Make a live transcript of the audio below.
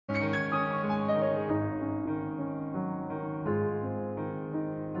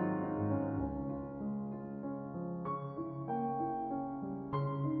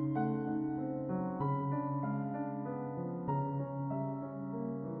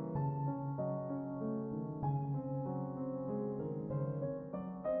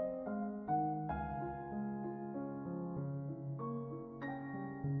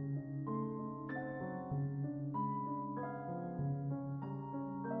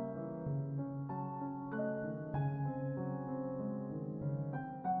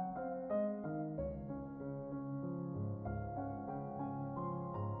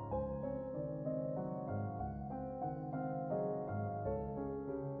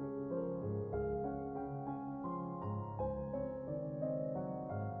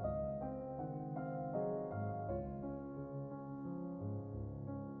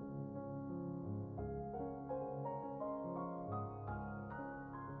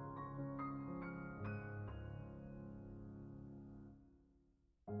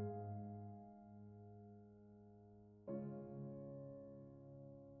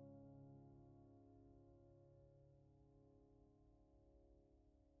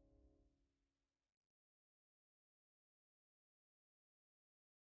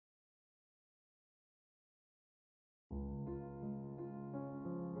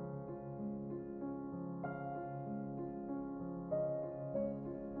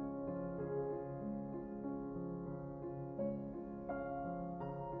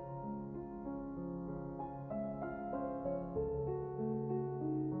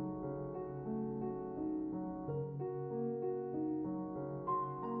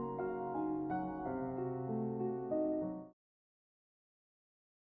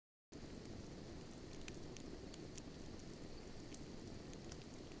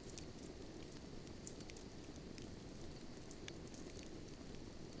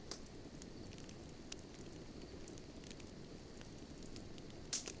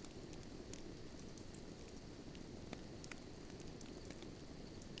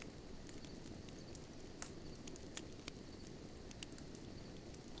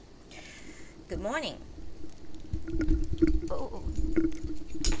Good morning. Oh,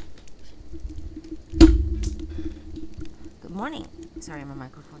 good morning. Sorry, my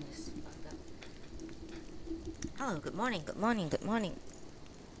microphone is bugged up. Hello, good morning, good morning, good morning.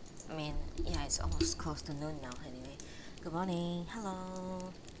 I mean, yeah, it's almost close to noon now anyway. Good morning,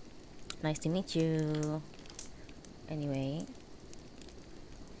 hello. Nice to meet you. Anyway,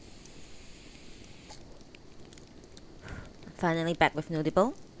 finally back with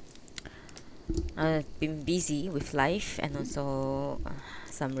Notable. I've been busy with life and also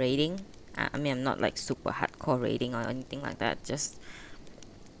some raiding. I mean, I'm not like super hardcore raiding or anything like that, just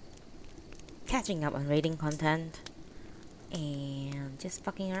catching up on raiding content and just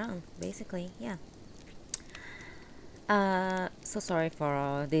fucking around, basically. Yeah. So sorry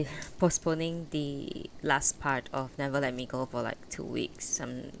for the postponing the last part of Never Let Me Go for like 2 weeks.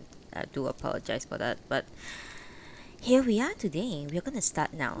 I do apologize for that, but here we are today. We're gonna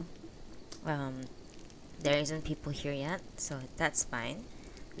start now. There isn't people here yet, so that's fine.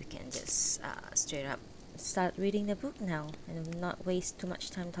 We can just straight up start reading the book now and not waste too much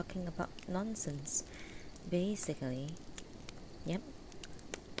time talking about nonsense. Basically, yep.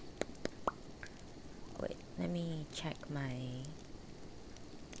 Wait, let me check my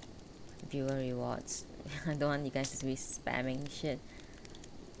viewer rewards. I don't want you guys to be spamming shit.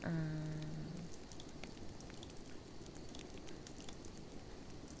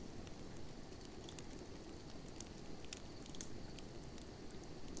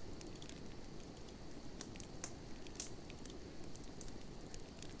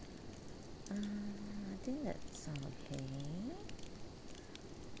 I think that's okay.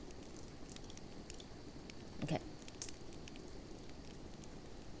 Okay.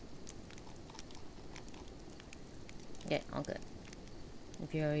 Yeah, all good.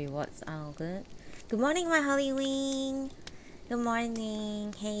 Viewer rewards are all good. Good morning, my Holly Wing. Good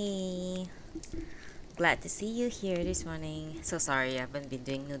morning. Hey. Glad to see you here this morning. So sorry, I haven't been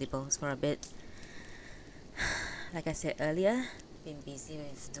doing nudibles for a bit. Like I said earlier, been busy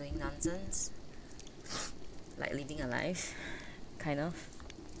with doing nonsense. Like living a life. Kind of.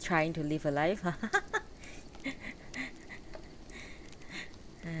 Trying to live a life.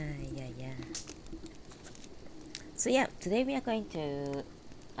 Yeah. So yeah, today we are going to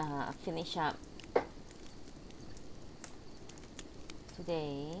finish up.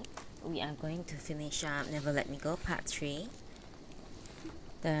 Today we are going to finish up Never Let Me Go Part 3.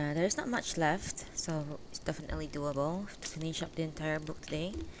 There's not much left, so it's definitely doable to finish up the entire book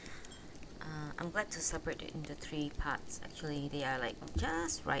today. I'm glad to separate it into 3 parts. Actually, they are like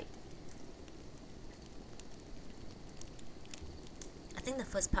just right. I think the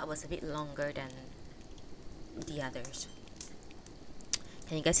first part was a bit longer than the others.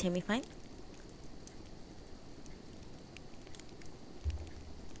 Can you guys hear me fine?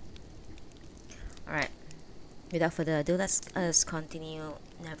 Alright. Without further ado, let's us continue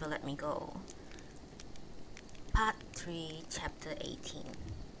Never Let Me Go. Part 3, Chapter 18.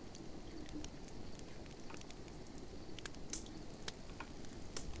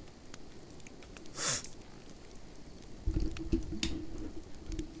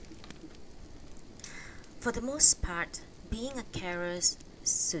 For the most part, being a carer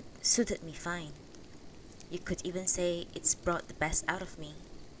suited me fine. You could even say it's brought the best out of me.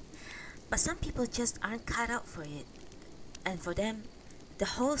 But some people just aren't cut out for it. And for them, the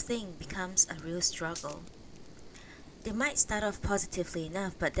whole thing becomes a real struggle. They might start off positively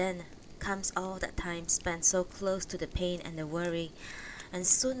enough, but then comes all that time spent so close to the pain and the worry, and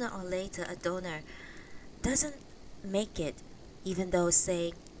sooner or later a donor doesn't make it, even though,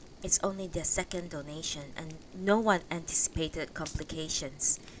 say, it's only their second donation and no one anticipated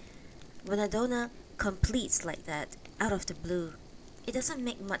complications. When a donor completes like that, out of the blue, it doesn't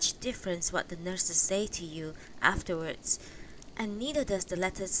make much difference what the nurses say to you afterwards, and neither does the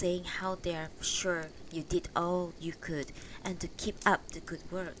letter saying how they are sure you did all you could and to keep up the good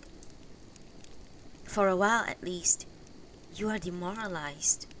work. For a while at least, you are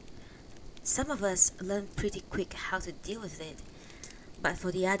demoralized. Some of us learn pretty quick how to deal with it, but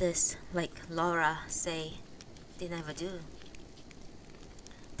for the others, like Laura, say, they never do.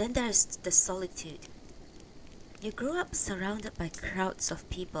 Then there's the solitude. You grow up surrounded by crowds of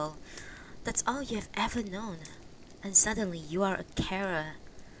people. That's all you have ever known. And suddenly you are a carer.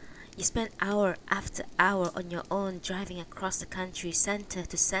 You spend hour after hour on your own driving across the country, center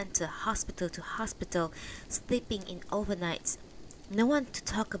to center, hospital to hospital, sleeping in overnights. No one to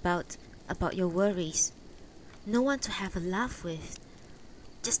talk about your worries. No one to have a laugh with.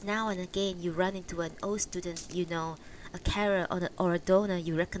 Just now and again you run into an old student you know, a carer or a donor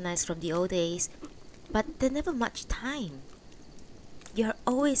you recognize from the old days, but there's never much time. You're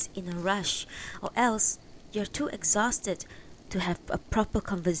always in a rush, or else you're too exhausted to have a proper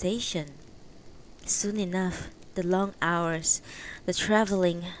conversation. Soon enough, the long hours, the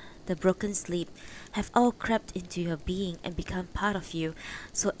traveling, the broken sleep have all crept into your being and become part of you,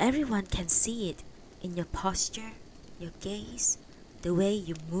 so everyone can see it in your posture, your gaze, the way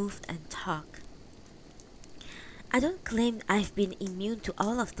you move and talk. I don't claim I've been immune to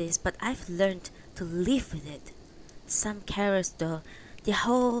all of this, but I've learned to live with it. Some carers, though, their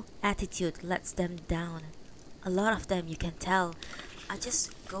whole attitude lets them down. A lot of them, you can tell, are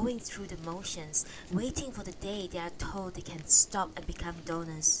just going through the motions, waiting for the day they are told they can stop and become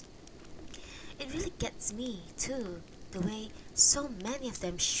donors. It really gets me, too, the way so many of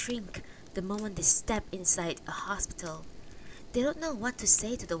them shrink the moment they step inside a hospital. They don't know what to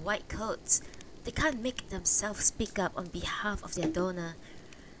say to the white coats. They can't make themselves speak up on behalf of their donor.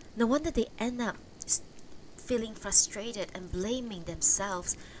 No wonder they end up feeling frustrated and blaming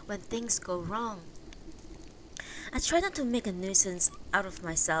themselves when things go wrong. I try not to make a nuisance out of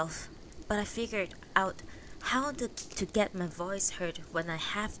myself, but I figured out how to get my voice heard when I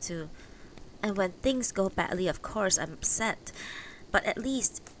have to. And when things go badly, of course, I'm upset. But at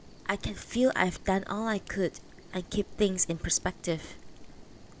least I can feel I've done all I could and keep things in perspective.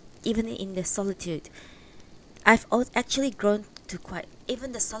 Even in the solitude, actually grown to quite,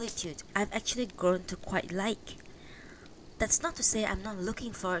 even the solitude, I've actually grown to quite like. That's not to say I'm not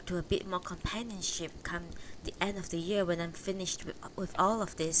looking forward to a bit more companionship come the end of the year when I'm finished with all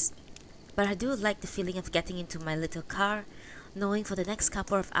of this. But I do like the feeling of getting into my little car, knowing for the next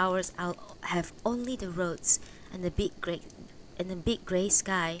couple of hours I'll have only the roads and the big gray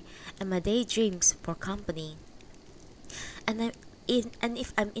sky and my daydreams for company. And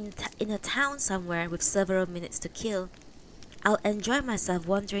if I'm in a town somewhere with several minutes to kill, I'll enjoy myself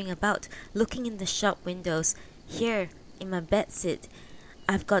wandering about, looking in the shop windows. Here, in my bedsit,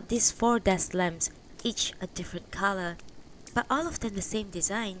 I've got these 4 desk lamps, each a different color, but all of them the same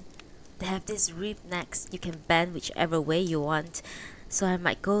design. They have these ribbed necks you can bend whichever way you want, so I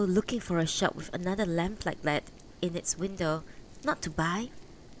might go looking for a shop with another lamp like that in its window, not to buy,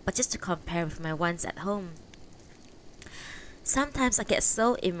 but just to compare with my ones at home. Sometimes I get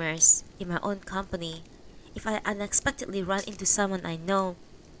so immersed in my own company. If I unexpectedly run into someone I know,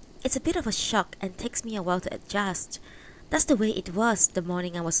 it's a bit of a shock and takes me a while to adjust. That's the way it was the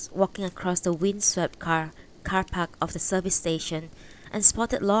morning I was walking across the windswept car park of the service station and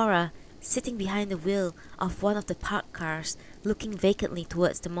spotted Laura sitting behind the wheel of one of the parked cars, looking vacantly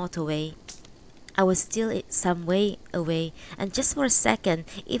towards the motorway. I was still some way away, and just for a second,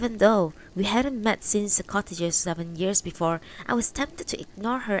 even though we hadn't met since the cottages 7 years before, I was tempted to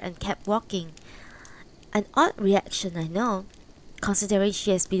ignore her and kept walking. An odd reaction, I know, considering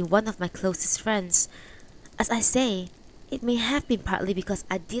she has been one of my closest friends. As I say, it may have been partly because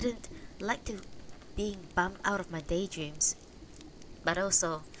I didn't like being bumped out of my daydreams. But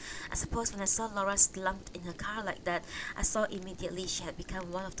also, I suppose when I saw Laura slumped in her car like that, I saw immediately she had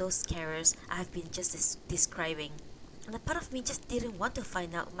become one of those carers I have been just describing. And a part of me just didn't want to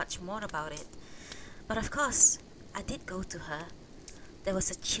find out much more about it. But of course, I did go to her. There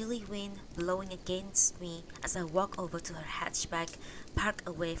was a chilly wind blowing against me as I walked over to her hatchback, parked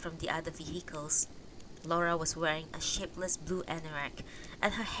away from the other vehicles. Laura was wearing a shapeless blue anorak,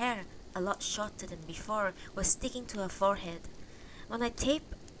 and her hair, a lot shorter than before, was sticking to her forehead. When I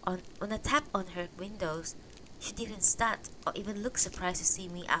tapped on her windows, she didn't start or even look surprised to see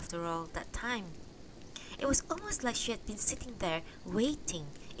me after all that time. It was almost like she had been sitting there waiting,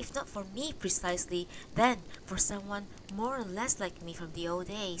 if not for me precisely, then for someone more or less like me from the old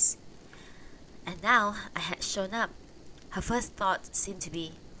days. And now I had shown up. Her first thought seemed to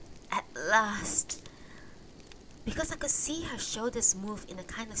be, "At last!" Because I could see her shoulders move in a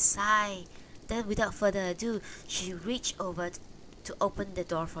kind of sigh. Then without further ado, she reached over to open the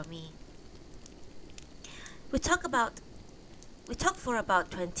door for me. We talked for about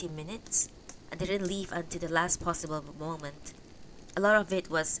 20 minutes. I didn't leave until the last possible moment. A lot of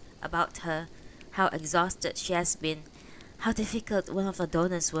it was about her, how exhausted she has been, how difficult one of the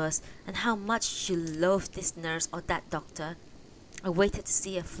donors was, and how much she loathed this nurse or that doctor. I waited to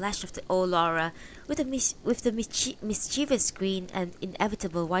see a flash of the old Laura with the mischievous grin and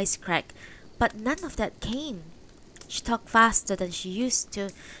inevitable wisecrack, but none of that came. She talked faster than she used to,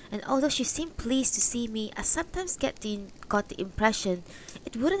 and although she seemed pleased to see me, I sometimes got the impression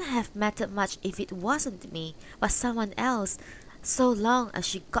it wouldn't have mattered much if it wasn't me, but someone else, so long as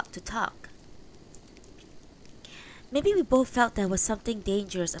she got to talk. Maybe we both felt there was something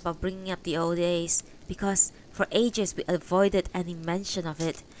dangerous about bringing up the old days, because for ages we avoided any mention of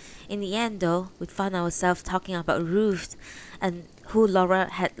it. In the end, though, we found ourselves talking about Ruth, and who Laura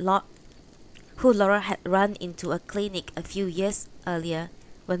had lo- who Laura had run into a clinic a few years earlier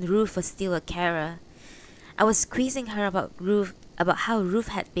when Ruth was still a carer. I was quizzing her about how Ruth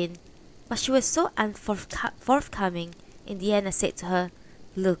had been, but she was so unforthcoming. In the end, I said to her,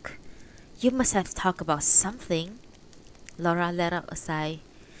 "Look, you must have talked about something." Laura let out a sigh.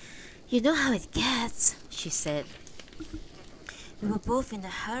 "You know how it gets," she said. "We were both in a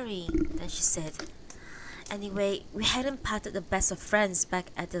hurry," then she said. "Anyway, we hadn't parted the best of friends back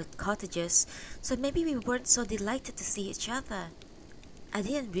at the cottages, so maybe we weren't so delighted to see each other." "I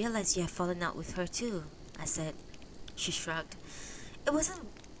didn't realize you had fallen out with her too," I said. She shrugged. "It wasn't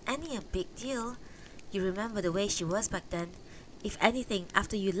any a big deal. You remember the way she was back then. If anything,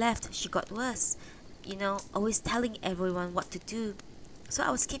 after you left, she got worse. You know, always telling everyone what to do. So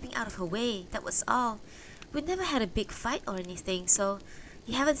I was keeping out of her way, that was all. We never had a big fight or anything, so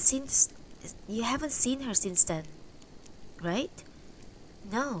you haven't seen her since then, right?"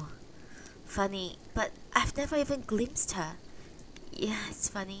 "No." "Funny, but I've never even glimpsed her." "Yeah, it's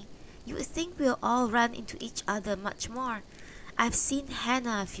funny. You would think we'll all run into each other much more. I've seen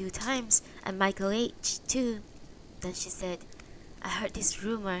Hannah a few times, and Michael H. too." Then she said, "I heard this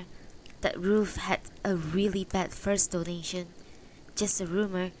rumor that Ruth had a really bad first donation. Just a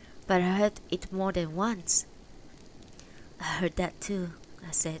rumor, but I heard it more than once." "I heard that too,"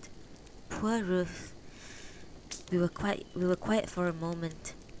 I said. "Poor Ruth." We were quiet for a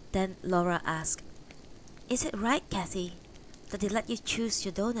moment. Then Laura asked, "Is it right, Kathy, that they let you choose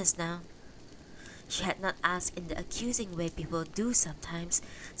your donors now?" She had not asked in the accusing way people do sometimes,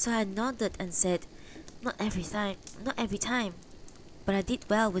 so I nodded and said, not every time. But I did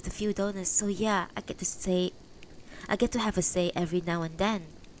well with a few donors, so yeah, I get to have a say every now and then."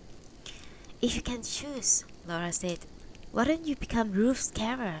 "If you can choose," Laura said, "why don't you become Ruth's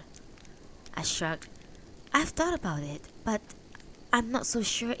carer?" I shrugged. "I've thought about it, but I'm not so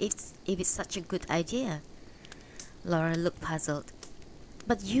sure if it's such a good idea." Laura looked puzzled.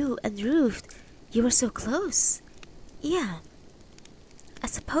 "But you and Ruth, you were so close." "Yeah, I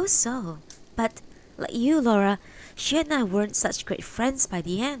suppose so. But like you, Laura, she and I weren't such great friends by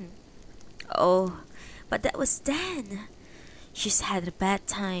the end." "Oh, but that was then. She's had a bad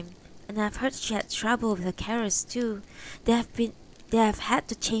time, and I've heard she had trouble with her carers too. They have had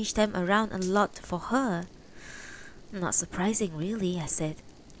to change them around a lot for her." "Not surprising, really," I said.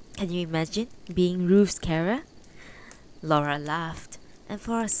 "Can you imagine being Ruth's carer?" Laura laughed, and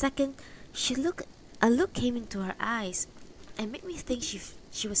for a second a look came into her eyes and made me think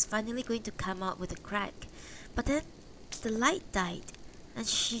she was finally going to come out with a crack. But then the light died, and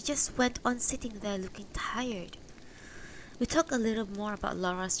she just went on sitting there looking tired. We talked a little more about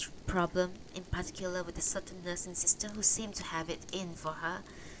Laura's problem, in particular with a certain nursing sister who seemed to have it in for her.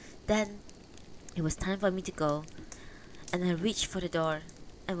 Then it was time for me to go, and I reached for the door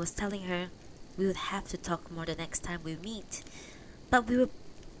and was telling her we would have to talk more the next time we meet. But we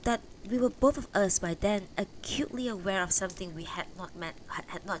were both of us by then acutely aware of something we had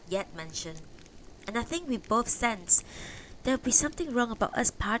not yet mentioned. And I think we both sensed there would be something wrong about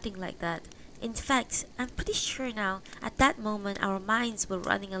us parting like that. In fact, I'm pretty sure now, at that moment our minds were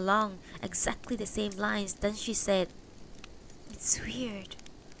running along exactly the same lines. Then she said, "It's weird,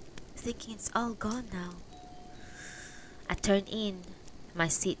 thinking it's all gone now." I turned in my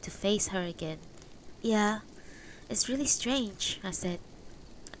seat to face her again. "Yeah, it's really strange," I said.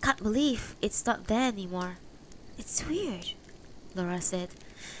 "I can't believe it's not there anymore." "It's weird," Laura said.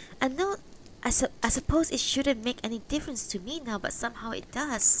 "I know, I suppose it shouldn't make any difference to me now, but somehow it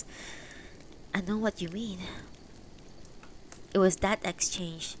does." "I know what you mean." It was that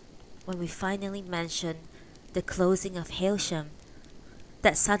exchange, when we finally mentioned the closing of Hailsham,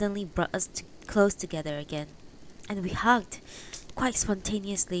 that suddenly brought us close together again. And we hugged, quite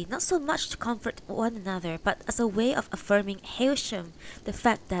spontaneously, not so much to comfort one another, but as a way of affirming Hailsham, the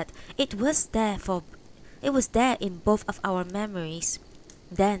fact that it was there in both of our memories.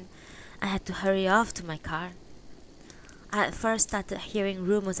 Then I had to hurry off to my car. I had first started hearing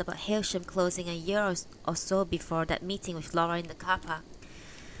rumors about Hailsham closing a year or so before that meeting with Laura in the car park.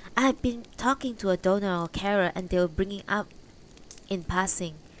 I had been talking to a donor or carer, and they were bringing up in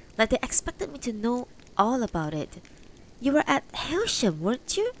passing, like they expected me to know all about it. "You were at Hailsham,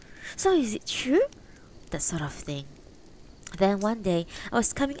 weren't you? So is it true?" That sort of thing. Then one day I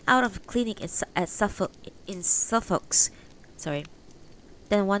was coming out of a clinic at Suffolk's. Sorry.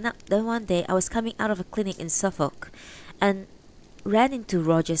 Then one day I was coming out of a clinic in Suffolk, and ran into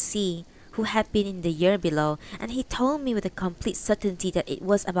Roger C., who had been in the year below, and he told me with a complete certainty that it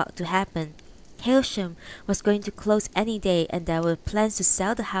was about to happen. Hailsham was going to close any day, and there were plans to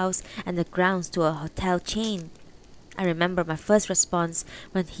sell the house and the grounds to a hotel chain. I remember my first response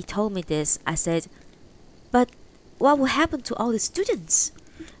when he told me this. I said, "But what will happen to all the students?"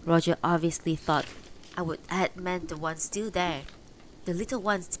 Roger obviously thought I had meant the ones still there, the little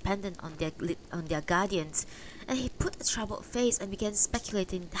ones dependent on their guardians, and he put a troubled face and began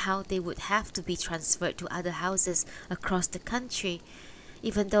speculating how they would have to be transferred to other houses across the country,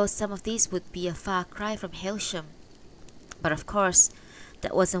 even though some of these would be a far cry from Hailsham. But of course,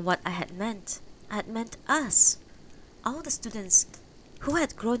 that wasn't what I had meant. I had meant us, all the students who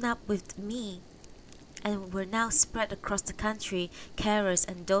had grown up with me and were now spread across the country, carers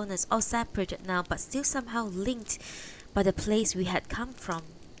and donors, all separated now but still somehow linked by the place we had come from.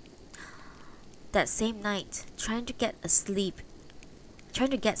 That same night, trying to get sleep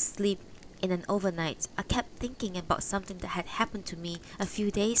in an overnight, I kept thinking about something that had happened to me a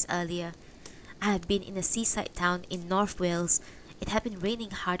few days earlier. I had been in a seaside town in North Wales. It had been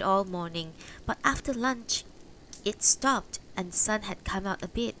raining hard all morning, but after lunch, it stopped and the sun had come out a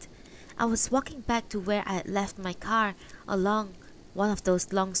bit. I was walking back to where I had left my car along one of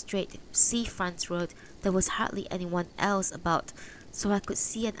those long straight seafront roads. There was hardly anyone else about, so I could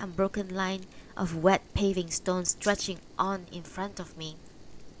see an unbroken line of wet paving stones stretching on in front of me.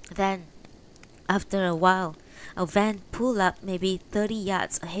 Then, after a while, a van pulled up maybe 30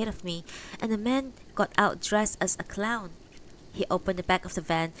 yards ahead of me, and a man got out dressed as a clown. He opened the back of the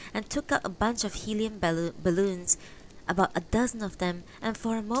van and took out a bunch of helium balloons, about a dozen of them, and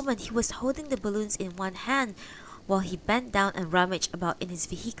for a moment he was holding the balloons in one hand while he bent down and rummaged about in his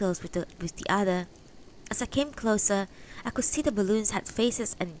vehicles with the other. As I came closer, I could see the balloons had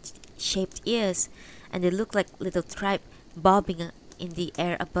faces and shaped ears, and they looked like little tribe bobbing in the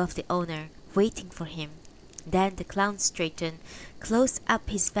air above the owner, waiting for him. Then the clown straightened, closed up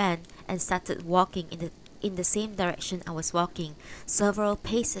his van, and started walking in the same direction I was walking, several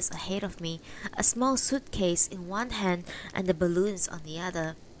paces ahead of me, a small suitcase in one hand and the balloons on the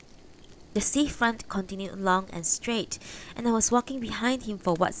other. The seafront continued long and straight, and I was walking behind him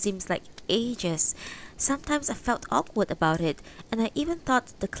for what seems like ages. Sometimes I felt awkward about it, and I even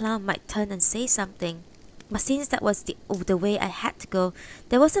thought the clown might turn and say something. But since that was the way I had to go,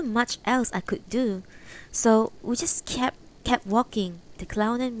 there wasn't much else I could do. So we just kept walking, the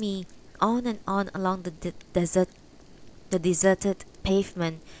clown and me, on and on along the deserted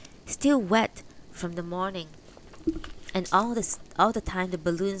pavement, still wet from the morning. And all the time the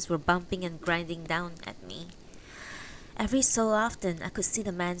balloons were bumping and grinding down at me. Every so often I could see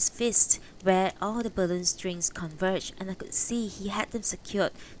the man's fist where all the balloon strings converged, and I could see he had them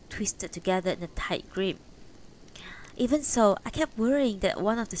secured, twisted together in a tight grip. Even so, I kept worrying that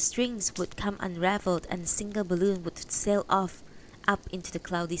one of the strings would come unraveled and a single balloon would sail off up into the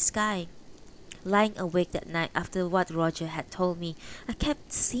cloudy sky. Lying awake that night after what Roger had told me, I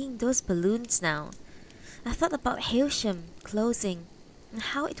kept seeing those balloons now. I thought about Hailsham closing, and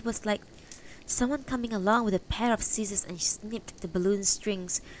how it was like someone coming along with a pair of scissors and snipped the balloon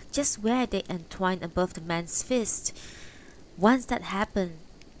strings just where they entwined above the man's fist. Once that happened,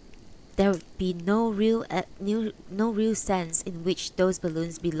 there would be no real sense in which those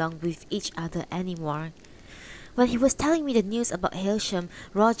balloons belonged with each other anymore. When he was telling me the news about Hailsham,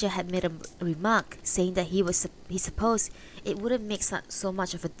 Roger had made a remark saying that he supposed it wouldn't make so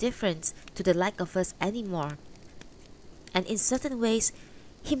much of a difference to the like of us anymore. And in certain ways,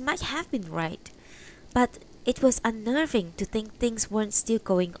 he might have been right. But it was unnerving to think things weren't still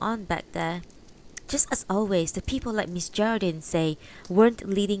going on back there. Just as always, the people like Miss Jardine say weren't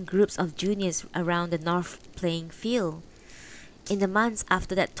leading groups of juniors around the north playing field. In the months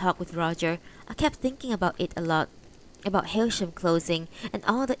after that talk with Roger, I kept thinking about it a lot, about Hailsham closing and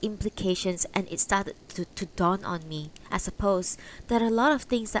all the implications, and it started to dawn on me, I suppose, that a lot of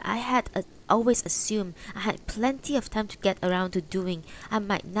things that I had always assumed I had plenty of time to get around to doing, I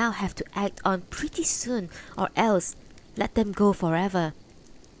might now have to act on pretty soon, or else let them go forever.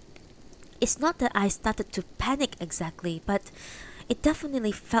 It's not that I started to panic exactly, but it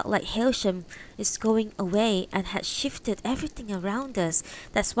definitely felt like Hailsham is going away and had shifted everything around us.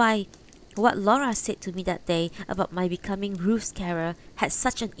 That's why what Laura said to me that day about my becoming Ruth's carer had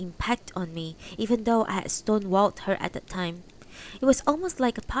such an impact on me, even though I had stonewalled her at the time. It was almost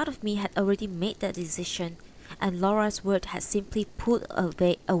like a part of me had already made that decision, and Laura's word had simply pulled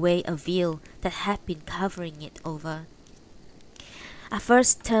away a veil that had been covering it over. I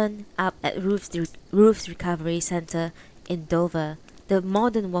first turned up at Ruth's Recovery Center in Dover, the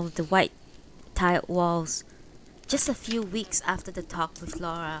modern one with the white tiled walls, just a few weeks after the talk with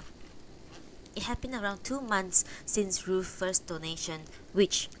Laura. It had been around 2 months since Ruth's first donation,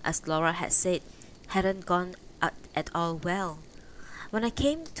 which, as Laura had said, hadn't gone at all well. When I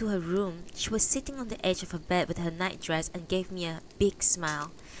came to her room, she was sitting on the edge of her bed with her nightdress and gave me a big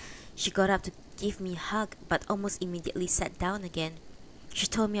smile. She got up to give me a hug, but almost immediately sat down again. She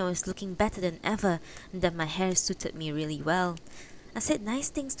told me I was looking better than ever and that my hair suited me really well. I said nice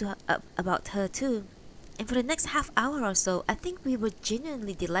things to her, about her too. And for the next half hour or so, I think we were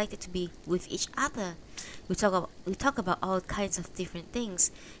genuinely delighted to be with each other. We talk about all kinds of different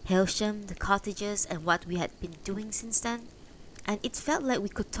things, Hailsham, the cottages, and what we had been doing since then. And it felt like we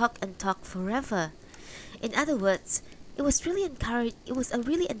could talk and talk forever. In other words, it was a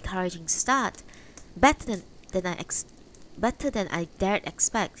really encouraging start, better than I dared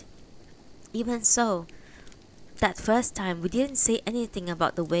expect. Even so, that first time we didn't say anything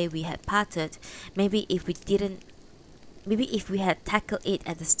about the way we had parted. Maybe if we had tackled it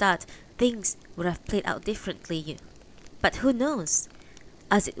at the start, things would have played out differently. But who knows?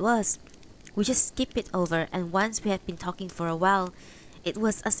 As it was, we just skipped it over, and once we had been talking for a while, it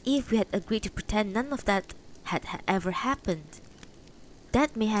was as if we had agreed to pretend none of that had ever happened.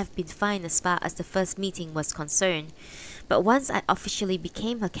 That may have been fine as far as the first meeting was concerned, but once I officially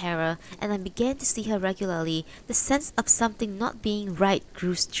became her carer and I began to see her regularly, the sense of something not being right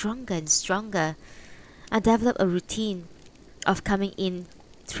grew stronger and stronger. I developed a routine of coming in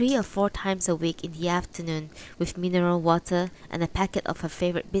 3 or 4 times a week in the afternoon with mineral water and a packet of her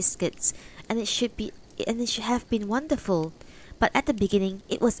favorite biscuits, and it should have been wonderful. But at the beginning,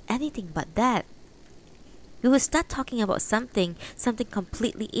 it was anything but that. We would start talking about something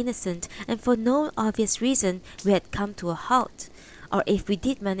completely innocent, and for no obvious reason, we had come to a halt. Or if we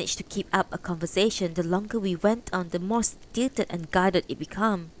did manage to keep up a conversation, the longer we went on, the more stilted and guarded it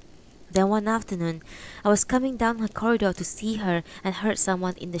became. Then one afternoon, I was coming down her corridor to see her and heard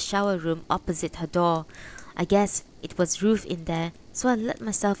someone in the shower room opposite her door. I guess it was Ruth in there, so I let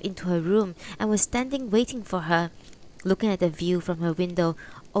myself into her room and was standing waiting for her, looking at the view from her window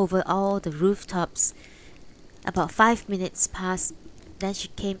over all the rooftops. About 5 minutes passed, then she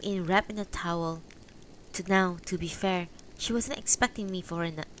came in wrapped in a towel. To be fair, she wasn't expecting me for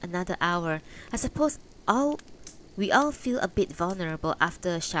another hour. I suppose we all feel a bit vulnerable after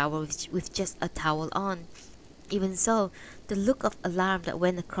a shower with just a towel on. Even so, the look of alarm that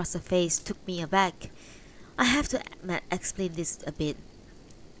went across her face took me aback. I have to explain this a bit.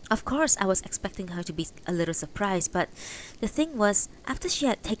 Of course, I was expecting her to be a little surprised, but the thing was, after she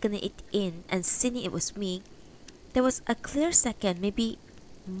had taken it in and seen it was me, there was a clear second, maybe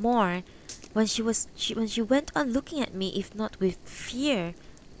more, when she went on looking at me, if not with fear,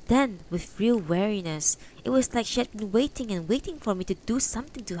 then with real wariness. It was like she had been waiting and waiting for me to do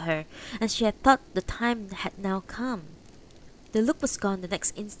something to her, and she had thought the time had now come. The look was gone the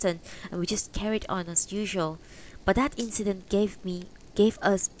next instant, and we just carried on as usual. But that incident gave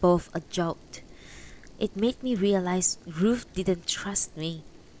us both a jolt. It made me realize Ruth didn't trust me.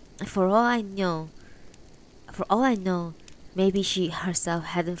 And for all I know, maybe she herself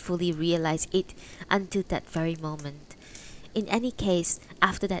hadn't fully realized it until that very moment. In any case,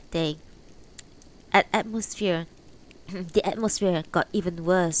 after that day, the atmosphere got even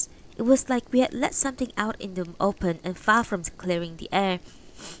worse. It was like we had let something out in the open, and far from clearing the air,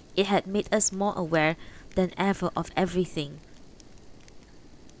 it had made us more aware than ever of everything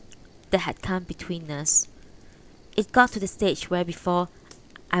that had come between us. It got to the stage where before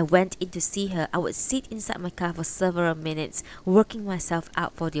I went in to see her, I would sit inside my car for several minutes, working myself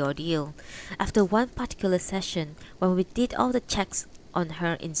out for the ordeal. After one particular session, when we did all the checks on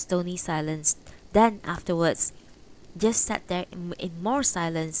her in stony silence, then afterwards, just sat there in more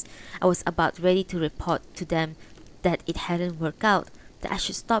silence, I was about ready to report to them that it hadn't worked out, that I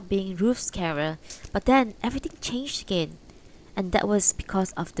should stop being Ruth's carer. But then everything changed again, and that was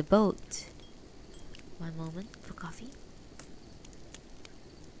because of the boat. One moment for coffee.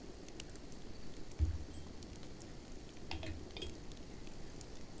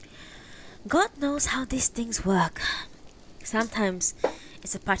 God knows how these things work. Sometimes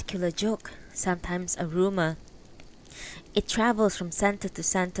it's a particular joke, sometimes a rumor. It travels from center to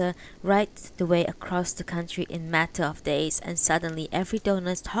center, right the way across the country in matter of days, and suddenly every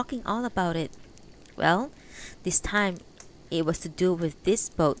donor's talking all about it. Well, this time it was to do with this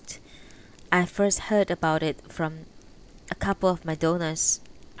boat. I first heard about it from a couple of my donors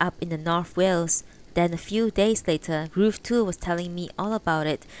up in the North Wales. Then a few days later, Ruth too was telling me all about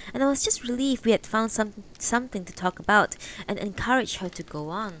it, and I was just relieved we had found something to talk about, and encouraged her to go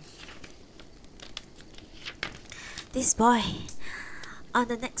on. "This boy, on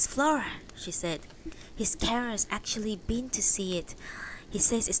the next floor," she said. "His carer's actually been to see it. He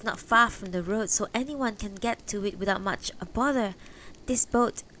says it's not far from the road, so anyone can get to it without much bother. This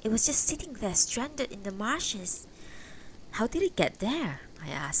boat, it was just sitting there stranded in the marshes. How did it get there? I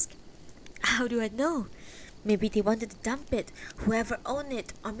asked. How do I know? Maybe they wanted to dump it, whoever owned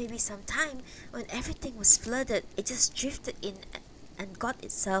it, or maybe sometime when everything was flooded, it just drifted in and got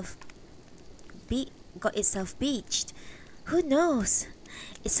itself beached. Who knows?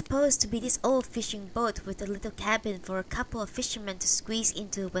 It's supposed to be this old fishing boat with a little cabin for a couple of fishermen to squeeze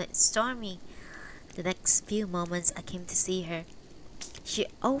into when it's stormy. The next few moments I came to see her. She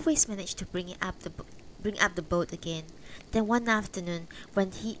always managed to bring up the boat again. Then one afternoon,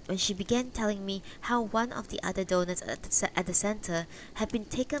 when she began telling me how one of the other donors at the center had been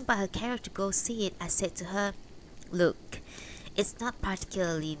taken by her carrier to go see it, I said to her, "Look, it's not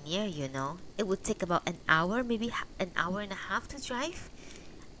particularly near, you know. It would take about an hour, maybe an hour and a half to drive."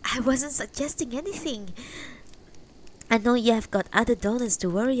 I wasn't suggesting anything. I know you have got other donors to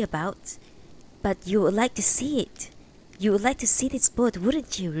worry about, but you would like to see it. You would like to see this boat,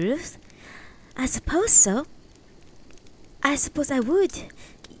 wouldn't you, Ruth? I suppose so. I suppose I would.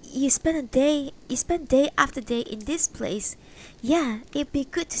 You spend day after day in this place. Yeah, it'd be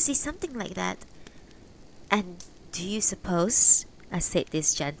good to see something like that. And do you suppose, I said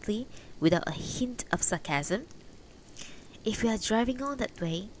this gently, without a hint of sarcasm, if we are driving all that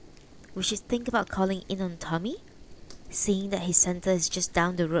way, we should think about calling in on Tommy, seeing that his center is just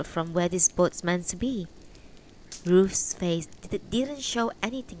down the road from where this boat's meant to be? Ruth's face didn't show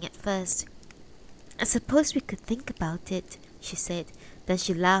anything at first. I suppose we could think about it, she said. Then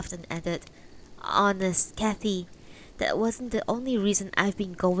she laughed and added, "Honest, Kathy, that wasn't the only reason I've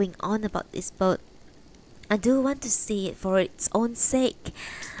been going on about this boat. I do want to see it for its own sake.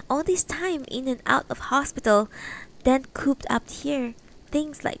 All this time in and out of hospital, then cooped up here,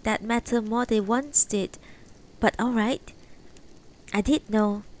 things like that matter more than once did. But alright. I did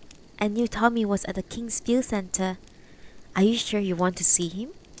know. I knew Tommy was at the Kingsfield Center. Are you sure you want to see him?"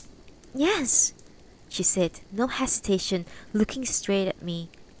 "Yes," she said, no hesitation, looking straight at me.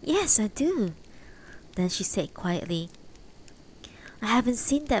 "Yes, I do." Then she said quietly, "I haven't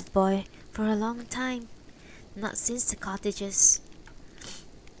seen that boy for a long time. Not since the cottages."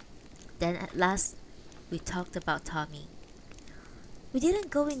 Then at last, we talked about Tommy. We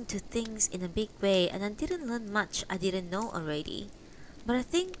didn't go into things in a big way, and I didn't learn much I didn't know already. But I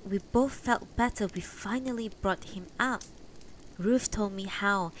think we both felt better we finally brought him up. Ruth told me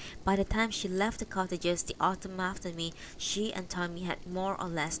how, by the time she left the cottages the autumn after me, she and Tommy had more or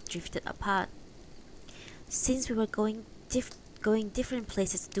less drifted apart. Since we were going different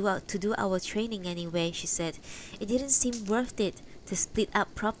places to do our training anyway, she said, it didn't seem worth it to split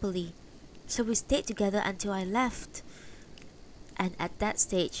up properly. So we stayed together until I left. And at that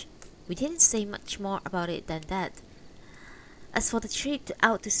stage, we didn't say much more about it than that. As for the trip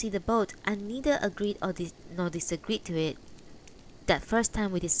out to see the boat, I neither agreed nor disagreed to it. That first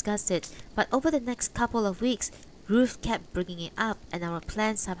time we discussed it, but over the next couple of weeks, Ruth kept bringing it up, and our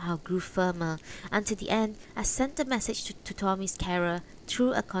plan somehow grew firmer. Until the end, I sent a message to Tommy's carer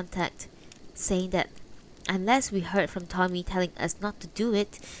through a contact, saying that unless we heard from Tommy telling us not to do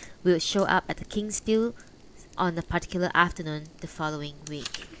it, we would show up at the Kingsfield on a particular afternoon the following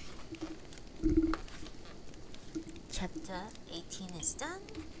week. Chapter 18 is done.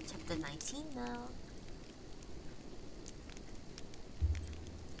 Chapter 19 now.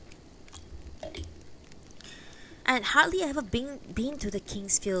 I had hardly ever been to the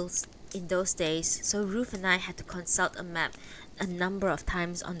Kingsfields in those days, so Ruth and I had to consult a map a number of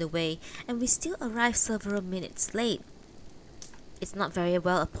times on the way, and we still arrived several minutes late. It's not very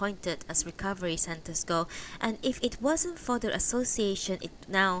well appointed as recovery centers go, and if it wasn't for the association it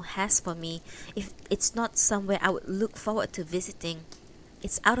now has for me, if it's not somewhere I would look forward to visiting.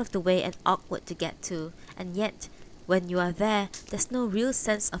 It's out of the way and awkward to get to, and yet, when you are there, there's no real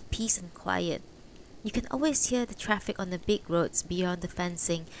sense of peace and quiet. You can always hear the traffic on the big roads beyond the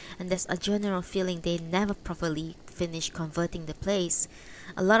fencing, and there's a general feeling they never properly finish converting the place.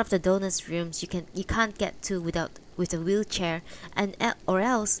 A lot of the donors' rooms you can't get to with a wheelchair, or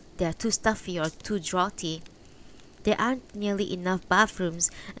else they are too stuffy or too draughty. There aren't nearly enough bathrooms,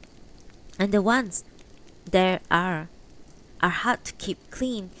 and the ones there are hard to keep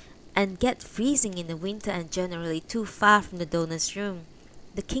clean and get freezing in the winter and generally too far from the donors' room.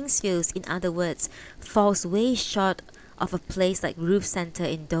 The Kingsfields, in other words, falls way short of a place like Ruth Center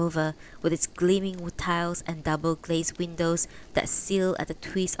in Dover, with its gleaming wood tiles and double-glazed windows that seal at the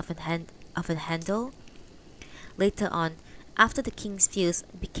twist of a handle. Later on, after the Kingsfields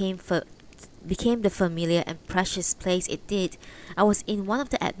became the familiar and precious place it did, I was in one of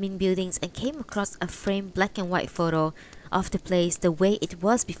the admin buildings and came across a framed black and white photo of the place the way it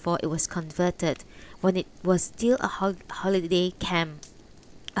was before it was converted, when it was still a holiday camp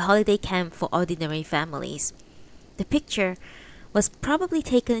for ordinary families. The picture was probably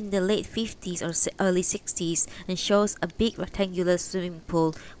taken in the late 50s or early 60s and shows a big rectangular swimming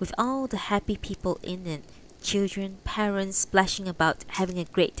pool with all the happy people in it. Children, parents splashing about, having a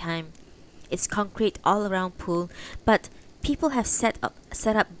great time. It's concrete all around pool, but people have set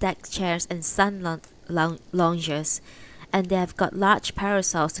up deck chairs and sun loungers, and they have got large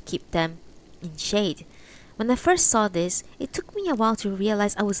parasols to keep them in shade. When I first saw this, it took me a while to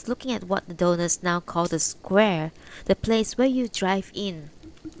realize I was looking at what the donors now call the square, the place where you drive in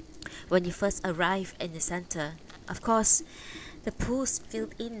when you first arrive in the center. Of course, the pool's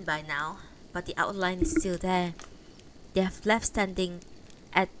filled in by now, but the outline is still there. They have left standing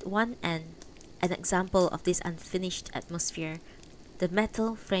at one end an example of this unfinished atmosphere, the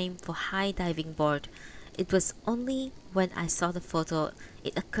metal frame for high diving board. It was only when I saw the photo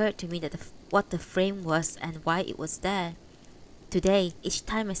it occurred to me that what the frame was and why it was there. Today, each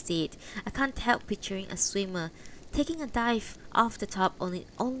time I see it, I can't help picturing a swimmer taking a dive off the top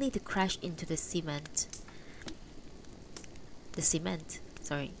only to crash into the cement.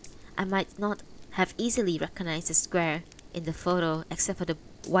 Sorry. I might not have easily recognized the square in the photo except for the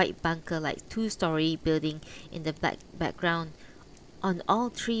white bunker-like two-story building in the black background on all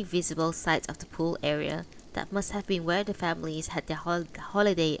three visible sides of the pool area. That must have been where the families had their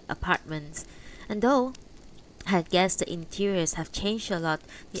holiday apartments. And though I had guessed the interiors have changed a lot,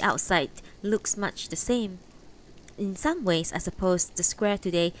 the outside looks much the same. In some ways, I suppose the square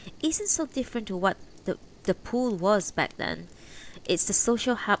today isn't so different to what the pool was back then. It's the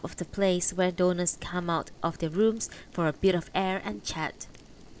social hub of the place where donors come out of their rooms for a bit of air and chat.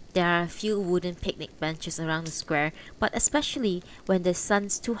 There are a few wooden picnic benches around the square, but especially when the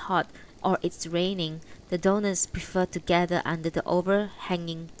sun's too hot or it's raining, the donors prefer to gather under the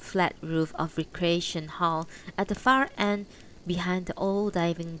overhanging flat roof of Recreation Hall at the far end behind the old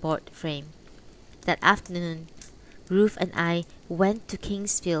diving board frame. That afternoon, Ruth and I went to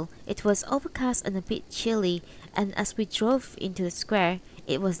Kingsville. It was overcast and a bit chilly, and as we drove into the square,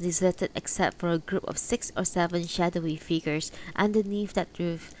 it was deserted except for a group of 6 or 7 shadowy figures underneath that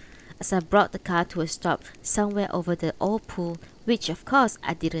roof. As I brought the car to a stop somewhere over the old pool, which of course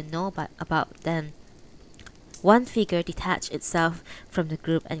I didn't know about then, one figure detached itself from the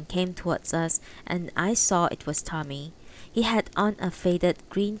group and came towards us, and I saw it was Tommy. He had on a faded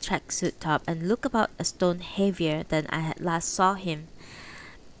green tracksuit top and looked about a stone heavier than I had last saw him.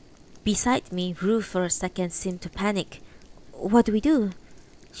 Beside me, Ruth for a second seemed to panic. "What do we do?"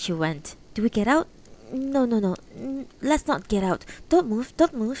 she went. "Do we get out?" No. Let's not get out. Don't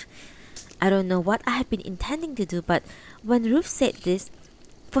move. I don't know what I had been intending to do, but when Ruth said this,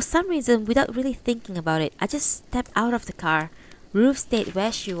 for some reason, without really thinking about it, I just stepped out of the car. Ruth stayed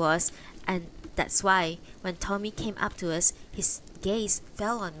where she was, and that's why, when Tommy came up to us, his gaze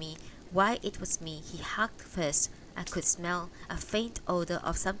fell on me. Why it was me he hugged first. I could smell a faint odor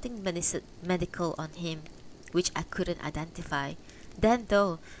of something medical on him, which I couldn't identify. Then,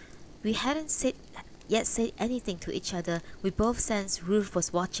 though we hadn't yet said anything to each other, we both sensed Ruth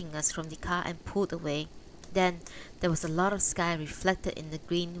was watching us from the car and pulled away. Then there was a lot of sky reflected in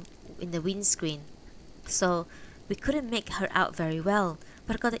the windscreen, so we couldn't make her out very well,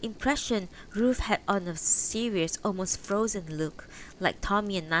 but I got the impression Ruth had on a serious, almost frozen look, like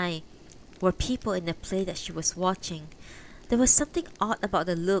Tommy and I were people in the play that she was watching. There was something odd about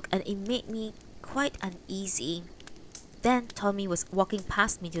the look, and it made me quite uneasy. Then Tommy was walking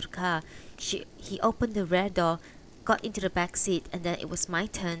past me to the car. He opened the rear door, got into the back seat, and then it was my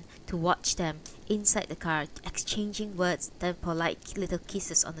turn to watch them inside the car, exchanging words, then polite little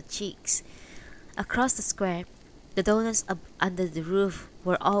kisses on the cheeks. Across the square, the donors under the roof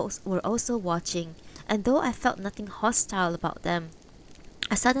were also watching, and though I felt nothing hostile about them,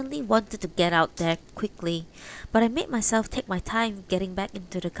 I suddenly wanted to get out there quickly, but I made myself take my time getting back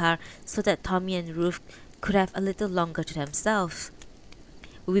into the car so that Tommy and Ruth could have a little longer to themselves.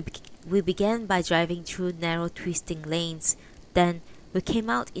 We began by driving through narrow twisting lanes. Then we came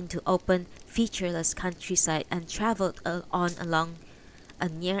out into open, featureless countryside and traveled on along a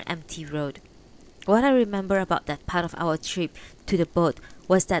near empty road. What I remember about that part of our trip to the boat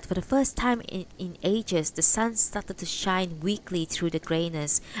was that for the first time in ages, the sun started to shine weakly through the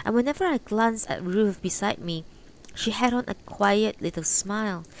grayness, and whenever I glanced at Ruth beside me, she had on a quiet little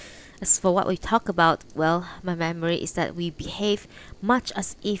smile. As for what we talked about, well, my memory is that we behaved much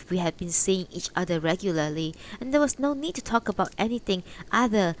as if we had been seeing each other regularly, and there was no need to talk about anything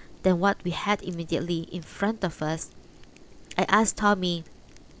other than what we had immediately in front of us. I asked Tommy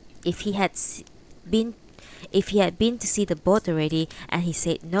if he had been to see the boat already, and he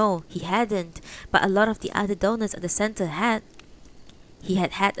said no, he hadn't, but a lot of the other donors at the center had. He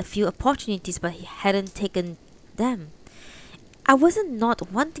had had a few opportunities, but he hadn't taken them. I wasn't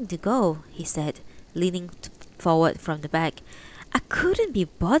not wanting to go, he said, leaning forward from the back. I couldn't be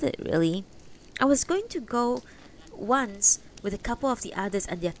bothered, really. I was going to go once with a couple of the others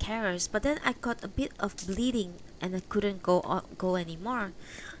and their carers, but then I got a bit of bleeding and I couldn't go anymore.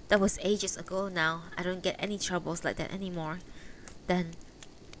 That was ages ago now. I don't get any troubles like that anymore. Then,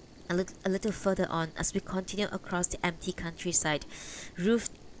 a little further on, as we continued across the empty countryside, Ruth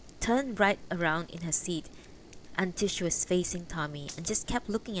turned right around in her seat until she was facing Tommy and just kept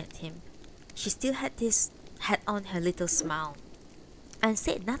looking at him. She still had on her little smile and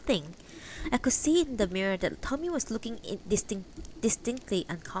said nothing. I could see in the mirror that Tommy was looking distinctly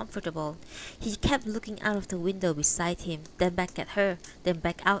uncomfortable. He kept looking out of the window beside him, then back at her, then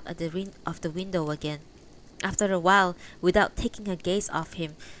back out at of the window again. After a while, without taking her gaze off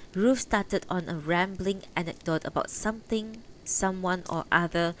him, Ruth started on a rambling anecdote about something, someone or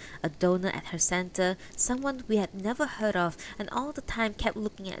other, a donor at her center, someone we had never heard of, and all the time kept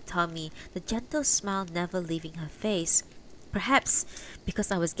looking at Tommy, the gentle smile never leaving her face. Perhaps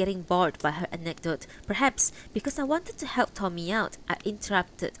because I was getting bored by her anecdote, perhaps because I wanted to help Tommy out, I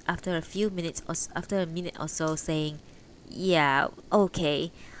interrupted after a minute or so, saying, "Yeah,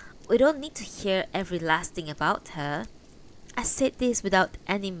 okay. We don't need to hear every last thing about her." I said this without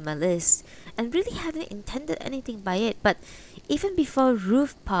any malice, and really hadn't intended anything by it, but even before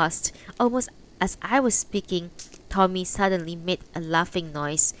Ruth paused, almost as I was speaking, Tommy suddenly made a laughing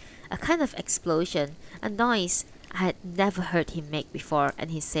noise, a kind of explosion, a noise I had never heard him make before,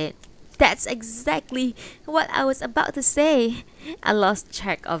 and he said, "That's exactly what I was about to say. I lost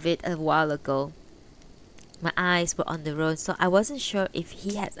track of it a while ago." My eyes were on the road, so I wasn't sure if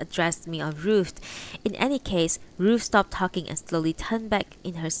he had addressed me or Ruth. In any case, Ruth stopped talking and slowly turned back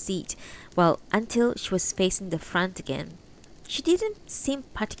in her seat, until she was facing the front again. She didn't seem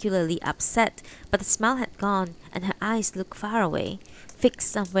particularly upset, but the smile had gone, and her eyes looked far away,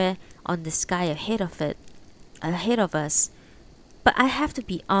 fixed somewhere on the sky ahead of us. But I have to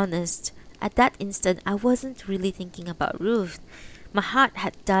be honest, at that instant I wasn't really thinking about Ruth. My heart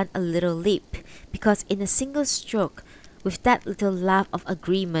had done a little leap, because in a single stroke, with that little laugh of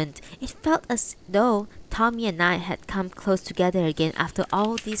agreement, it felt as though Tommy and I had come close together again after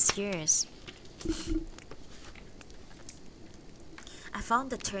all these years. I found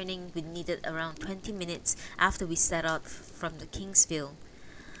the turning we needed around 20 minutes after we set out from the Kingsville.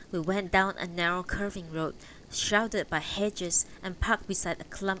 We went down a narrow curving road, shrouded by hedges, and parked beside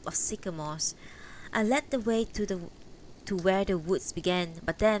a clump of sycamores. I led the way to where the woods began,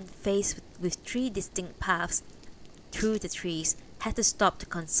 but then, faced with three distinct paths through the trees, had to stop to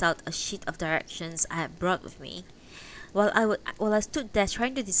consult a sheet of directions I had brought with me. While I stood there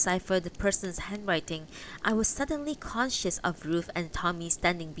trying to decipher the person's handwriting, I was suddenly conscious of Ruth and Tommy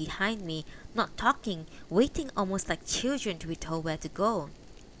standing behind me, not talking, waiting almost like children to be told where to go.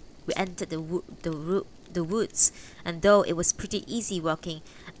 We entered the woods, and though it was pretty easy walking,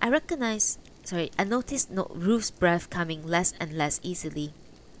 I noticed Ruth's breath coming less and less easily.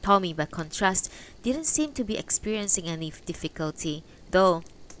 Tommy, by contrast, didn't seem to be experiencing any difficulty, though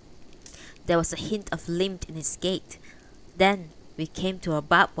there was a hint of limp in his gait. Then we came to a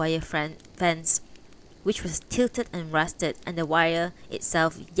barbed wire fence, which was tilted and rusted, and the wire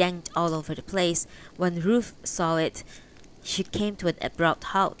itself yanked all over the place. When Ruth saw it, she came to an abrupt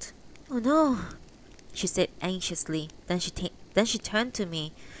halt. "Oh no," she said anxiously. Then she turned to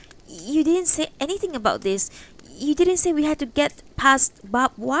me. "You didn't say anything about this. You didn't say we had to get past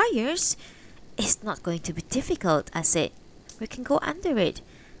barbed wires." "It's not going to be difficult," I said. "We can go under it.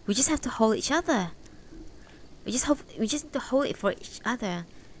 We just have to hold each other. We just need to hold it for each other."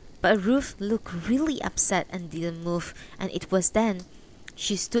 But Ruth looked really upset and didn't move, and it was then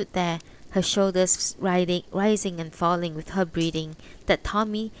she stood there, her shoulders rising and falling with her breathing, that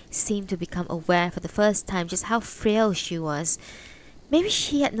Tommy seemed to become aware for the first time just how frail she was. Maybe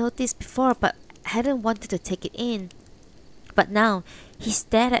she had noticed before but hadn't wanted to take it in. But now he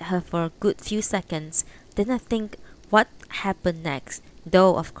stared at her for a good few seconds. Then I think what happened next,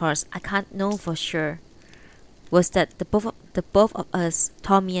 though of course I can't know for sure, was that the both of us,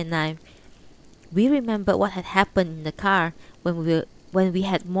 Tommy and I, we remembered what had happened in the car when we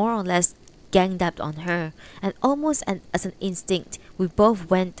had more or less ganged up on her, and almost as an instinct, we both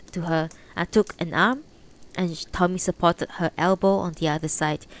went to her and took an arm, and Tommy supported her elbow on the other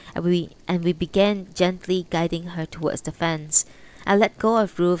side, and we began gently guiding her towards the fence. I let go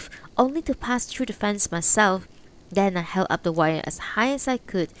of Ruth, only to pass through the fence myself. Then I held up the wire as high as I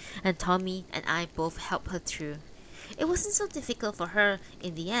could, and Tommy and I both helped her through. It wasn't so difficult for her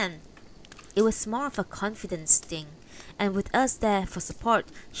in the end. It was more of a confidence thing, and with us there for support,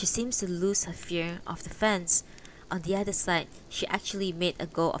 she seems to lose her fear of the fence. on the other side, she actually made a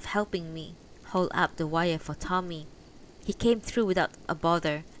go of helping me hold up the wire for Tommy. He came through without a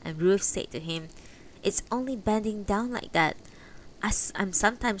bother, and Ruth said to him, "It's only bending down like that. I'm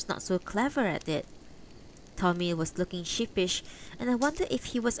sometimes not so clever at it." Tommy was looking sheepish, and I wondered if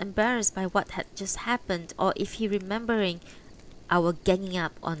he was embarrassed by what had just happened or if he remembering our ganging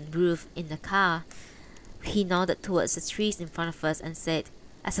up on Ruth in the car. He nodded towards the trees in front of us and said,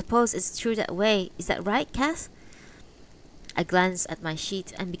 "I suppose it's through that way. Is that right, Kath?" I glanced at my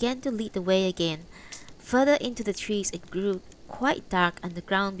sheet and began to lead the way again. Further into the trees it grew quite dark and the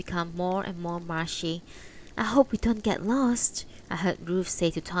ground became more and more marshy. "I hope we don't get lost," I heard Ruth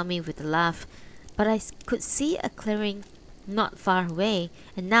say to Tommy with a laugh. But I could see a clearing not far away,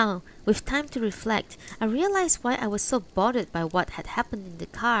 and now, with time to reflect, I realized why I was so bothered by what had happened in the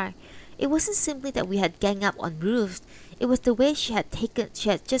car. It wasn't simply that we had ganged up on Ruth, it was the way she had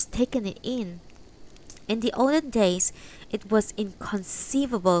just taken it in. In the olden days, it was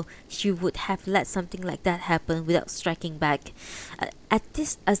inconceivable she would have let something like that happen without striking back.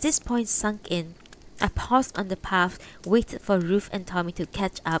 As this point sunk in, I paused on the path, waited for Ruth and Tommy to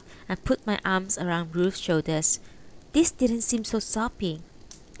catch up, and put my arms around Ruth's shoulders. This didn't seem so soppy.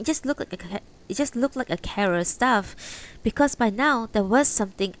 It just looked like a Carol's stuff, because by now there was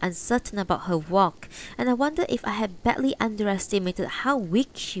something uncertain about her walk, and I wondered if I had badly underestimated how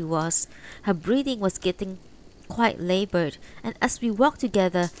weak she was. Her breathing was getting quite labored, and as we walked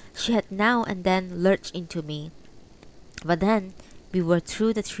together, she had now and then lurched into me. But then, we were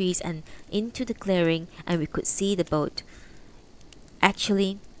through the trees and into the clearing, and we could see the boat.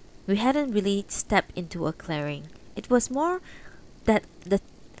 Actually, we hadn't really stepped into a clearing. It was more that the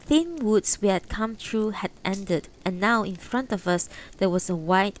thin woods we had come through had ended, and now in front of us there was a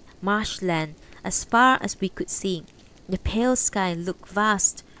wide marshland as far as we could see. The pale sky looked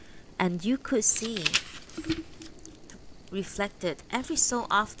vast, and you could see reflected every so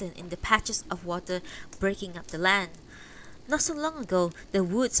often in the patches of water breaking up the land. Not so long ago, the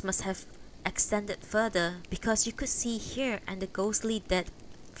woods must have extended further, because you could see here and the ghostly dead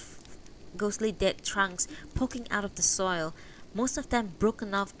trunks poking out of the soil, most of them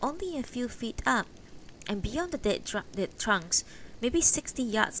broken off only a few feet up. And beyond the dead trunks, maybe 60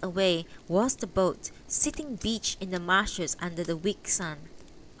 yards away, was the boat, sitting beached in the marshes under the weak sun.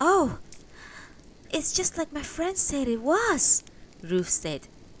 "Oh, it's just like my friend said it was," Ruth said.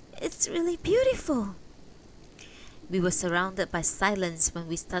 "It's really beautiful." We were surrounded by silence when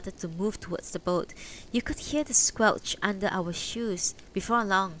we started to move towards the boat. You could hear the squelch under our shoes. Before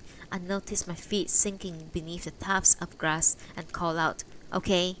long, I noticed my feet sinking beneath the tufts of grass and called out,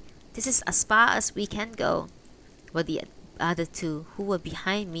 "Okay, this is as far as we can go." But the other two, who were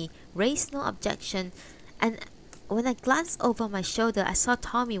behind me, raised no objection, and when I glanced over my shoulder, I saw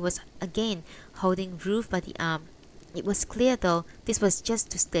Tommy was again holding Ruth by the arm. It was clear, though, this was just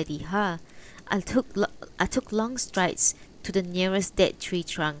to steady her. I took long strides to the nearest dead tree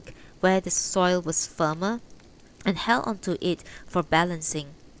trunk, where the soil was firmer, and held onto it for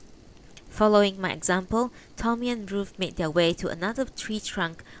balancing. Following my example, Tommy and Ruth made their way to another tree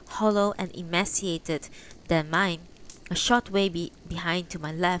trunk, hollow and emaciated than mine. A short way behind to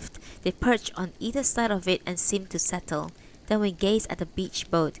my left, they perched on either side of it and seemed to settle. Then we gazed at the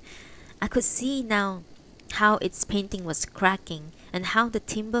beach boat. I could see now how its painting was cracking, and how the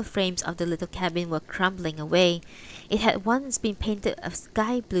timber frames of the little cabin were crumbling away. It had once been painted a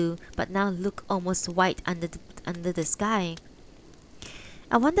sky blue, but now looked almost white under the sky.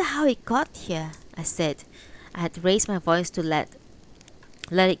 "I wonder how it got here," I said. I had raised my voice to let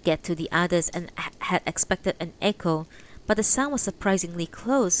it get to the others, and had expected an echo, but the sound was surprisingly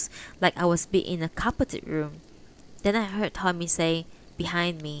close, like I was in a carpeted room. Then I heard Tommy say,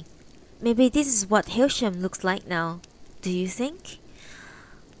 behind me, "Maybe this is what Hailsham looks like now. Do you think?"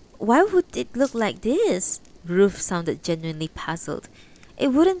 "Why would it look like this?" Ruth sounded genuinely puzzled. "It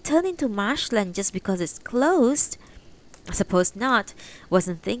wouldn't turn into marshland just because it's closed." "I suppose not.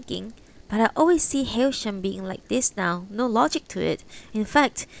 Wasn't thinking. But I always see Hailsham being like this now. No logic to it. In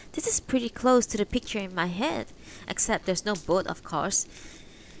fact, this is pretty close to the picture in my head. Except there's no boat, of course.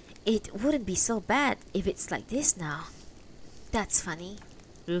 It wouldn't be so bad if it's like this now." "That's funny,"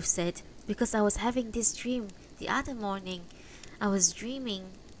 Ruth said, "because I was having this dream the other morning. I was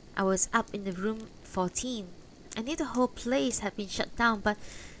dreaming I was up in the room 14. I knew the whole place had been shut down, but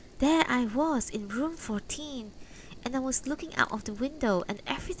there I was in room 14. And I was looking out of the window, and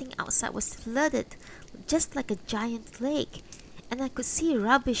everything outside was flooded, just like a giant lake. And I could see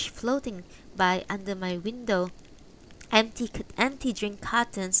rubbish floating by under my window, empty drink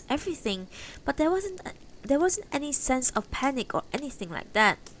cartons, everything. But there wasn't any sense of panic or anything like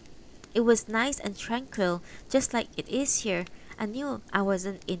that." It was nice and tranquil, just like it is here. I knew I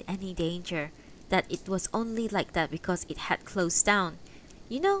wasn't in any danger, that it was only like that because it had closed down.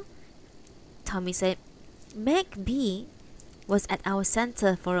 You know, Tommy said, Meg B was at our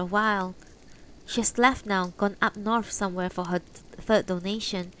center for a while. She's left now, gone up north somewhere for her third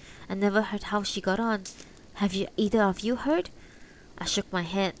donation. I never heard how she got on. Have you either of you heard? I shook my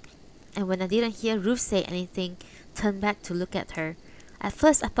head, and when I didn't hear Ruth say anything, turned back to look at her. At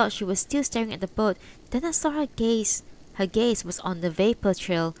first I thought she was still staring at the boat, then I saw her gaze. Her gaze was on the vapor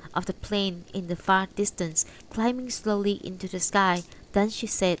trail of the plane in the far distance, climbing slowly into the sky. Then she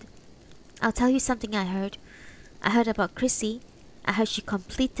said, I'll tell you something I heard. I heard about Chrissy. I heard she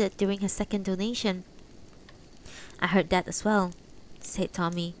completed during her second donation. I heard that as well, said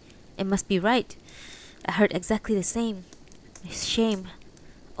Tommy. It must be right. I heard exactly the same. Shame.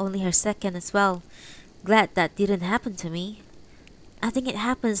 Only her second as well. Glad that didn't happen to me. I think it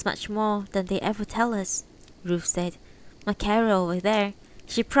happens much more than they ever tell us, Ruth said. My Kara over there,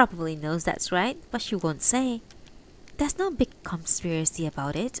 she probably knows that's right, but she won't say. There's no big conspiracy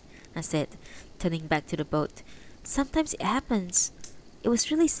about it, I said, turning back to the boat. Sometimes it happens. It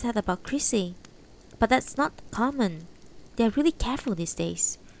was really sad about Chrissy, but that's not common. They're really careful these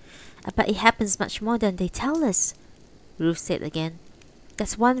days. But it happens much more than they tell us, Ruth said again.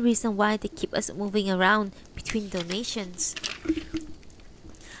 That's one reason why they keep us moving around between donations.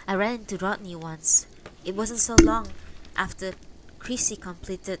 I ran into Rodney once. It wasn't so long after Chrissy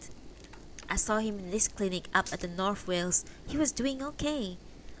completed. I saw him in this clinic up at the North Wales. He was doing okay.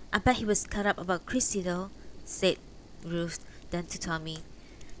 I bet he was cut up about Chrissy though, said Ruth, then to Tommy.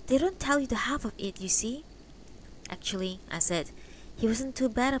 They don't tell you the half of it, you see. Actually, I said, he wasn't too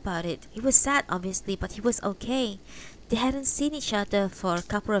bad about it. He was sad, obviously, but he was okay. They hadn't seen each other for a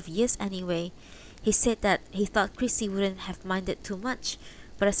couple of years anyway. He said that he thought Chrissy wouldn't have minded too much,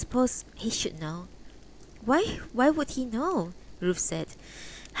 but I suppose he should know. Why would he know? Ruth said.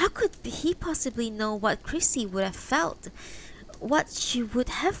 How could he possibly know what Chrissy would have felt? What she would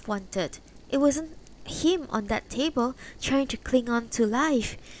have wanted? It wasn't him on that table trying to cling on to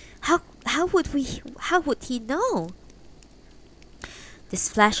life. How would he know? This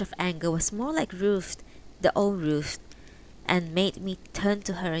flash of anger was more like Ruth, the old Ruth, and made me turn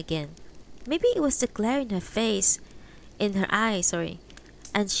to her again. Maybe it was the glare in her face, in her eyes,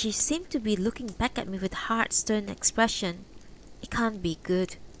 and she seemed to be looking back at me with hard, stern expression. It can't be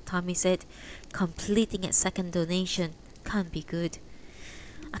good, Tommy said, completing its second donation. Can't be good.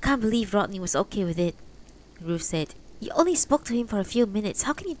 I can't believe Rodney was okay with it, Ruth said. You only spoke to him for a few minutes.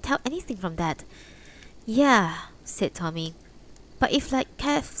 How can you tell anything from that? Yeah, said Tommy. But if, like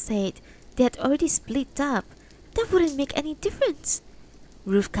Kath said, they had already split up, that wouldn't make any difference.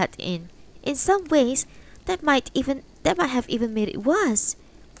 Ruth cut in. In some ways, that might have even made it worse.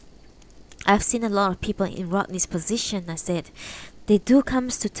 I've seen a lot of people in Rodney's position, I said. They do come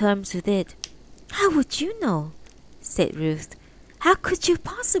to terms with it. How would you know? Said Ruth. How could you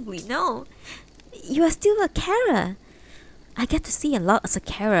possibly know? You are still a Kara. I get to see a lot as a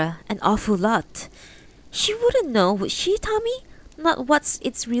Kara, an awful lot. She wouldn't know, would she, Tommy? Not what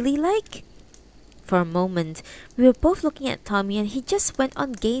it's really like? For a moment, we were both looking at Tommy, and he just went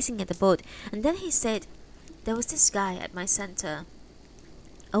on gazing at the boat, and then he said, There was this guy at my center.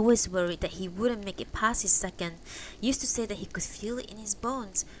 Always worried that he wouldn't make it past his second. Used to say that he could feel it in his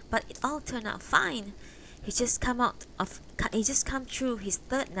bones, but it all turned out fine. He's just come through his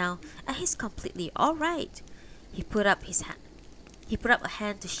third now, and he's completely all right. He put up a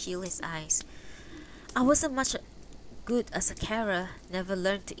hand to shield his eyes. I wasn't much good as a carer, never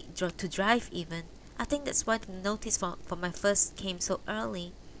learned to drive even. I think that's why the notice for my first came so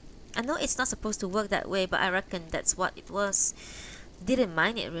early. I know it's not supposed to work that way, but I reckon that's what it was. Didn't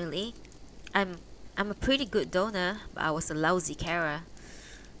mind it really. I'm a pretty good donor, but I was a lousy carer.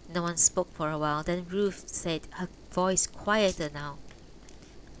 No one spoke for a while. Then Ruth said, her voice quieter now.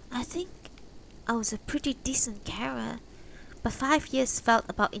 I think I was a pretty decent carer, but 5 years felt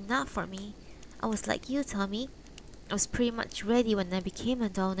about enough for me. I was like you, Tommy. I was pretty much ready when I became a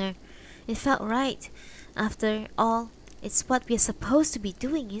donor. It felt right. After all, it's what we're supposed to be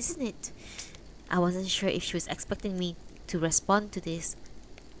doing, isn't it? I wasn't sure if she was expecting me to respond to this.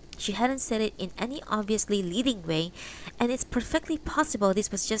 She hadn't said it in any obviously leading way, and it's perfectly possible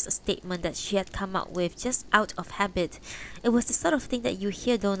this was just a statement that she had come up with just out of habit. It was the sort of thing that you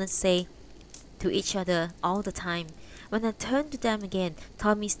hear donors say to each other all the time. When I turned to them again,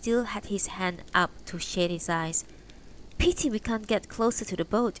 Tommy still had his hand up to shade his eyes. Pity we can't get closer to the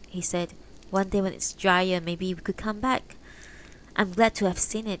boat, he said. One day when it's drier, maybe we could come back. I'm glad to have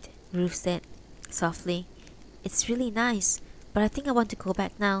seen it, Ruth said softly. It's really nice, but I think I want to go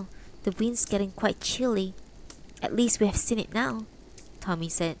back now. The wind's getting quite chilly. At least we have seen it now, Tommy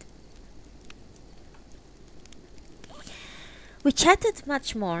said. We chatted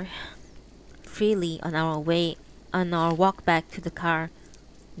much more freely on our walk back to the car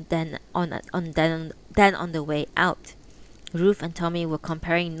than on the way out. Ruth and Tommy were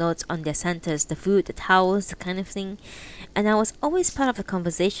comparing notes on their centers, the food, the towels, the kind of thing, and I was always part of the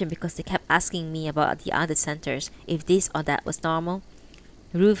conversation because they kept asking me about the other centers, if this or that was normal.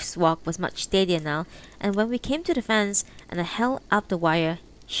 Ruth's walk was much steadier now, and when we came to the fence and I held up the wire,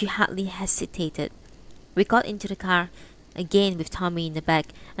 she hardly hesitated. We got into the car, again with Tommy in the back,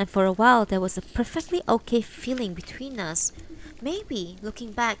 and for a while there was a perfectly okay feeling between us. Maybe,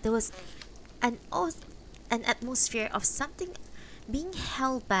 looking back, there was an atmosphere of something being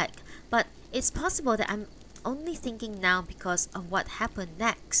held back, but it's possible that I'm only thinking now because of what happened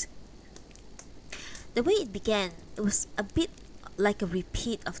next. The way it began, it was a bit like a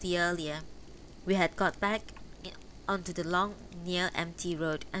repeat of the earlier. We had got back onto the long, near empty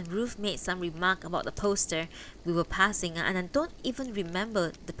road, and Ruth made some remark about the poster we were passing, and I don't even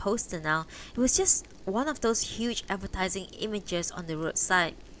remember the poster now. It was just one of those huge advertising images on the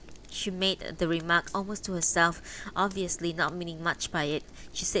roadside. She made the remark almost to herself, obviously not meaning much by it.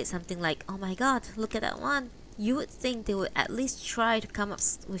 She said something like, "Oh my god, look at that one. You would think they would at least try to come up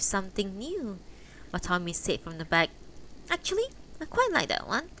with something new." But Tommy said from the back, "Actually, I quite like that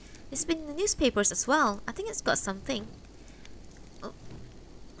one. It's been in the newspapers as well. I think it's got something." Oh.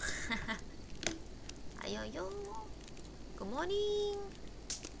 Ayo. Good morning.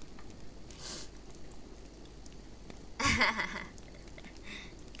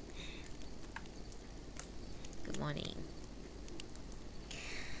 Good morning.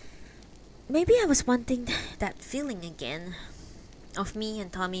 Maybe I was wanting that feeling again of me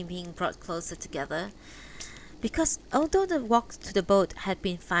and Tommy being brought closer together. Because although the walk to the boat had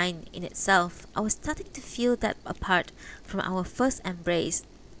been fine in itself, I was starting to feel that apart from our first embrace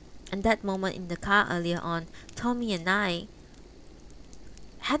and that moment in the car earlier on, Tommy and I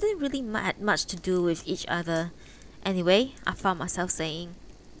hadn't really had much to do with each other. Anyway, I found myself saying,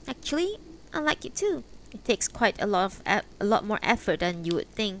 "Actually, I like it too. It takes quite a lot more effort than you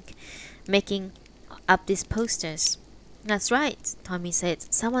would think, making up these posters." "That's right," Tommy said.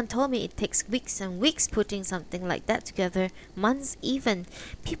 "Someone told me it takes weeks and weeks putting something like that together, months even.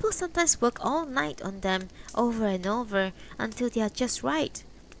 People sometimes work all night on them, over and over, until they are just right."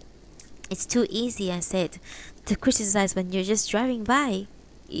 "It's too easy," I said, "to criticize when you're just driving by."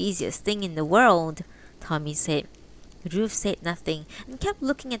 "Easiest thing in the world," Tommy said. Ruth said nothing and kept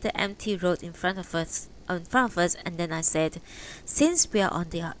looking at the empty road in front of us, and then I said, "Since we are on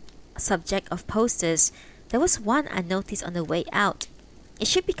the subject of posters, there was one I noticed on the way out. It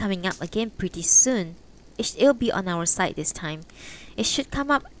should be coming up again pretty soon. It'll be on our site this time. It should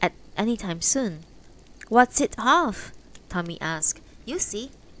come up at any time soon." "What's it of?" Tommy asked. "You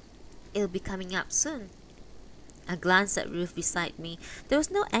see, it'll be coming up soon." I glanced at Ruth beside me. There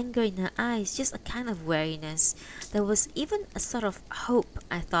was no anger in her eyes, just a kind of wariness. There was even a sort of hope,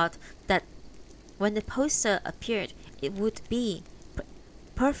 I thought, that when the poster appeared, it would be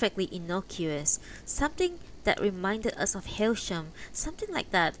perfectly innocuous, something that reminded us of Hailsham, something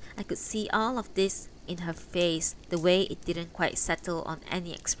like that. I could see all of this in her face, the way it didn't quite settle on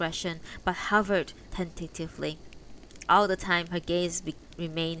any expression, but hovered tentatively. All the time her gaze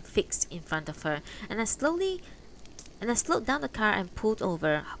remained fixed in front of her, and I slowed down the car and pulled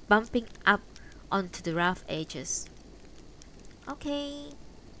over, bumping up onto the rough edges. "Okay."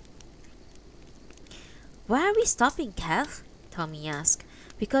 "Why are we stopping, Kev?" Tommy asked.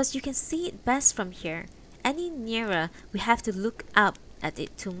 "Because you can see it best from here. Any nearer, we have to look up at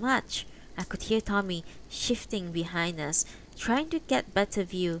it too much." I could hear Tommy shifting behind us, trying to get better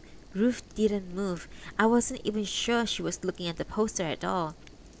view. Ruth didn't move. I wasn't even sure she was looking at the poster at all.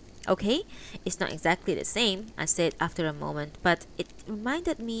 "Okay, it's not exactly the same," I said after a moment, "but it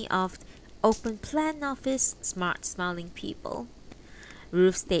reminded me of open plan office, smart smiling people."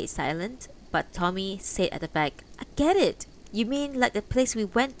 Ruth stayed silent, but Tommy said at the back, "I get it. You mean like the place we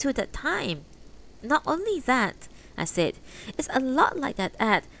went to that time?" "Not only that," I said, "it's a lot like that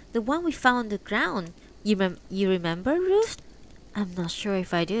ad, the one we found on the ground. You remember, Ruth?" "I'm not sure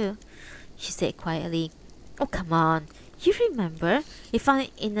if I do," she said quietly. "Oh, come on. You remember? We found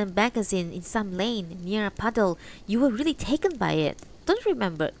it in a magazine in some lane near a puddle. You were really taken by it.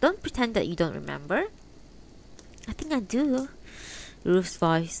 Don't pretend that you don't remember." "I think I do." Ruth's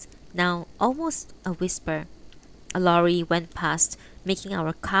voice, now almost a whisper. A lorry went past, making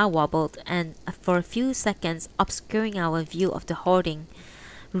our car wobble and for a few seconds obscuring our view of the hoarding.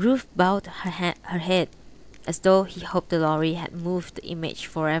 Ruth bowed her head. as though he hoped the lorry had moved the image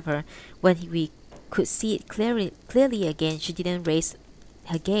forever. When we could see it clearly again, she didn't raise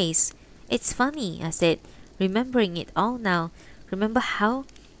her gaze. "It's funny," I said, remembering it all now. "Remember how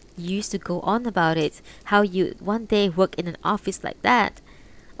you used to go on about it, how you one day work in an office like that?"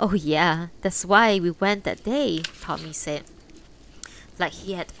 "Oh yeah, that's why we went that day," Tommy said, like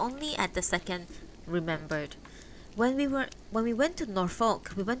he had only at the second remembered. When we went to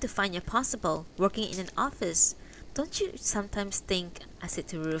Norfolk, we went to find your possible, working in an office. Don't you sometimes think," I said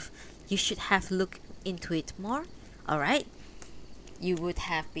to Ruth, "you should have looked into it more? Alright, you would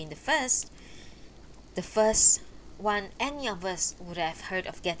have been the first one any of us would have heard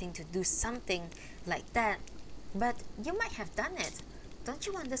of getting to do something like that. But you might have done it. Don't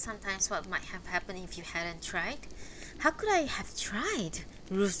you wonder sometimes what might have happened if you hadn't tried?" "How could I have tried?"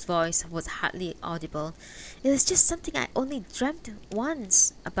 Ruth's voice was hardly audible. "It was just something I only dreamt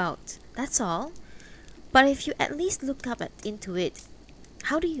once about, that's all. But if you at least look into it,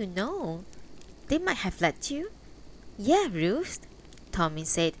 how do you know? They might have let you." "Yeah, Ruth," Tommy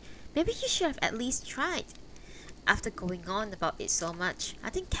said. "Maybe you should have at least tried. After going on about it so much, I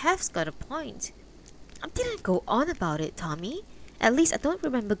think Kev's got a point." "I didn't go on about it, Tommy. At least I don't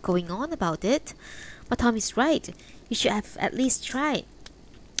remember going on about it. But Tommy's right. You should have at least tried.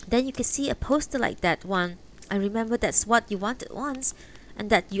 Then you could see a poster like that one. I remember that's what you wanted once,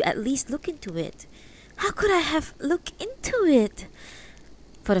 and that you at least look into it." "How could I have looked into it?"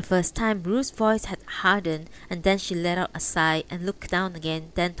 For the first time, Ruth's voice had hardened, and then she let out a sigh and looked down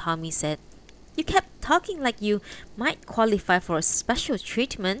again. Then Tommy said, "You kept talking like you might qualify for a special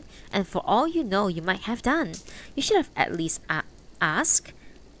treatment, and for all you know, you might have done. You should have at least asked."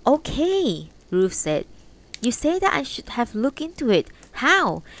 "Okay," Ruth said. "You say that I should have looked into it.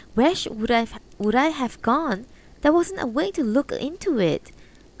 How? Where would I have gone? There wasn't a way to look into it."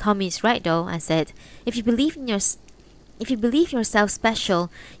 "Tommy's right though," I said. If you believe yourself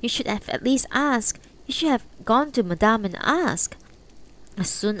special, you should have at least asked. You should have gone to Madame and asked." As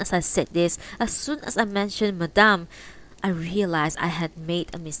soon as I said this, as soon as I mentioned Madame, I realized I had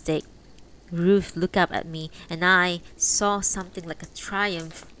made a mistake. Ruth looked up at me, and I saw something like a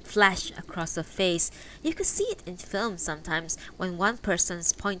triumph flash across her face. You could see it in films sometimes, when one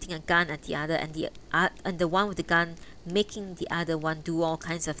person's pointing a gun at the other, and the one with the gun making the other one do all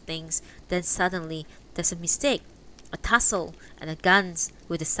kinds of things. Then suddenly there's a mistake, a tussle, and a guns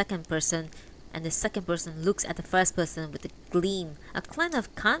with the second person, and the second person looks at the first person with a gleam, a kind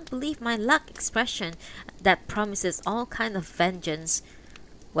of "can't believe my luck" expression that promises all kind of vengeance.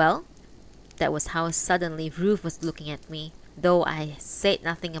 Well, that was how suddenly Ruth was looking at me, though I said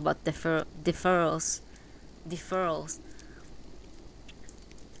nothing about deferrals.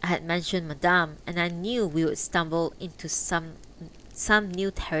 I had mentioned Madame, and I knew we would stumble into some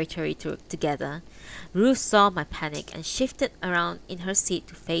new territory together. Ruth saw my panic and shifted around in her seat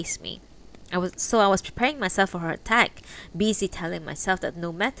to face me. I was preparing myself for her attack, busy telling myself that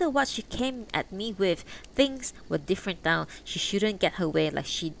no matter what she came at me with, things were different now. She shouldn't get her way like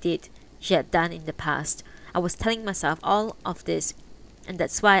she had done in the past. I was telling myself all of this, and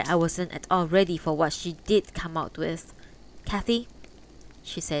that's why I wasn't at all ready for what she did come out with. "Kathy,"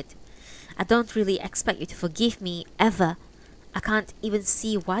 she said, "I don't really expect you to forgive me, ever. I can't even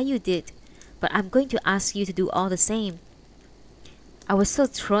see why you did, but I'm going to ask you to do all the same." I was so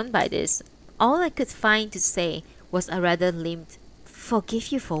thrown by this. All I could find to say was a rather limped,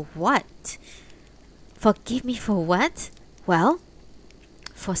 "Forgive you for what?" "Forgive me for what? Well,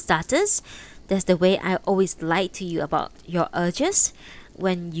 for starters, there's the way I always lied to you about your urges.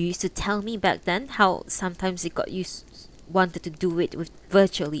 When you used to tell me back then how sometimes wanted to do it with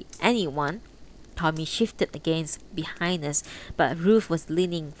virtually anyone." Tommy shifted against behind us, but Ruth was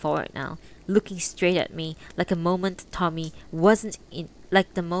leaning forward now, looking straight at me, like the moment Tommy wasn't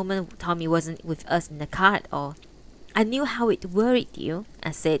with us in the car at all. "I knew how it worried you," I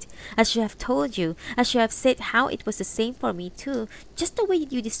said. "I should have told you. I should have said how it was the same for me too. Just the way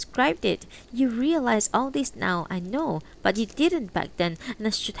you described it. You realize all this now, I know, but you didn't back then, and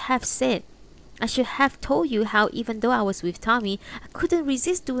I should have told you how even though I was with Tommy, I couldn't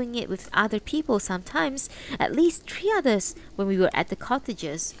resist doing it with other people sometimes, at least 3 others when we were at the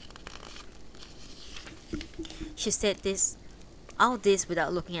cottages." She said all this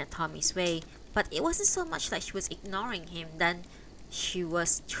without looking at Tommy's way, but it wasn't so much like she was ignoring him than she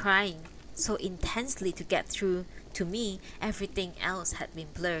was trying so intensely to get through to me. Everything else had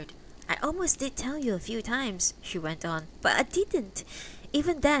been blurred. "I almost did tell you a few times," she went on, "but I didn't.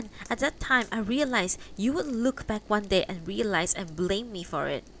 Even then, at that time, I realized you would look back one day and realize and blame me for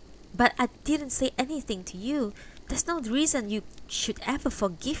it. But I didn't say anything to you. There's no reason you should ever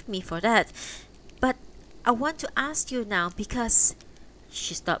forgive me for that. But I want to ask you now because...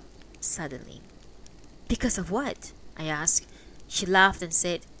 She stopped suddenly. Because of what? I asked. She laughed and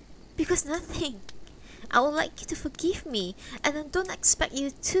said, because nothing. I would like you to forgive me, and I don't expect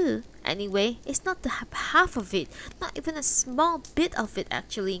you to. Anyway, it's not the half of it, not even a small bit of it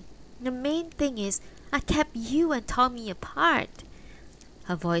actually. The main thing is, I kept you and Tommy apart.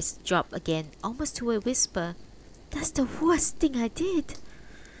 Her voice dropped again, almost to a whisper. That's the worst thing I did.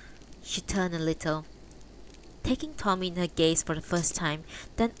 She turned a little, taking Tommy in her gaze for the first time.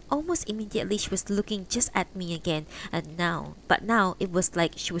 Then almost immediately she was looking just at me again, but now it was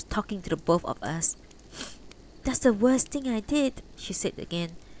like she was talking to the both of us. That's the worst thing I did, she said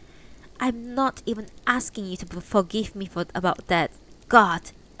again. I'm not even asking you to forgive me about that. God,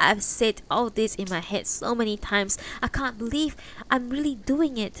 I've said all this in my head so many times. I can't believe I'm really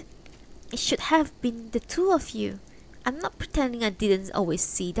doing it. It should have been the two of you. I'm not pretending I didn't always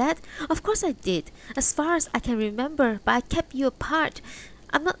see that. Of course I did, as far as I can remember, but I kept you apart.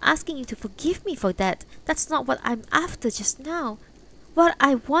 I'm not asking you to forgive me for that. That's not what I'm after just now. What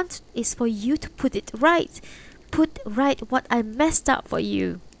I want is for you to put it right. Put right what I messed up for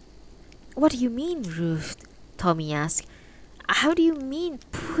you. What do you mean, Ruth? Tommy asked. How do you mean,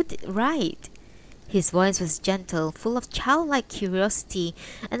 put it right? His voice was gentle, full of childlike curiosity,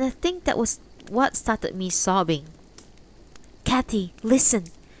 and I think that was what started me sobbing. Kathy, listen,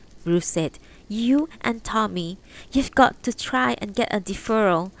 Ruth said. You and Tommy, you've got to try and get a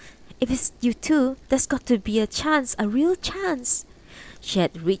deferral. If it's you two, there's got to be a chance, a real chance. She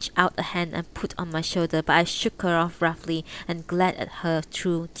had reached out a hand and put on my shoulder, but I shook her off roughly and glared at her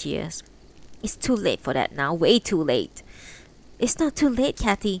through tears. It's too late for that now, way too late. It's not too late,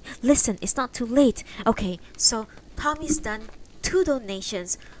 Kathy. Listen, it's not too late. Okay, so Tommy's done 2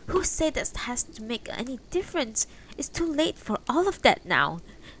 donations. Who said that has to make any difference? It's too late for all of that now.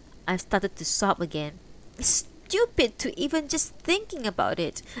 I started to sob again. It's stupid to even just thinking about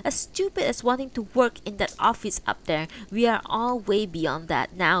it. As stupid as wanting to work in that office up there. We are all way beyond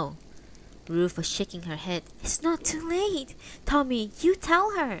that now. Ruth was shaking her head. It's not too late. Tommy, you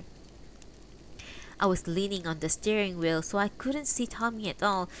tell her. I was leaning on the steering wheel so I couldn't see Tommy at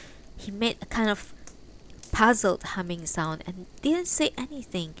all. He made a kind of puzzled humming sound and didn't say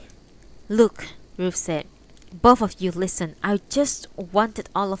anything. Look, Ruth said. Both of you listen. I just wanted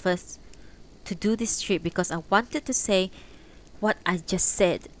all of us to do this trip because I wanted to say what I just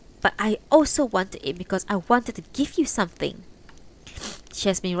said, but I also wanted it because I wanted to give you something. She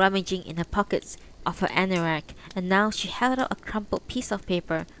has been rummaging in the pockets of her anorak, and now she held out a crumpled piece of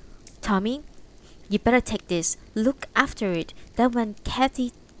paper. Tommy, you better take this. Look after it. Then when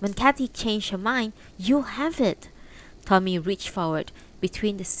Kathy changed her mind, you'll have it. Tommy reached forward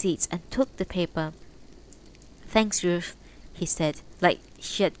between the seats and took the paper. Thanks, Ruth, he said, like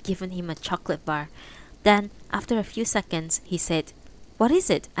she had given him a chocolate bar. Then, after a few seconds, he said, What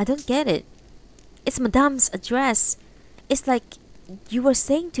is it? I don't get it. It's Madame's address. It's like you were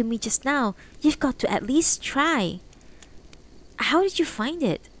saying to me just now. You've got to at least try. How did you find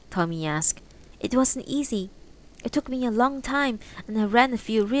it? Tommy asked. It wasn't easy. It took me a long time, and I ran a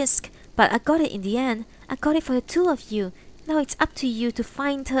few risks, but I got it in the end. I got it for the two of you. Now it's up to you to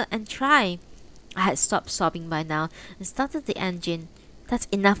find her and try. I had stopped sobbing by now and started the engine. That's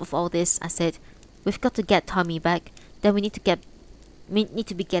enough of all this, I said. We've got to get Tommy back. Then we need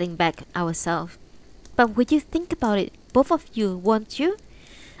to be getting back ourselves. But would you think about it, both of you, won't you?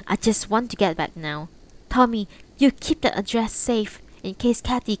 I just want to get back now. Tommy, you keep that address safe in case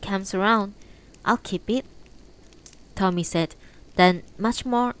Kathy comes around. I'll keep it, Tommy said, then much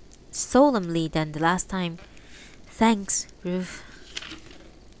more solemnly than the last time. Thanks, Ruth.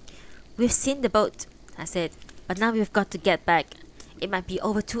 We've seen the boat, I said, but now we've got to get back. It might be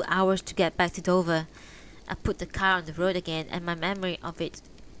over 2 hours to get back to Dover. I put the car on the road again, and my memory of it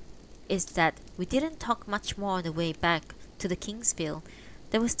is that we didn't talk much more on the way back to the Kingsville.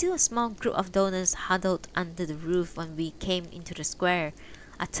 There was still a small group of donors huddled under the roof when we came into the square.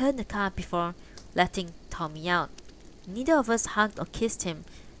 I turned the car before letting Tommy out. Neither of us hugged or kissed him,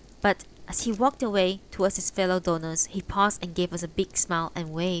 but as he walked away towards his fellow donors, he paused and gave us a big smile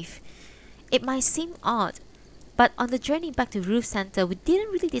and wave. It might seem odd, but on the journey back to Ruth's center, we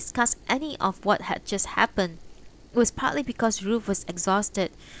didn't really discuss any of what had just happened. It was partly because Ruth was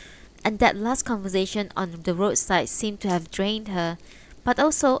exhausted, and that last conversation on the roadside seemed to have drained her. But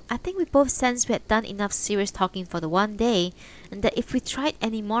also, I think we both sensed we had done enough serious talking for the one day, and that if we tried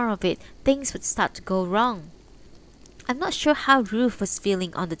any more of it, things would start to go wrong. I'm not sure how Ruth was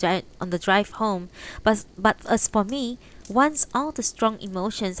feeling on the drive home, but as for me, once all the strong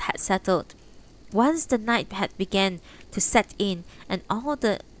emotions had settled, once the night had begun to set in and all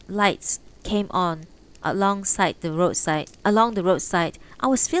the lights came on, along the roadside, I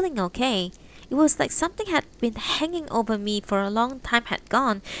was feeling okay. It was like something had been hanging over me for a long time had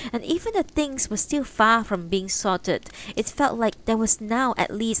gone, and even the things were still far from being sorted. It felt like there was now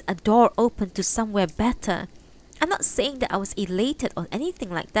at least a door open to somewhere better. I'm not saying that I was elated or anything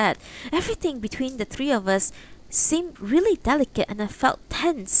like that. Everything between the three of us seemed really delicate and I felt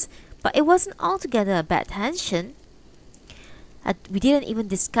tense, but it wasn't altogether a bad tension. We didn't even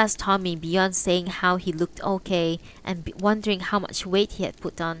discuss Tommy beyond saying how he looked okay and wondering how much weight he had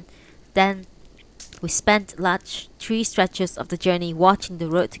put on. Then we spent large 3 stretches of the journey watching the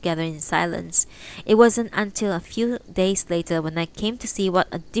road together in silence. It wasn't until a few days later when I came to see what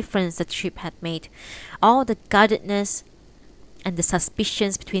a difference the trip had made. All the guardedness and the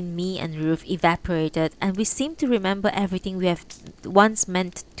suspicions between me and Ruth evaporated, and we seemed to remember everything we have once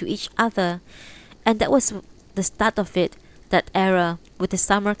meant to each other. And that was the start of it, that era, with the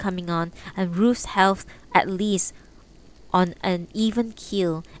summer coming on, and Ruth's health at least on an even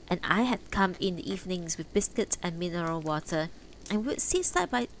keel, and I had come in the evenings with biscuits and mineral water, and would sit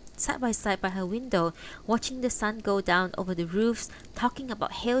side by side by her window, watching the sun go down over the roofs, talking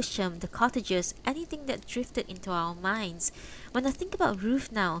about Hailsham, the cottages, anything that drifted into our minds. When I think about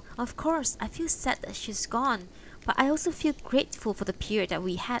Ruth now, of course, I feel sad that she's gone, but I also feel grateful for the period that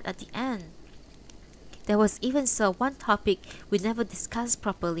we had at the end. There was even one topic we never discussed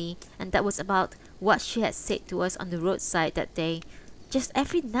properly, and that was about what she had said to us on the roadside that day. Just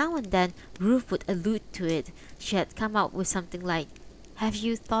every now and then, Ruth would allude to it. She had come out with something like, "Have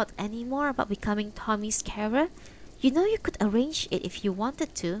you thought any more about becoming Tommy's carer? You know you could arrange it if you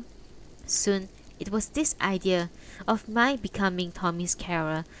wanted to." Soon, it was this idea of my becoming Tommy's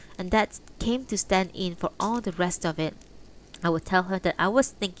carer, and that came to stand in for all the rest of it. I would tell her that I was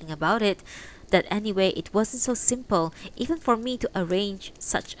thinking about it, that anyway it wasn't so simple, even for me to arrange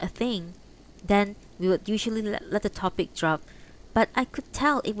such a thing. Then we would usually let the topic drop, but I could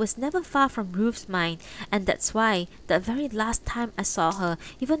tell it was never far from Ruth's mind, and that's why the very last time I saw her,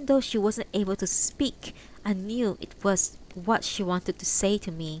 even though she wasn't able to speak, I knew it was what she wanted to say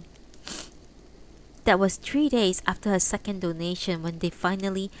to me. That was 3 days after her second donation when they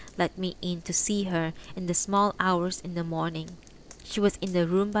finally let me in to see her in the small hours in the morning. She was in the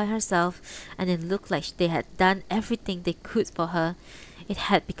room by herself, and it looked like they had done everything they could for her.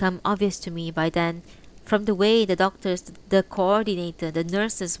 It had become obvious to me by then, from the way the doctors, the coordinator, the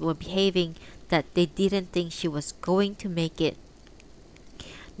nurses were behaving, that they didn't think she was going to make it.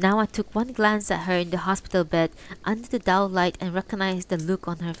 Now I took one glance at her in the hospital bed under the dull light and recognized the look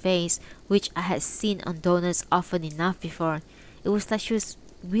on her face, which I had seen on donors often enough before. It was like she was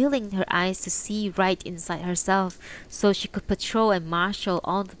wheeling her eyes to see right inside herself, so she could patrol and marshal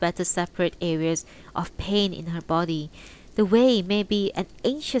all the better separate areas of pain in her body. The way maybe an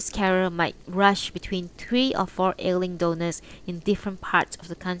anxious carer might rush between 3 or 4 ailing donors in different parts of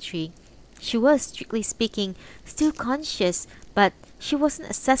the country. She was, strictly speaking, still conscious, but she wasn't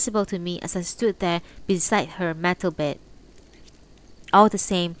accessible to me as I stood there beside her metal bed. All the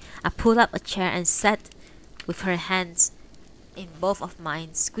same, I pulled up a chair and sat with her hands in both of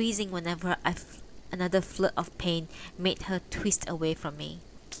mine, squeezing whenever another flood of pain made her twist away from me.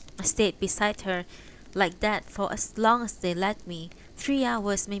 I stayed beside her like that for as long as they let me, 3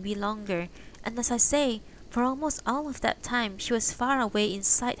 hours, maybe longer, and as I say, for almost all of that time she was far away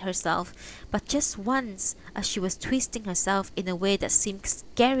inside herself, but just once, as she was twisting herself in a way that seemed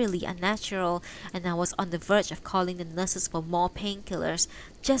scarily unnatural, and I was on the verge of calling the nurses for more painkillers,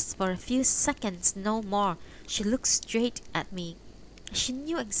 just for a few seconds, no more, she looked straight at me. She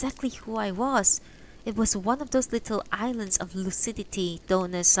knew exactly who I was. It was one of those little islands of lucidity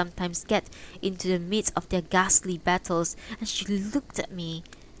donors sometimes get into the midst of their ghastly battles, and she looked at me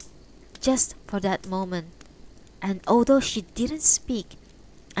just for that moment. And although she didn't speak,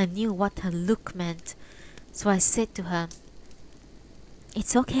 I knew what her look meant. So I said to her,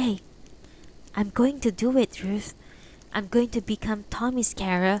 "It's okay. I'm going to do it, Ruth. I'm going to become Tommy's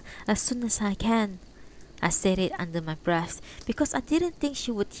carer as soon as I can." I said it under my breath because I didn't think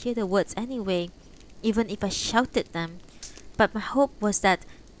she would hear the words anyway, even if I shouted them. But my hope was that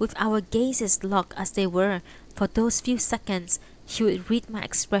with our gazes locked as they were for those few seconds, she would read my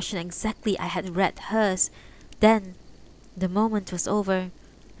expression exactly I had read hers. Then the moment was over,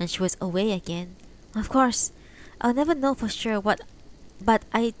 and she was away again. Of course, I'll never know for sure but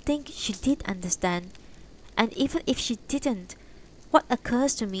I think she did understand. And even if she didn't, what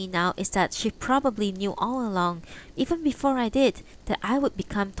occurs to me now is that she probably knew all along, even before I did, that I would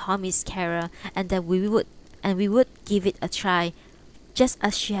become Tommy's carer, and that we would give it a try, just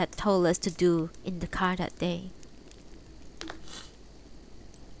as she had told us to do in the car that day.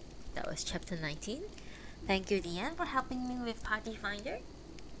 That was chapter 19. Thank you, Deanne, for helping me with Party Finder.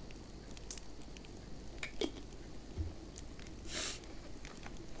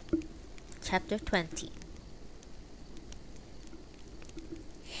 Chapter 20.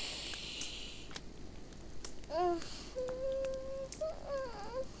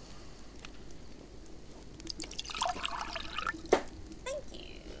 Thank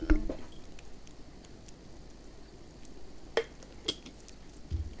you.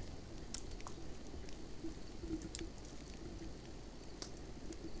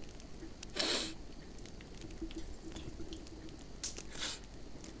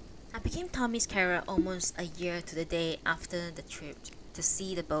 I became Tommy's carer almost a year to the day after the trip to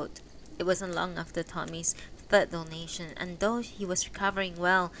see the boat. It wasn't long after Tommy's third donation, and though he was recovering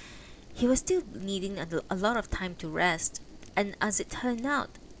well, he was still needing a lot of time to rest. And as it turned out,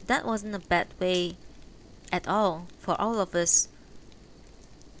 that wasn't a bad way at all for all of us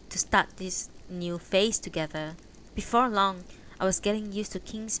to start this new phase together. Before long, I was getting used to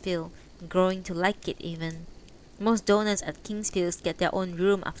Kingsfield and growing to like it even. Most donors at Kingsfield get their own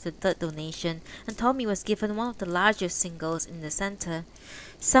room after the third donation, and Tommy was given one of the largest singles in the center.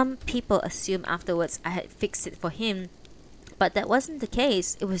 Some people assumed afterwards I had fixed it for him, but that wasn't the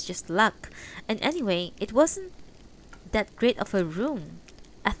case. It was just luck. And anyway, it wasn't that great of a room.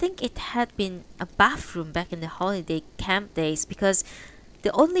 I think it had been a bathroom back in the holiday camp days because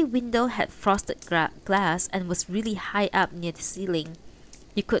the only window had frosted glass and was really high up near the ceiling.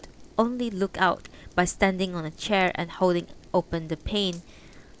 You could only look out by standing on a chair and holding open the pane.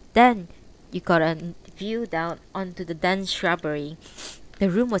 Then you got a view down onto the dense shrubbery. The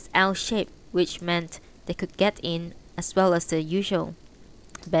room was L-shaped, which meant they could get in as well as the usual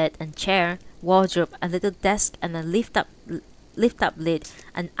bed and chair, wardrobe, a little desk, and a lift-up lid,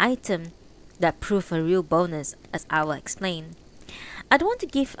 an item that proved a real bonus, as I will explain. I don't want to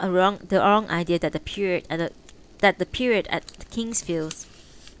give the wrong idea that the period at the Kingsfields.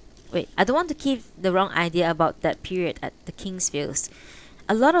 Wait, I don't want to give the wrong idea about that period at the Kingsfields.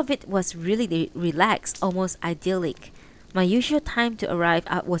 A lot of it was really relaxed, almost idyllic. My usual time to arrive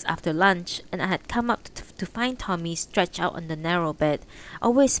was after lunch, and I had come up to find Tommy stretched out on the narrow bed,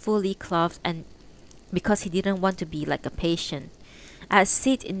 always fully clothed, and because he didn't want to be like a patient. I'd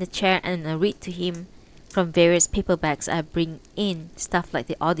sit in the chair and read to him from various paperbacks I bring in, stuff like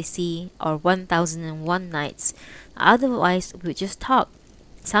The Odyssey or 1001 Nights. Otherwise, we'd just talk.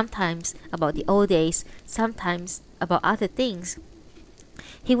 Sometimes about the old days, sometimes about other things.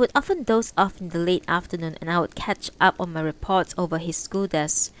 He would often doze off in the late afternoon, and I would catch up on my reports over his school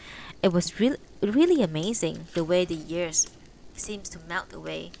desk. It was really amazing the way the years seems to melt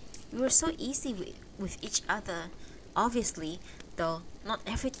away. We were so easy with each other. Obviously, though, not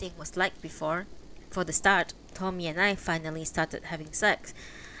everything was like before. For the start, Tommy and I finally started having sex.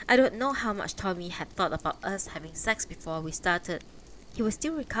 I don't know how much Tommy had thought about us having sex before we started. He was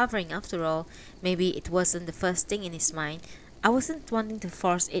still recovering after all. Maybe it wasn't the first thing in his mind. I wasn't wanting to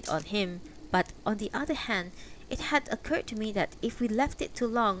force it on him, but on the other hand, it had occurred to me that if we left it too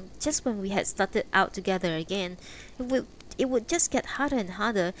long, just when we had started out together again, it would just get harder and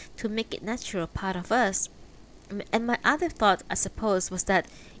harder to make it natural part of us. And my other thought, I suppose, was that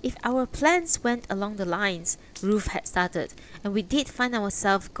if our plans went along the lines Ruth had started, and we did find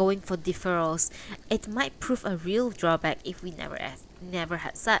ourselves going for deferrals, it might prove a real drawback if we never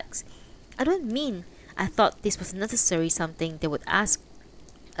had sex. I don't mean I thought this was necessarily something they would ask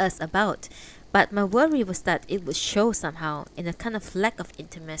us about, but my worry was that it would show somehow in a kind of lack of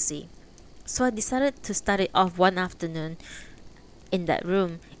intimacy. So I decided to start it off one afternoon in that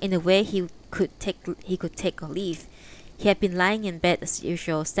room in a way he could take or leave. He had been lying in bed as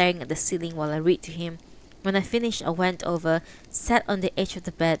usual, staring at the ceiling while I read to him. When I finished, I went over, sat on the edge of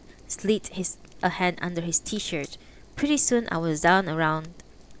the bed, slid a hand under his t-shirt. Pretty soon I was down around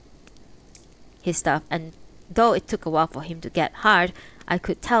his stuff, and though it took a while for him to get hard, I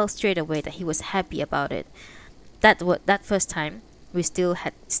could tell straight away that he was happy about it. That first time, we still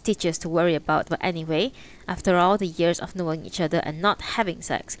had stitches to worry about, but anyway, after all the years of knowing each other and not having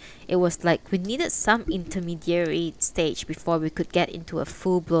sex, it was like we needed some intermediary stage before we could get into a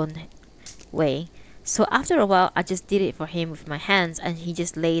full-blown way. So after a while, I just did it for him with my hands, and he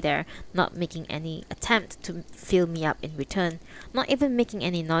just lay there, not making any attempt to fill me up in return, not even making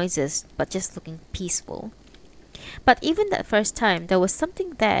any noises, but just looking peaceful. But even that first time, there was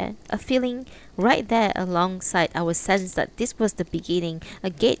something there, a feeling right there alongside our sense that this was the beginning, a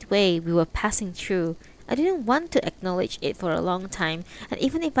gateway we were passing through. I didn't want to acknowledge it for a long time, and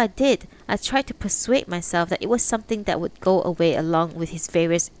even if I did, I tried to persuade myself that it was something that would go away along with his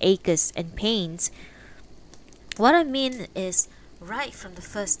various aches and pains. What I mean is, Right from the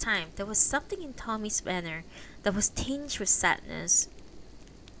first time, there was something in Tommy's manner that was tinged with sadness.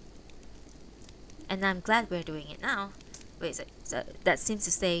 And I'm glad we're doing it now. Wait, so that seems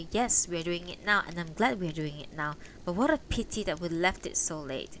to say, yes, we're doing it now, and I'm glad we're doing it now. But what a pity that we left it so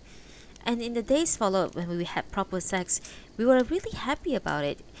late. And in the days followed, when we had proper sex, we were really happy about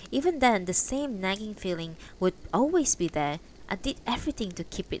it. Even then, the same nagging feeling would always be there. I did everything to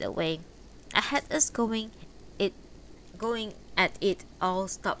keep it away. I had us going at it all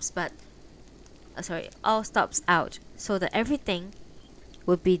stops all stops out, so that everything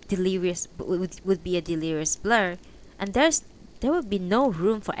would be would be a delirious blur, and there would be no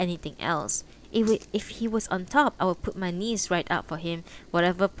room for anything else. If he was on top, I would put my knees right up for him.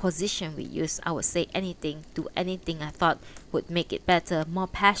 Whatever position we used, I would say anything, do anything I thought would make it better, more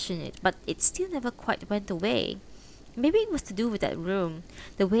passionate, but it still never quite went away. Maybe it was to do with that room,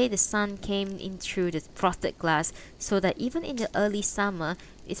 the way the sun came in through the frosted glass, so that even in the early summer,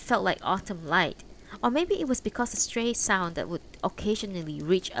 it felt like autumn light. Or maybe it was because a stray sound that would occasionally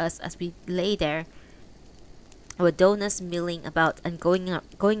reach us as we lay there, were donors milling about and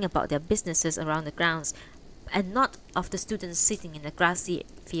going about their businesses around the grounds, and not of the students sitting in the grassy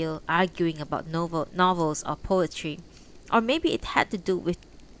field arguing about novels or poetry. Or maybe it had to do with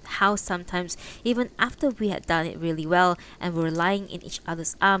how sometimes, even after we had done it really well and were lying in each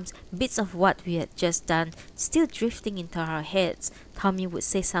other's arms, bits of what we had just done still drifting into our heads, Tommy would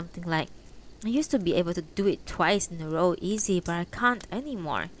say something like, I used to be able to do it twice in a row easy, but I can't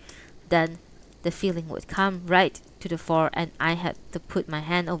anymore. Then the feeling would come right to the fore, and I had to put my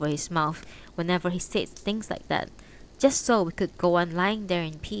hand over his mouth whenever he said things like that, just so we could go on lying there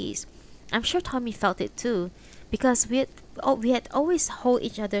in peace. I'm sure Tommy felt it too, because we had always hold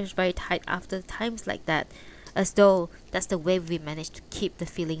each other very tight after times like that, as though that's the way we managed to keep the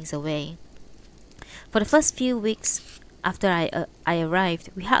feelings away. For the first few weeks after I arrived,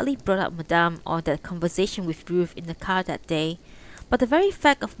 we hardly brought up Madame or that conversation with Ruth in the car that day. But the very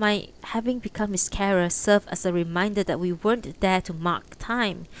fact of my having become his carer served as a reminder that we weren't there to mark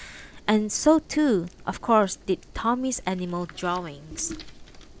time. And so too, of course, did Tommy's animal drawings.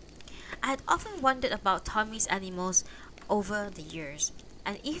 I had often wondered about Tommy's animals over the years,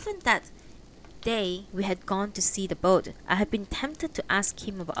 and even that day we had gone to see the boat, I had been tempted to ask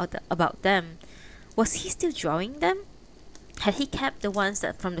him about them. Was he still drawing them? Had he kept the ones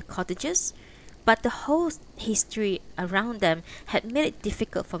that from the cottages? But the whole history around them had made it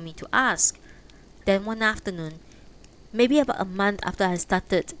difficult for me to ask. Then one afternoon, maybe about a month after I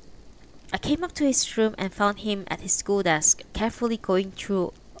started, I came up to his room and found him at his school desk, carefully going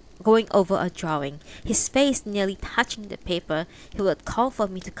over a drawing, his face nearly touching the paper. He would call for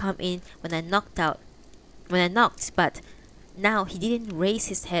me to come in when I knocked, but now he didn't raise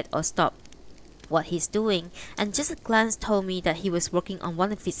his head or stop what he's doing, and just a glance told me that he was working on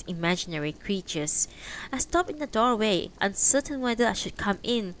one of his imaginary creatures. I stopped in the doorway, uncertain whether I should come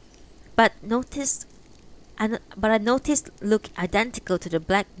in, but I noticed looked identical to the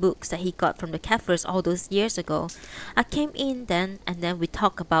black books that he got from the Kaffirs all those years ago. I came in then, and then we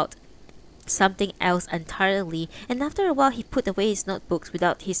talked about something else entirely, and after a while he put away his notebooks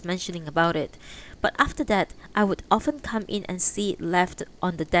without his mentioning about it. But after that, I would often come in and see it left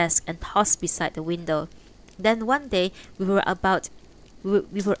on the desk and tossed beside the window. Then one day we were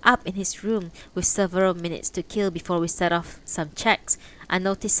up in his room with several minutes to kill before we set off some checks. I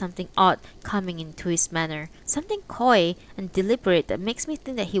noticed something odd coming into his manner, something coy and deliberate that makes me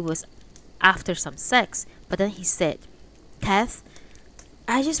think that he was after some sex. But then he said, Kath,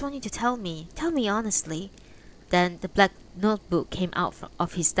 I just want you to tell me honestly. Then the black notebook came out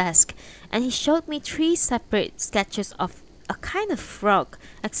of his desk, and he showed me 3 separate sketches of a kind of frog,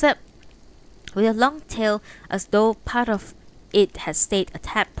 except with a long tail, as though part of it had stayed a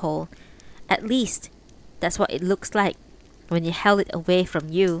tadpole. At least, that's what it looks like when you held it away from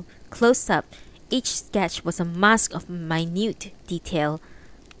you. Close up, each sketch was a mask of minute detail,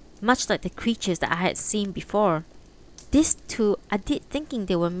 much like the creatures that I had seen before. These 2 I did thinking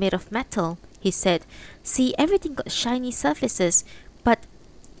they were made of metal, he said. See, everything got shiny surfaces, but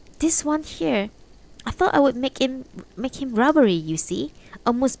this one here, I thought I would make him rubbery, you see,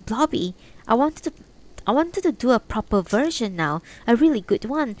 almost blobby. I wanted to do a proper version now, a really good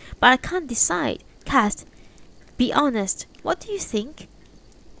one, but I can't decide. Kath, be honest, what do you think?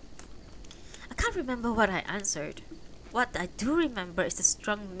 I can't remember what I answered. What I do remember is the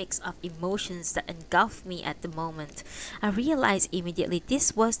strong mix of emotions that engulfed me at the moment. I realized immediately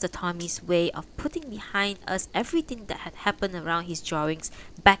this was the Tommy's way of putting behind us everything that had happened around his drawings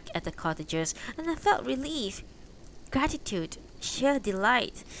back at the cottages, and I felt relief, gratitude, sheer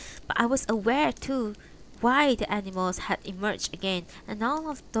delight. But I was aware too why the animals had emerged again, and all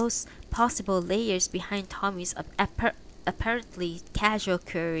of those possible layers behind Tommy's apparently casual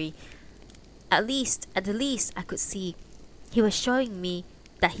query. At the least, I could see he was showing me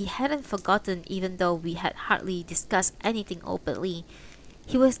that he hadn't forgotten, even though we had hardly discussed anything openly.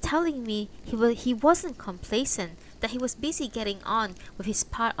 He was telling me he wasn't complacent, that he was busy getting on with his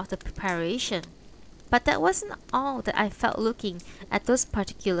part of the preparation. But that wasn't all that I felt looking at those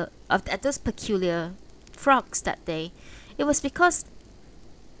peculiar frogs that day. It was because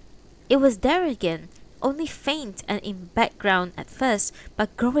it was there again, only faint and in background at first,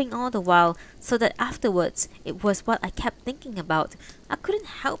 but growing all the while, so that afterwards it was what I kept thinking about. I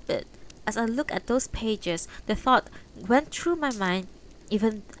couldn't help it. As I looked at those pages, the thought went through my mind,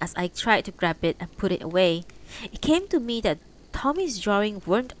 even as I tried to grab it and put it away. It came to me that Tommy's drawing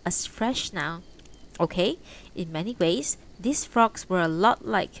weren't as fresh now. Okay, in many ways, these frogs were a lot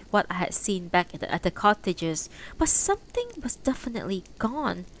like what I had seen back at the cottages, but something was definitely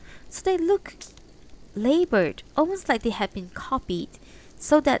gone. So they looked labored, almost like they had been copied,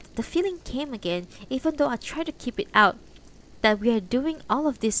 so that the feeling came again, even though I tried to keep it out, that we are doing all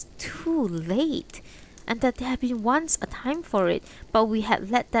of this too late, and that there had been once a time for it, but we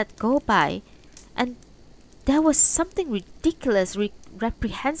had let that go by. And there was something ridiculous,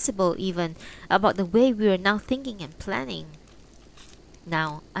 reprehensible even, about the way we were now thinking and planning.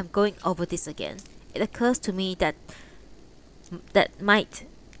 Now, I'm going over this again. It occurs to me that might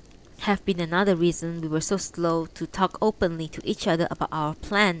have been another reason we were so slow to talk openly to each other about our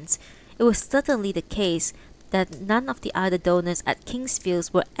plans. It was certainly the case that none of the other donors at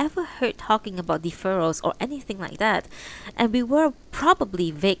Kingsfields were ever heard talking about deferrals or anything like that, and we were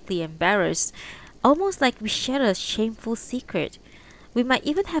probably vaguely embarrassed, almost like we shared a shameful secret. We might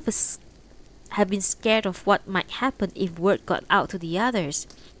even have been scared of what might happen if word got out to the others.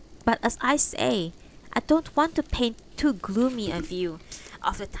 But as I say, I don't want to paint too gloomy a view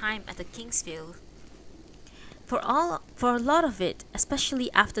of the time at the Kingsfield. For a lot of it, especially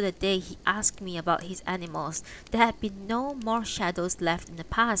after the day he asked me about his animals, there had been no more shadows left in the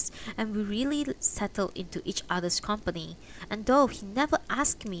past, and we really settled into each other's company. And though he never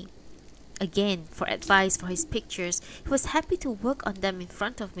asked me again for advice for his pictures, he was happy to work on them in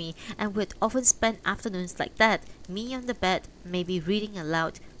front of me, and would often spend afternoons like that, me on the bed, maybe reading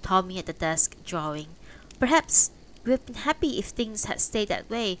aloud, Tommy at the desk drawing. Perhaps we would have been happy if things had stayed that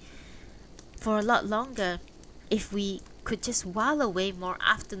way for a lot longer, if we could just while away more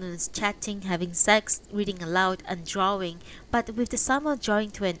afternoons chatting, having sex, reading aloud, and drawing. But with the summer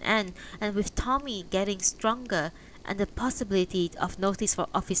drawing to an end, and with Tommy getting stronger, and the possibility of notice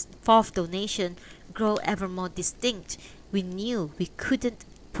of his fourth donation grow ever more distinct, we knew we couldn't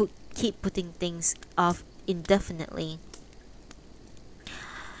keep putting things off indefinitely.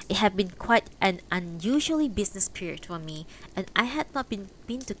 It had been quite an unusually business period for me, and I had not been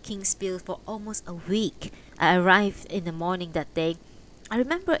to Kingsfield for almost a week. I arrived in the morning that day. I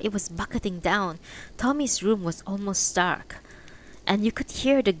remember it was bucketing down. Tommy's room was almost dark, and you could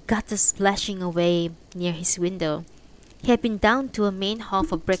hear the gutter splashing away near his window. He had been down to a main hall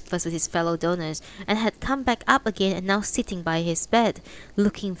for breakfast with his fellow donors, and had come back up again and now sitting by his bed,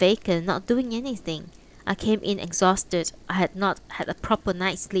 looking vacant, not doing anything. I came in exhausted. I had not had a proper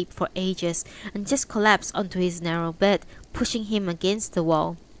night's sleep for ages, and just collapsed onto his narrow bed, pushing him against the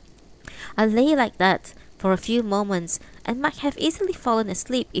wall. I lay like that for a few moments, and might have easily fallen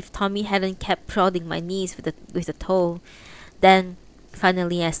asleep if Tommy hadn't kept prodding my knees with a toe. Then,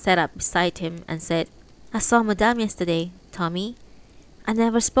 finally, I sat up beside him and said, "I saw Madame yesterday, Tommy. I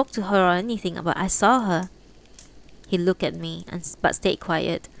never spoke to her or anything, but I saw her." He looked at me, but stayed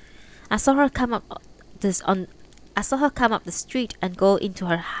quiet. I saw her come up the street and go into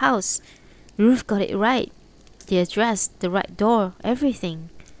her house. Ruth got it right. The address, the right door, everything.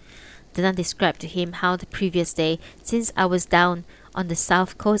 Then I described to him how the previous day, since I was down on the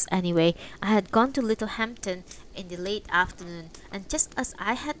south coast anyway, I had gone to Littlehampton in the late afternoon, and just as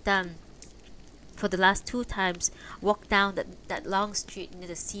I had done for the last 2 times, walked down that long street near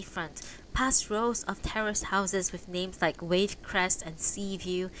the seafront, past rows of terrace houses with names like Wave Crest and Sea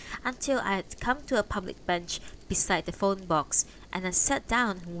View, until I had come to a public bench beside the phone box, and I sat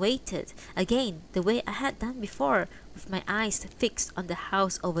down and waited, again the way I had done before, with my eyes fixed on the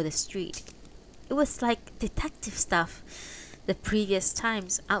house over the street. It was like detective stuff. The previous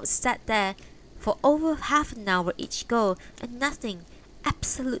times I would sat there for over half an hour each go, and nothing,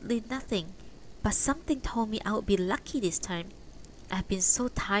 absolutely nothing. But something told me I would be lucky this time. I had been so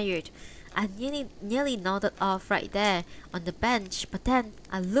tired. I nearly nodded off right there on the bench, but then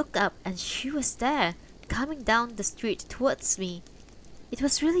I looked up and she was there, coming down the street towards me. "It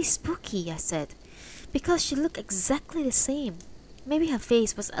was really spooky," I said. because she looked exactly the same. Maybe her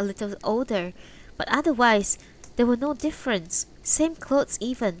face was a little older, but otherwise, there were no difference. Same clothes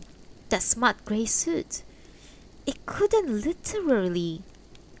even. That smart grey suit. It couldn't literally...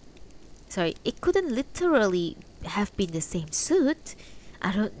 it couldn't literally have been the same suit.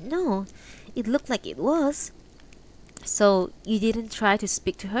 I don't know. It looked like it was. So, you didn't try to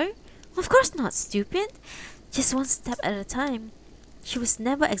speak to her? Of course not, stupid. Just one step at a time. She was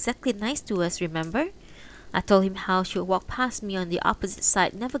never exactly nice to us, remember? I told him how she would walk past me on the opposite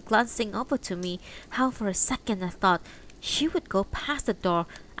side, never glancing over to me, how for a second I thought she would go past the door.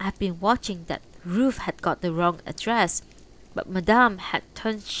 I've been watching that Ruth had got the wrong address. But Madame had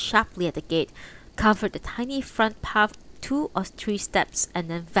turned sharply at the gate, covered the tiny front path 2 or 3 steps, and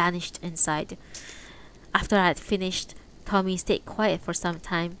then vanished inside. After I had finished, Tommy stayed quiet for some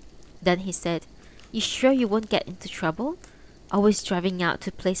time. Then he said, "You sure you won't get into trouble? Always driving out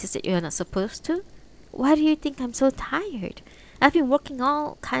to places that you're not supposed to? Why do you think I'm so tired? I've been working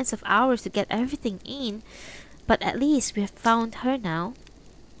all kinds of hours to get everything in, but at least we have found her now."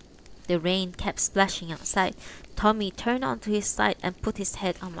 The rain kept splashing outside. Tommy turned onto his side and put his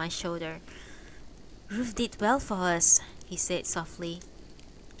head on my shoulder. "Ruth did well for us," he said softly.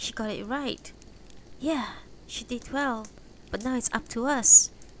 "She got it right." "Yeah, she did well, but now it's up to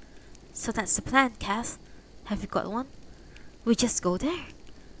us." "So that's the plan, Kath. Have you got one?" "We just go there.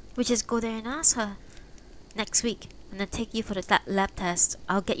 We just go there and ask her. Next week, when I take you for the lab test,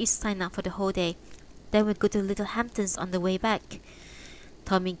 I'll get you signed up for the whole day. Then we'll go to Little Hamptons on the way back."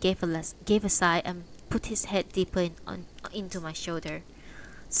 Tommy gave a sigh and put his head deeper into my shoulder.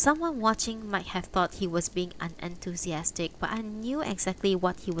 Someone watching might have thought he was being unenthusiastic, but I knew exactly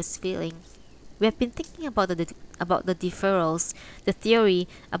what he was feeling. We had been thinking about the deferrals, the theory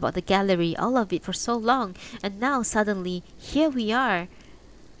about the gallery, all of it for so long, and now suddenly, here we are.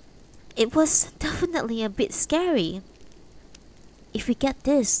 It was definitely a bit scary. "If we get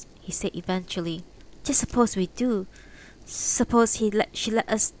this," he said eventually, "just suppose we do. Suppose she let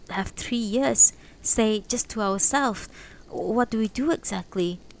us have 3 years, say, just to ourselves. What do we do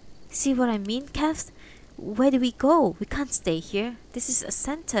exactly? See what I mean, Kath? Where do we go? We can't stay here. This is a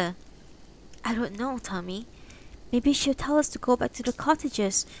center." "I don't know, Tommy. Maybe she'll tell us to go back to the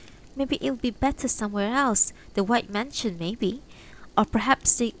cottages. Maybe it'll be better somewhere else. The White Mansion, maybe. Or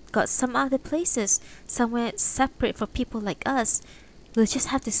perhaps they got some other places, somewhere separate for people like us. We'll just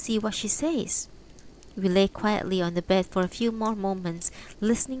have to see what she says." We lay quietly on the bed for a few more moments,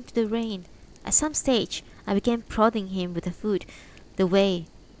 listening to the rain. At some stage, I began prodding him with the food, the way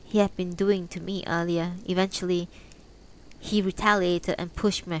he had been doing to me earlier. Eventually, he retaliated and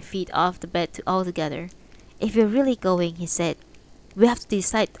pushed my feet off the bed altogether. "If you're really going," he said, "we have to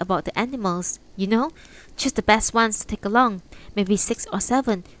decide about the animals, you know? Choose the best ones to take along. Maybe 6 or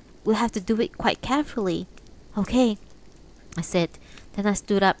 7. We'll have to do it quite carefully." "Okay," I said. Then I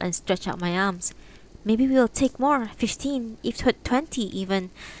stood up and stretched out my arms. "Maybe we'll take more, 15, if 20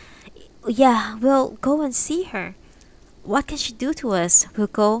 even. Yeah, we'll go and see her. What can she do to us? We'll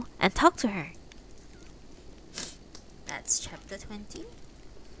go and talk to her." That's chapter 20.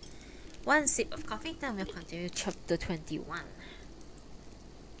 One sip of coffee, then we'll continue chapter 21.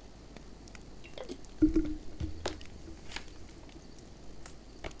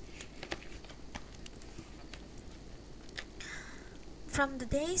 From the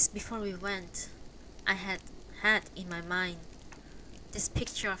days before we went, I had in my mind this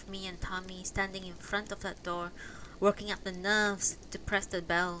picture of me and Tommy standing in front of that door, working up the nerves to press the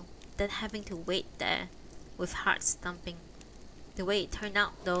bell, then having to wait there with hearts thumping. The way it turned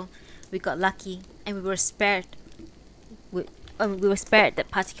out, though, we got lucky and we were spared. We were spared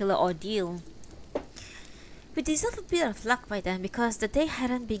that particular ordeal. We deserved a bit of luck by then because the day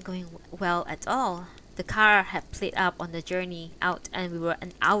hadn't been going well at all. The car had played up on the journey out and we were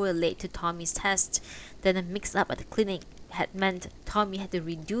an hour late to Tommy's test. Then a mix-up at the clinic had meant Tommy had to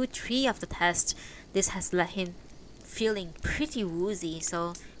redo 3 of the tests. This has left him feeling pretty woozy,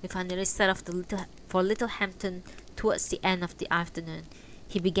 so we finally set off for Little Hampton towards the end of the afternoon.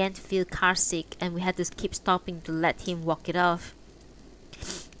 He began to feel car sick and we had to keep stopping to let him walk it off.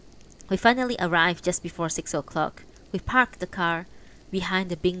 We finally arrived just before 6 o'clock. We parked the car behind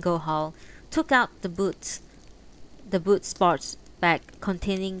the bingo hall, took out the boot sports bag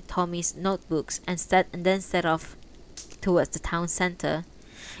containing Tommy's notebooks, and then set off towards the town center.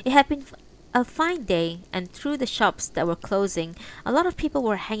 It had been a fine day, and through the shops that were closing, a lot of people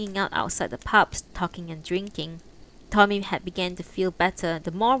were hanging out outside the pubs, talking and drinking. Tommy had begun to feel better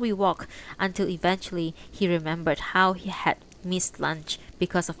the more we walked, until eventually he remembered how he had missed lunch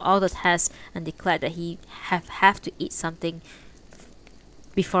because of all the tests and declared that he have to eat something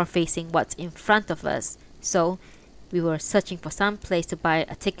before facing what's in front of us. So, we were searching for some place to buy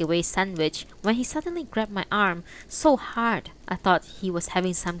a takeaway sandwich when he suddenly grabbed my arm so hard I thought he was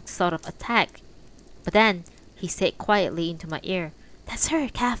having some sort of attack. But then he said quietly into my ear, "That's her,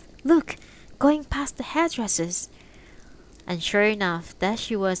 Kath. Look, going past the hairdressers." And sure enough, there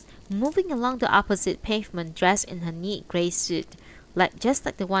she was, moving along the opposite pavement dressed in her neat grey suit, just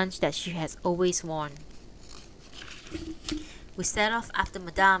like the one that she has always worn. We set off after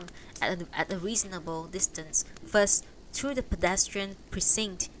Madame at a reasonable distance, first through the pedestrian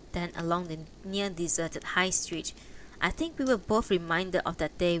precinct, then along the near-deserted high street. I think we were both reminded of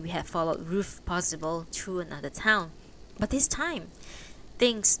that day we had followed Ruth Possible through another town. But this time,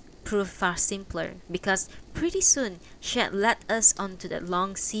 things proved far simpler, because pretty soon she had led us onto that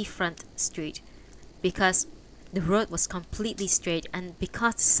long seafront street. Because the road was completely straight, and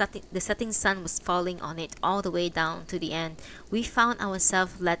because the setting sun was falling on it all the way down to the end, we found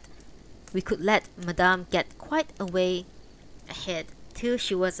ourselves we could let Madame get quite a way ahead till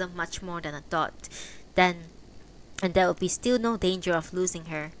she wasn't much more than a dot. And there would be still no danger of losing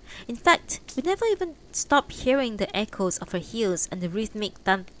her. In fact, we never even stopped hearing the echoes of her heels, and the rhythmic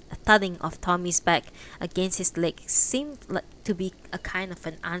thudding of Tommy's back against his leg seemed to be a kind of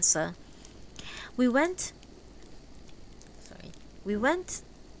an answer. We went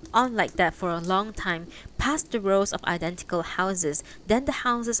on like that for a long time, past the rows of identical houses. Then the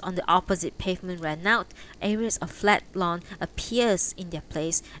houses on the opposite pavement ran out, areas of flat lawn appeared in their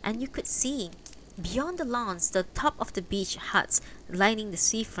place, and you could see, beyond the lawns, the top of the beach huts lining the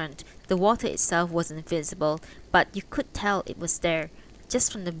seafront. The water itself wasn't visible, but you could tell it was there,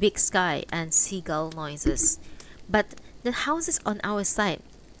 just from the big sky and seagull noises. But the houses on our side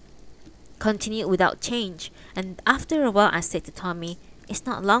continued without change, and after a while I said to Tommy, "It's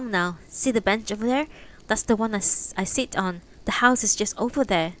not long now. See the bench over there? That's the one I sit on. The house is just over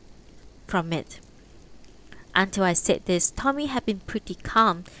there from it." Until I said this, Tommy had been pretty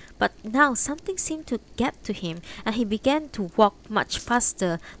calm, but now something seemed to get to him, and he began to walk much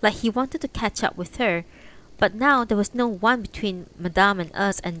faster, like he wanted to catch up with her. But now there was no one between Madame and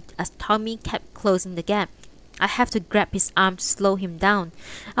us, and as Tommy kept closing the gap, I had to grab his arm to slow him down.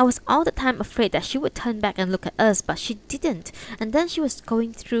 I was all the time afraid that she would turn back and look at us, but she didn't, and then she was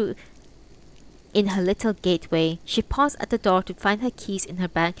going through in her little gateway. She paused at the door to find her keys in her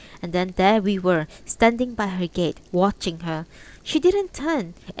bag, and then there we were, standing by her gate, watching her. She didn't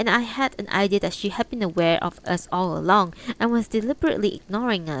turn, and I had an idea that she had been aware of us all along, and was deliberately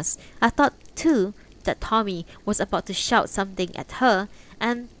ignoring us. I thought, too, that Tommy was about to shout something at her,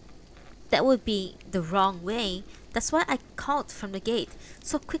 and that would be the wrong way. That's why I called from the gate,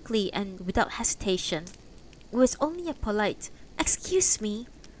 so quickly and without hesitation. It was only a polite, "Excuse me."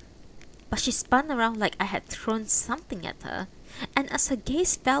 But she spun around like I had thrown something at her, and as her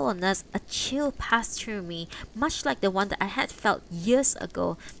gaze fell on us, a chill passed through me, much like the one that I had felt years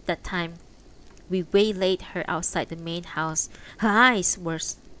ago. That time we waylaid her outside the main house. Her eyes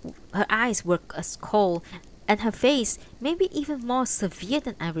were as cold, and her face maybe even more severe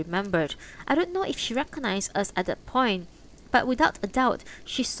than I remembered. I don't know if she recognized us at that point, but without a doubt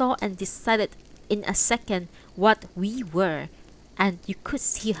she saw and decided in a second what we were, and you could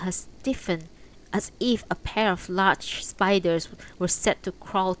see her stiffen, as if a pair of large spiders were set to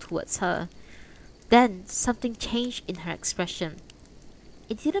crawl towards her. Then something changed in her expression.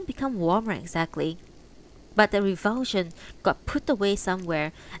 It didn't become warmer exactly, but the revulsion got put away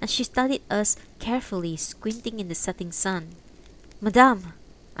somewhere, and she studied us carefully, squinting in the setting sun. "Madame,"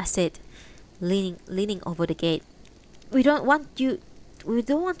 I said, leaning over the gate, we don't want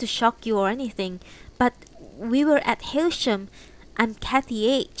to shock you or anything, but we were at Hailsham. I'm Kathy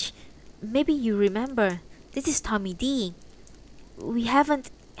H. Maybe you remember. This is Tommy D. We haven't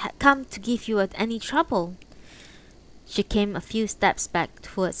come to give you any trouble." She came a few steps back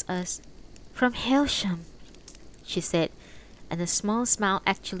towards us. "From Hailsham," she said, and a small smile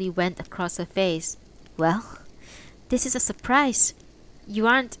actually went across her face. "Well, this is a surprise. You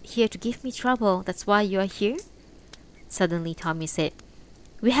aren't here to give me trouble, that's why you are here?" Suddenly Tommy said,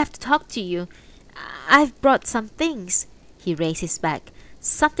 "We have to talk to you. I've brought some things." He raised his back.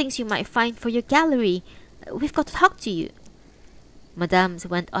 "Some things you might find for your gallery. We've got to talk to you." Madame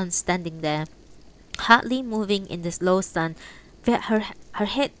went on standing there, hardly moving in the low sun, her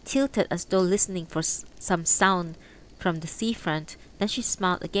head tilted as though listening for some sound from the seafront. Then she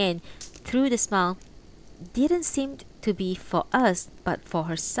smiled again. Through the smile, didn't seem to be for us, but for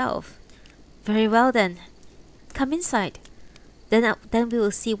herself. "Very well then. Come inside. Then we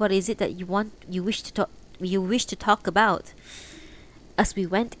will see what is it that you wish to talk about." As we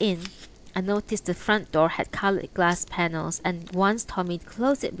went in, I noticed the front door had colored glass panels, and once Tommy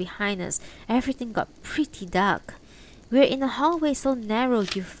closed it behind us, everything got pretty dark. We're in a hallway so narrow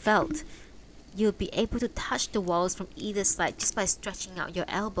you felt you'll be able to touch the walls from either side just by stretching out your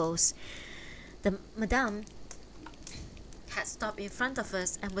elbows. The madame had stopped in front of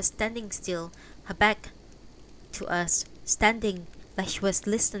us and was standing still, her back to us, standing like she was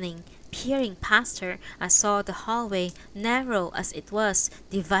listening. Peering past her, I saw the hallway, narrow as it was,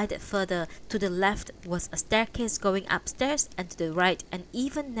 divided further. To the left was a staircase going upstairs, and to the right an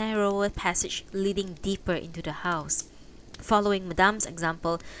even narrower passage leading deeper into the house. Following Madame's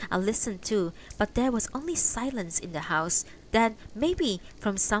example, I listened too, but there was only silence in the house. Then, maybe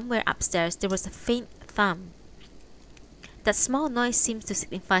from somewhere upstairs, there was a faint thump. That small noise seemed to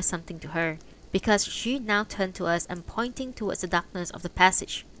signify something to her, because she now turned to us and pointing towards the darkness of the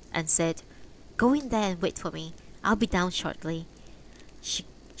passage, and said, "Go in there and wait for me. I'll be down shortly."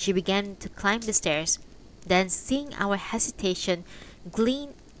 She began to climb the stairs. Then, seeing our hesitation,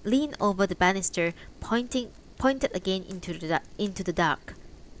 leaned over the banister, pointed again into the dark.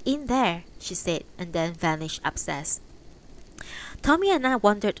 "In there," she said, and then vanished upstairs. Tommy and I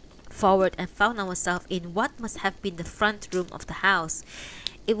wandered forward and found ourselves in what must have been the front room of the house.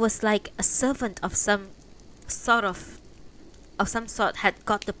 It was like a servant of some sort had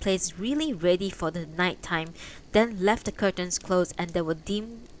got the place really ready for the night time, then left the curtains closed and there were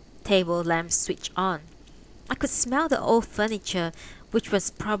dim table lamps switched on. I could smell the old furniture, which was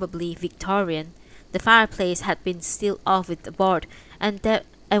probably Victorian. The fireplace had been sealed off with a board, and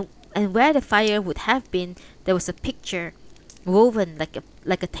where the fire would have been, there was a picture, woven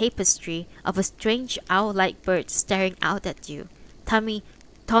like a tapestry, of a strange owl-like bird staring out at you. Tommy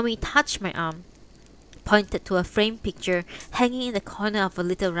touched my arm, pointed to a framed picture hanging in the corner of a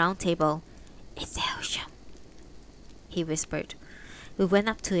little round table. "It's Elsham," he whispered. We went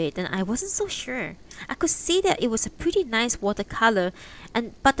up to it, and I wasn't so sure. I could see that it was a pretty nice watercolor,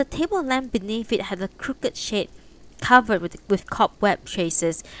 but the table lamp beneath it had a crooked shade covered with cobweb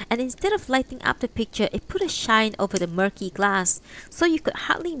traces, and instead of lighting up the picture, it put a shine over the murky glass, so you could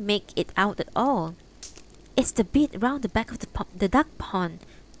hardly make it out at all. "It's the bit round the back of the duck pond,"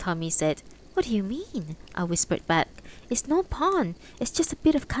 Tommy said. "What do you mean?" I whispered back. "It's no pond. It's just a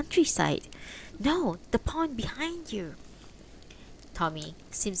bit of countryside." "No, the pond behind you." Tommy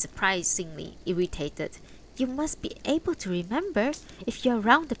seemed surprisingly irritated. "You must be able to remember if you're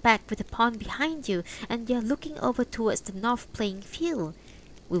round the back with the pond behind you and you're looking over towards the north playing field."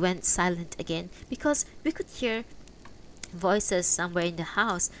 We went silent again because we could hear voices somewhere in the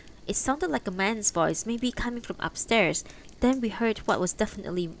house. It sounded like a man's voice, maybe coming from upstairs. Then we heard what was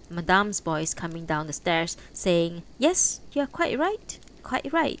definitely Madame's voice coming down the stairs, saying, "Yes, you're quite right,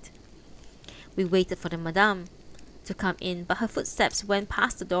 quite right." We waited for the Madame to come in, but her footsteps went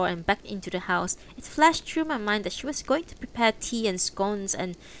past the door and back into the house. It flashed through my mind that she was going to prepare tea and scones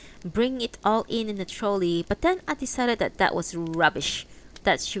and bring it all in the trolley, but then I decided that was rubbish,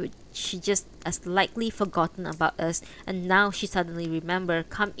 that she just as likely forgotten about us, and now she suddenly remembered,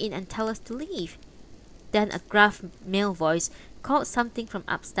 come in and tell us to leave. Then a gruff male voice called something from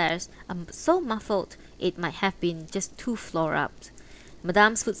upstairs, so muffled it might have been just 2 floors up.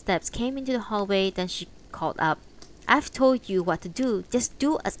 Madame's footsteps came into the hallway, then she called up, "I've told you what to do, just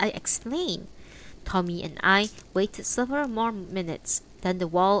do as I explain." Tommy and I waited several more minutes, then the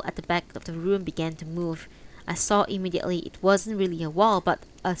wall at the back of the room began to move. I saw immediately it wasn't really a wall, but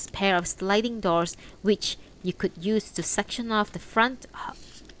a pair of sliding doors which you could use to section off the front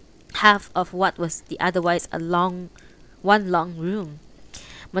half of what was the otherwise one long room.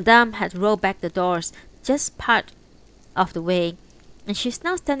 Madame had rolled back the doors just part of the way, and she's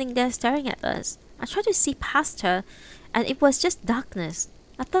now standing there staring at us. I tried to see past her, and it was just darkness.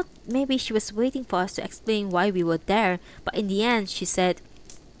 I thought maybe she was waiting for us to explain why we were there, but in the end she said,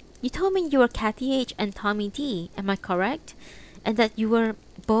 "You told me you were Kathy H. and Tommy D, am I correct? And that you were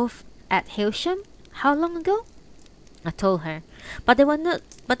both at Hailsham? How long ago?" I told her, but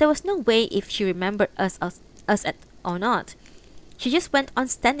there was no way if she remembered us or not. She just went on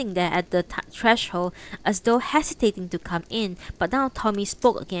standing there at the threshold as though hesitating to come in, but now Tommy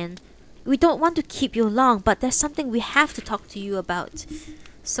spoke again. "We don't want to keep you long, but there's something we have to talk to you about."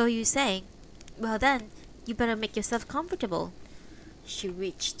 "So you say? Well then, you better make yourself comfortable." She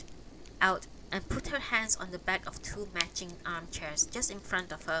reached out and put her hands on the back of 2 matching armchairs just in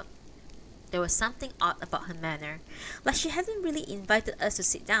front of her. There was something odd about her manner, like she hadn't really invited us to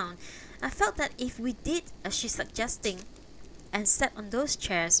sit down. I felt that if we did as she's suggesting and sat on those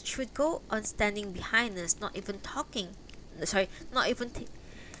chairs, she would go on standing behind us, not even taking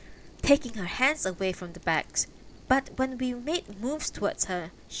her hands away from the backs. But when we made moves towards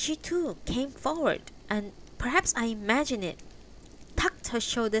her, she too came forward, and perhaps I imagine it, tucked her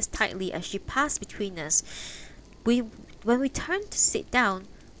shoulders tightly as she passed between us. When we turned to sit down,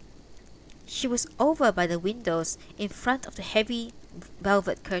 she was over by the windows, in front of the heavy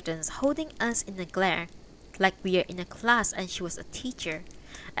velvet curtains, holding us in the glare, like we are in a class and she was a teacher.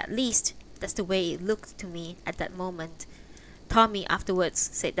 At least, that's the way it looked to me at that moment. Tommy afterwards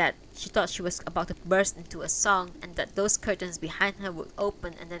said that she thought she was about to burst into a song, and that those curtains behind her would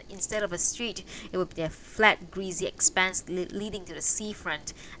open, and then instead of a street, it would be a flat, greasy expanse leading to the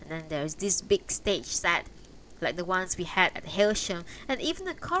seafront. And then there's this big stage set, like the ones we had at Hailsham, and even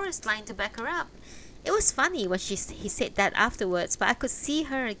a chorus line to back her up. It was funny when he said that afterwards, but I could see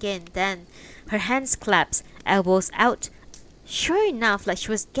her again then, her hands clasped, elbows out, sure enough, like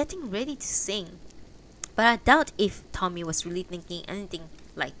she was getting ready to sing. But I doubt if Tommy was really thinking anything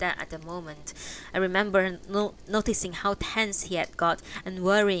like that at the moment. I remember noticing how tense he had got and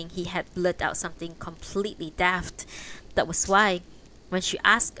worrying he had blurted out something completely daft. That was why, when she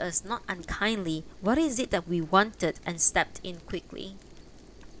asked us, not unkindly, what is it that we wanted, and stepped in quickly.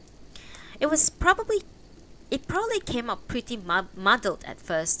 It probably came up pretty muddled at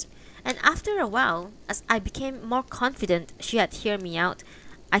first, and after a while, as I became more confident she had heard me out,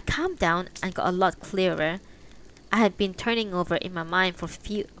 I calmed down and got a lot clearer. I had been turning over in my mind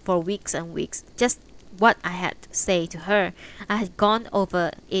for weeks and weeks just what I had to say to her. I had gone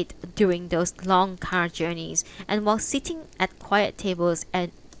over it during those long car journeys, and while sitting at quiet tables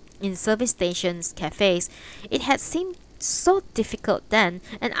and in service stations, cafes, it had seemed so difficult then,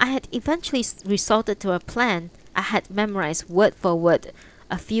 and I had eventually resorted to a plan. I had memorized word for word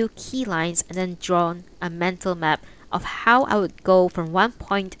a few key lines and then drawn a mental map of how I would go from one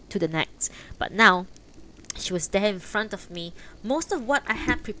point to the next. But now she was there in front of me. Most of what I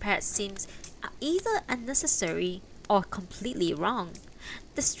had prepared seems either unnecessary or completely wrong.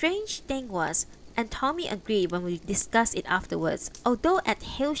 The strange thing was, and Tommy agreed when we discussed it afterwards, although at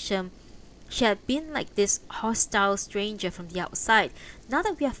Hailsham she had been like this hostile stranger from the outside, now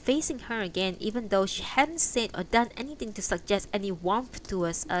that we are facing her again, even though she hadn't said or done anything to suggest any warmth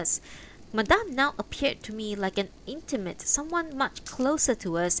towards us, Madame now appeared to me like an intimate, someone much closer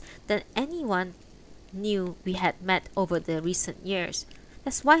to us than anyone knew we had met over the recent years.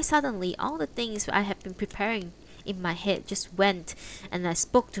 That's why suddenly all the things I had been preparing in my head just went, and I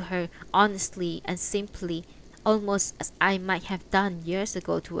spoke to her honestly and simply, almost as I might have done years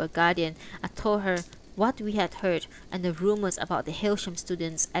ago to a guardian. I told her what we had heard and the rumors about the Hailsham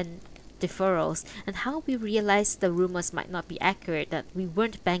students and deferrals, and how we realized the rumors might not be accurate, that we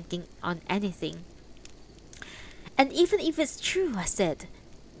weren't banking on anything. And even if it's true, I said,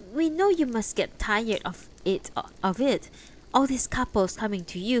 we know you must get tired of it. All these couples coming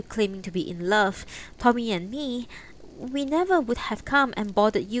to you claiming to be in love. Tommy and me, we never would have come and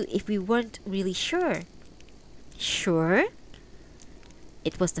bothered you if we weren't really sure. Sure?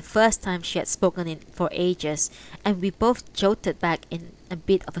 It was the first time she had spoken it for ages, and we both jolted back in a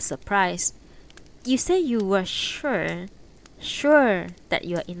bit of a surprise. You say you were sure? Sure that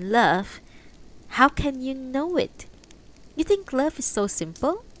you are in love? How can you know it? You think love is so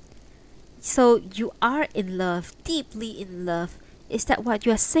simple? So you are in love, deeply in love. Is that what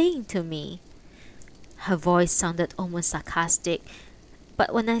you are saying to me? Her voice sounded almost sarcastic,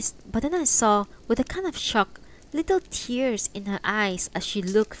 but then I saw, with a kind of shock, little tears in her eyes as she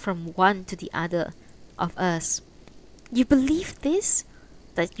looked from one to the other of us. You believe this?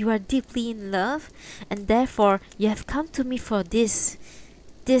 That you are deeply in love, and therefore you have come to me for this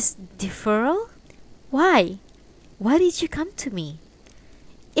deferral? Why? Why did you come to me?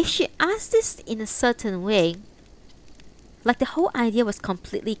 If she asked this in a certain way, like the whole idea was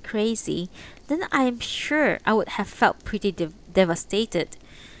completely crazy, then I am sure I would have felt pretty devastated.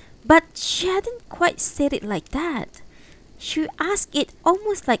 But she hadn't quite said it like that. She asked it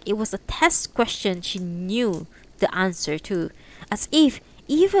almost like it was a test question she knew the answer to, as if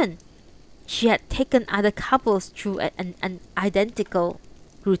even she had taken other couples through an identical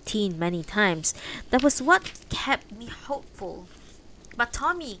routine many times. That was what kept me hopeful. But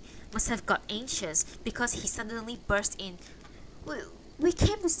Tommy must have got anxious because he suddenly burst in. We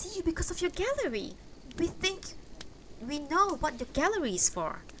came to see you because of your gallery. We think we know what your gallery is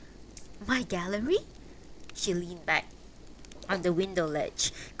for. My gallery? She leaned back on the window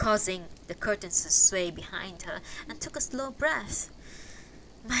ledge, causing the curtains to sway behind her, and took a slow breath.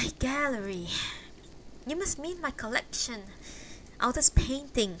 My gallery. You must mean my collection. All those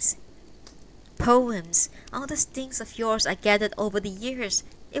paintings, poems, all those things of yours I gathered over the years.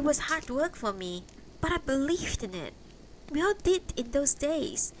 It was hard work for me, but I believed in it. We all did in those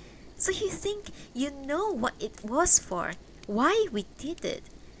days. So you think you know what it was for, why we did it?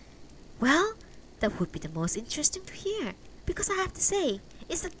 Well, that would be the most interesting to hear, because I have to say,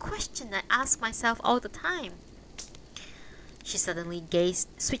 it's a question I ask myself all the time. She suddenly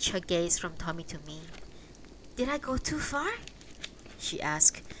switched her gaze from Tommy to me. Did I go too far? She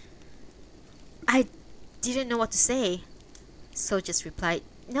asked. I didn't know what to say, so just replied,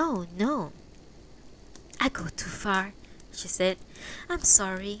 No, no. I go too far, she said. I'm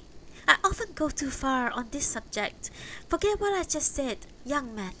sorry. I often go too far on this subject. Forget what I just said,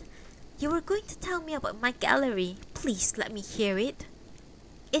 young man. You were going to tell me about my gallery. Please let me hear it.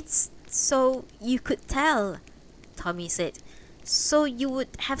 It's so you could tell, Tommy said. So you would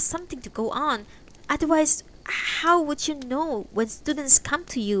have something to go on. Otherwise, how would you know when students come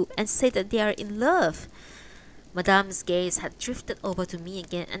to you and say that they are in love? Madame's gaze had drifted over to me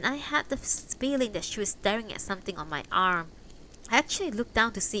again, and I had the feeling that she was staring at something on my arm. I actually looked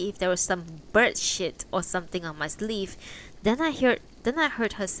down to see if there was some bird shit or something on my sleeve. Then I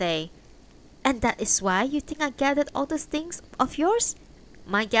heard her say, And that is why you think I gathered all those things of yours?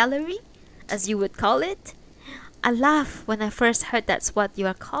 My gallery, as you would call it? I laughed when I first heard that's what you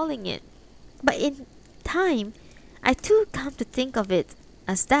are calling it. But in time, I too come to think of it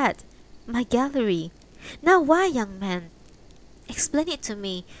as that, my gallery. Now why, young man? Explain it to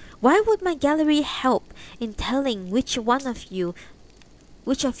me. Why would my gallery help in telling which of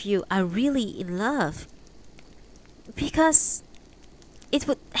you are really in love? Because it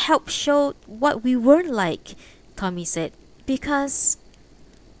would help show what we were like, Tommy said. Because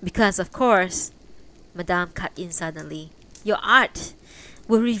of course, Madame cut in suddenly. Your art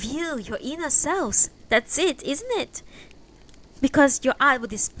will reveal your inner selves. That's it, isn't it? Because your art will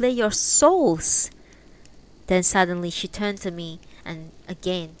display your souls. Then suddenly she turned to me and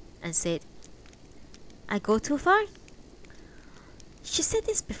said, I go too far? She said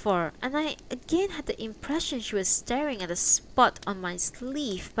this before, and I again had the impression she was staring at a spot on my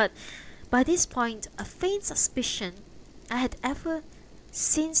sleeve, but by this point a faint suspicion I had ever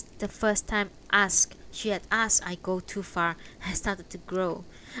since the first time she had asked I go too far had started to grow.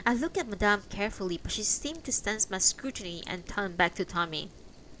 I looked at Madame carefully, but she seemed to sense my scrutiny and turned back to Tommy.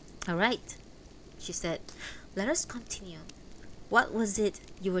 All right, she said. Let us continue. What was it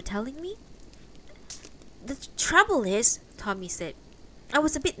you were telling me? The trouble is, Tommy said, I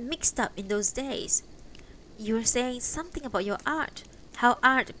was a bit mixed up in those days. You were saying something about your art, how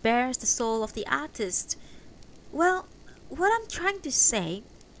art bears the soul of the artist. Well, what I'm trying to say,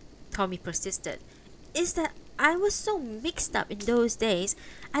 Tommy persisted, is that I was so mixed up in those days,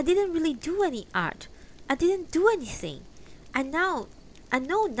 I didn't really do any art. I didn't do anything. I know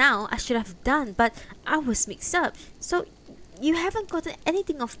now I should have done, but I was mixed up. So you haven't gotten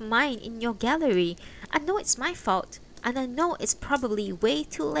anything of mine in your gallery. I know it's my fault, and I know it's probably way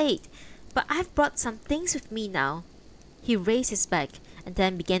too late, but I've brought some things with me now. He raised his bag and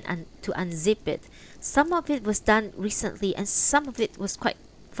then began to unzip it. Some of it was done recently, and some of it was quite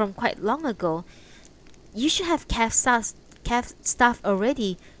long ago. You should have Kath stuff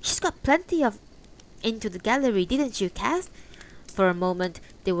already. She's got plenty of into the gallery, didn't you, Kath? For a moment,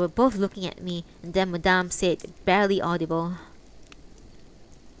 they were both looking at me, and then Madame said, barely audible,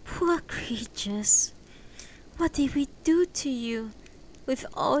 Poor creatures. What did we do to you, with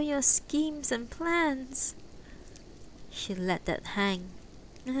all your schemes and plans? She let that hang,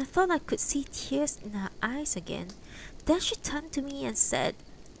 and I thought I could see tears in her eyes again. Then she turned to me and said,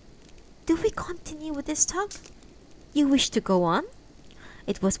 Do we continue with this talk? You wish to go on?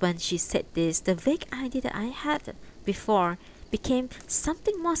 It was when she said this, the vague idea that I had before became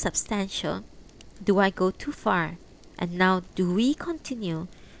something more substantial. Do I go too far? And now do we continue?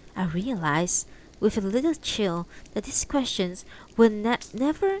 I realized, with a little chill, that these questions were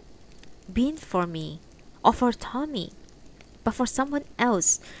never been for me, or for Tommy, but for someone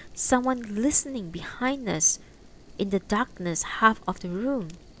else, someone listening behind us, in the darkness half of the room.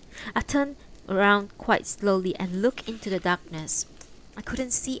 I turned around quite slowly and looked into the darkness. I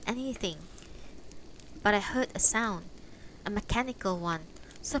couldn't see anything, but I heard a sound, a mechanical one,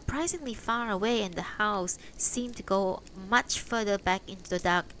 surprisingly far away, and the house seemed to go much further back into the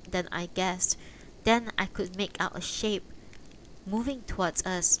dark than I guessed. Then I could make out a shape moving towards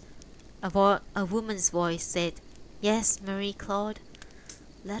us. A woman's voice said, Yes, Marie-Claude,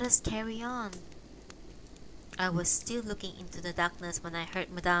 let us carry on. I was still looking into the darkness when I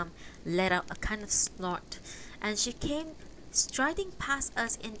heard Madame let out a kind of snort, and she came striding past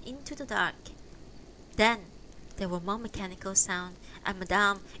us and into the dark. Then there were more mechanical sound, and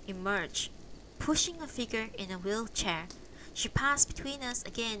Madame emerged, pushing a figure in a wheelchair. She passed between us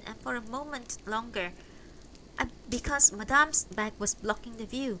again, and for a moment longer Because Madame's back was blocking the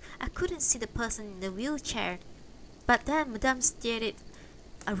view, I couldn't see the person in the wheelchair. But then Madame steered it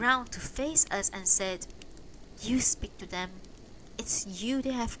around to face us and said, "You speak to them. It's you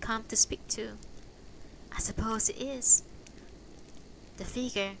they have come to speak to." I suppose it is. The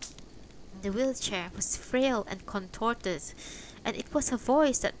figure in the wheelchair was frail and contorted, and it was her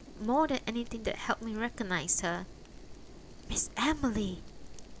voice that more than anything that helped me recognize her. "Miss Emily,"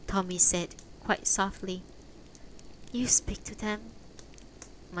 Tommy said quite softly. "You speak to them,"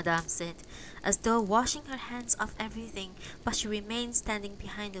 Madame said, as though washing her hands off everything, but she remained standing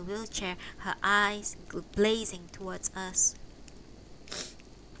behind the wheelchair, her eyes blazing towards us.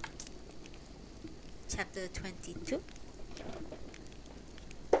 Chapter 22.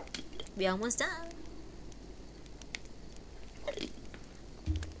 We're almost done.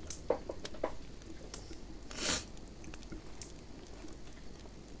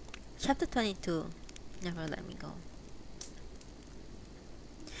 Chapter 22. Never let me go.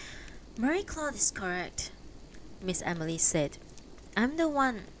 Marie Claude is correct, Miss Emily said. "I'm the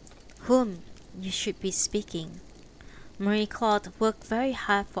one whom you should be speaking. Marie Claude worked very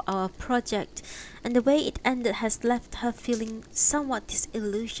hard for our project, and the way it ended has left her feeling somewhat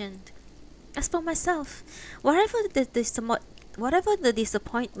disillusioned. As for myself, whatever the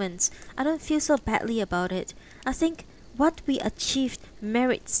disappointments, I don't feel so badly about it. I think what we achieved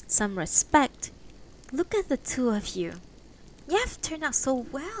merits some respect. Look at the two of you. You have turned out so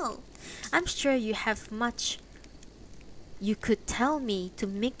well. I'm sure you have much you could tell me to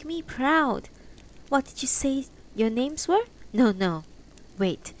make me proud. What did you say your names were? No.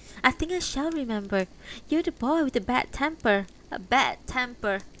 Wait, I think I shall remember. You're the boy with the bad temper. A bad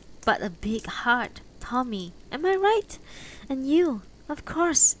temper, but a big heart. Tommy, am I right? And you, of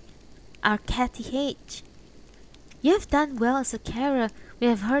course, are Kathy H. You have done well as a carer. We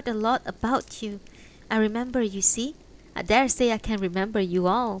have heard a lot about you. I remember, you see. I dare say I can remember you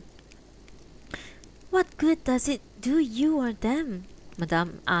all." "What good does it do you or them?"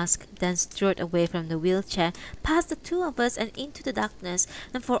 Madame asked, then strode away from the wheelchair, past the two of us and into the darkness,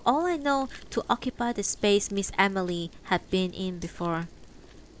 and for all I know, to occupy the space Miss Emily had been in before.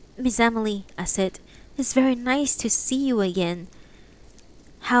 "Miss Emily," I said, "it's very nice to see you again."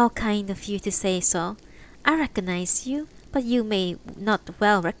 "How kind of you to say so. I recognize you, but you may not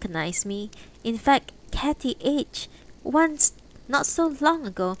well recognize me. In fact, Kathy H., once, not so long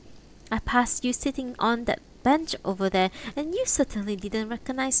ago, I passed you sitting on that bench over there, and you certainly didn't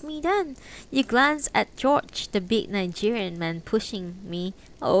recognize me then. You glanced at George, the big Nigerian man pushing me.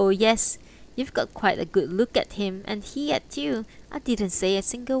 Oh yes, you've got quite a good look at him, and he at you. I didn't say a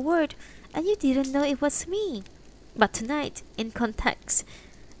single word, and you didn't know it was me. But tonight, in context,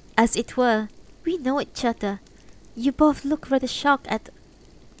 as it were, we know each other. You both look rather shocked at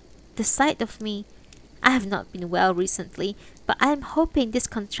the sight of me. I have not been well recently, but I am hoping this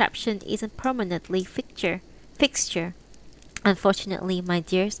contraption isn't permanently fixture. Unfortunately, my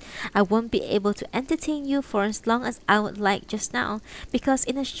dears, I won't be able to entertain you for as long as I would like just now, because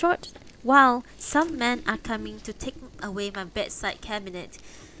in a short while some men are coming to take away my bedside cabinet.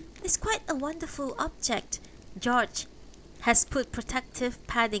 It's quite a wonderful object. George has put protective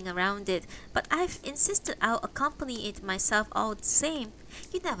padding around it, but I've insisted I'll accompany it myself all the same.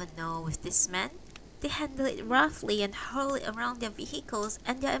 You never know with these men. They handle it roughly and hurl it around their vehicles,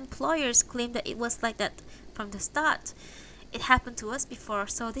 and their employers claim that it was like that from the start. It happened to us before,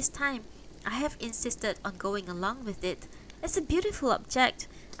 so this time I have insisted on going along with it. It's a beautiful object.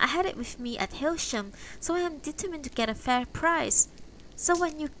 I had it with me at Hailsham, so I am determined to get a fair price. So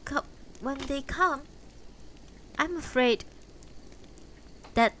when they come, I'm afraid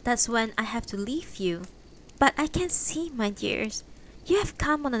that's when I have to leave you. But I can see, my dears, you have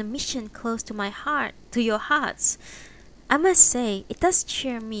come on a mission close to my heart, to your hearts. I must say, it does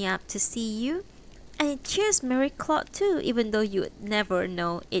cheer me up to see you, and it cheers Marie Claude too, even though you would never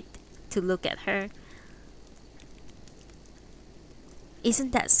know it to look at her.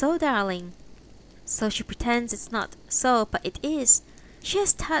 Isn't that so, darling? So she pretends it's not so, but it is.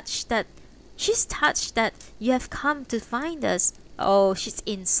 She's touched that you have come to find us. Oh, she's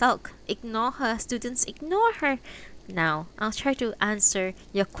in sulk. Ignore her, students, ignore her. Now, I'll try to answer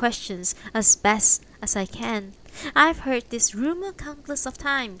your questions as best as I can. I've heard this rumor countless of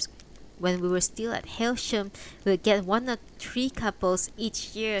times. When we were still at Hailsham, we would get 1 or 3 couples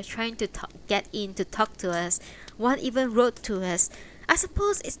each year trying to get in to talk to us. One even wrote to us. I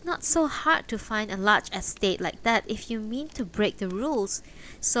suppose it's not so hard to find a large estate like that if you mean to break the rules.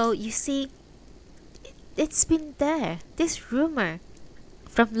 So, you see, it's been there, this rumor,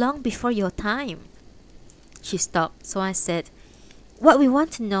 from long before your time. She stopped, so I said, "What we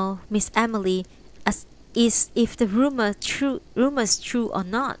want to know, Miss Emily, is if the rumor's true or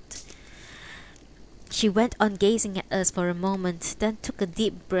not. She went on gazing at us for a moment, then took a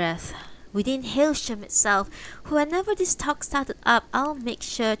deep breath. Within Hailsham itself, whenever this talk started up, I'll make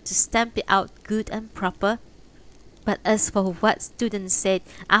sure to stamp it out good and proper. But as for what students said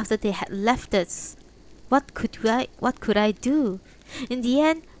after they had left us, what could I do? In the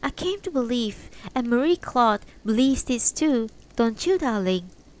end, I came to believe, and Marie Claude believes this too, don't you,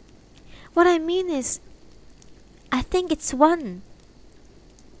 darling? What I mean is, I think it's one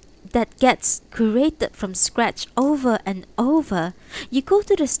that gets created from scratch over and over. You go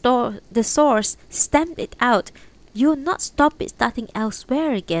to the source, stamp it out. You'll not stop it starting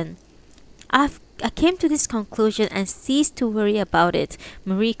elsewhere again. I came to this conclusion and ceased to worry about it.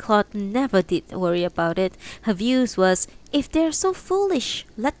 Marie Claude never did worry about it. Her views was, if they're so foolish,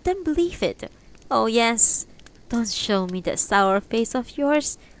 let them believe it. Oh yes, don't show me that sour face of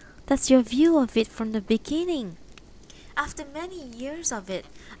yours. That's your view of it from the beginning. After many years of it,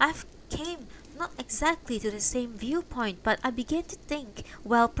 I've came not exactly to the same viewpoint, but I began to think,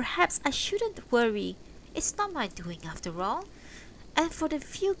 well, perhaps I shouldn't worry. It's not my doing after all. And for the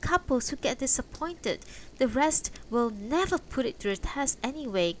few couples who get disappointed, the rest will never put it to the test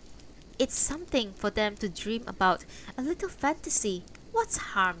anyway. It's something for them to dream about, a little fantasy. What's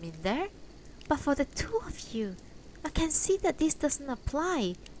harm in there? But for the two of you, I can see that this doesn't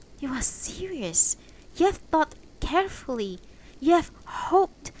apply. You are serious. You have thought carefully. You have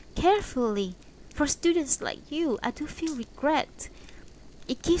hoped carefully. For students like you, I do feel regret.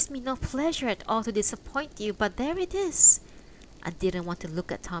 It gives me no pleasure at all to disappoint you, but there it is. I didn't want to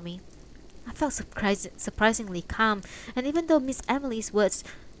look at Tommy. I felt surprisingly calm, and even though Miss Emily's words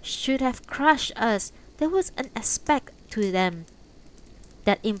should have crushed us, there was an aspect to them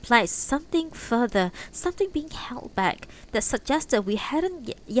that implied something further, something being held back, that suggested we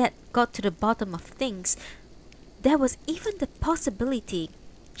hadn't yet got to the bottom of things. There was even the possibility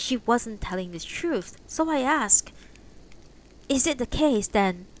she wasn't telling the truth, so I asked, is it the case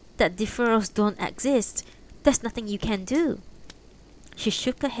then that deferrals don't exist? There's nothing you can do? She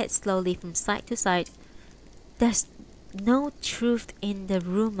shook her head slowly from side to side. There's no truth in the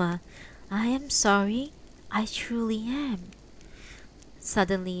rumor. I am sorry. I truly am.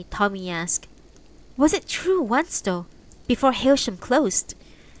 Suddenly, Tommy asked, was it true once though, before Hailsham closed?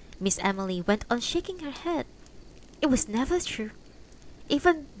 Miss Emily went on shaking her head. It was never true.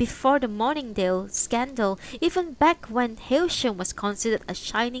 Even before the Morningdale scandal, even back when Hailsham was considered a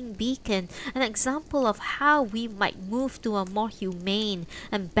shining beacon, an example of how we might move to a more humane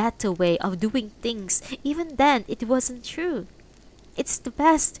and better way of doing things, even then it wasn't true. It's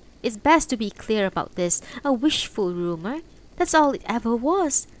best to be clear about this. A wishful rumor. That's all it ever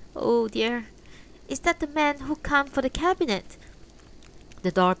was. Oh dear. Is that the man who came for the cabinet?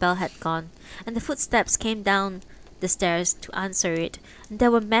 The doorbell had gone, and the footsteps came down the stairs to answer it.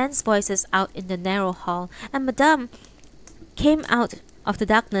 There were men's voices out in the narrow hall, and Madame came out of the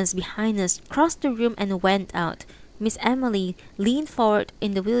darkness behind us, crossed the room and went out. Miss Emily leaned forward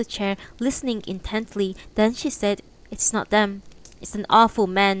in the wheelchair, listening intently. Then she said, it's not them. It's an awful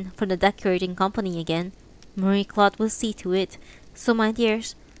man from the decorating company again. Marie Claude will see to it. So, my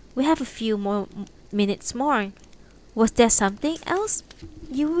dears, we have a few more minutes more. Was there something else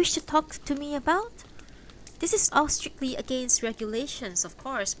you wish to talk to me about? This is all strictly against regulations, of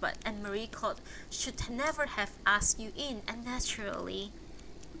course, and Marie Claude should never have asked you in, and naturally,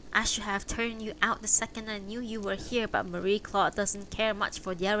 I should have turned you out the second I knew you were here, but Marie Claude doesn't care much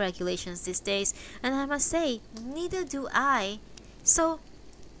for their regulations these days, and I must say, neither do I. So,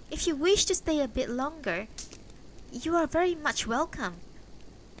 if you wish to stay a bit longer, you are very much welcome.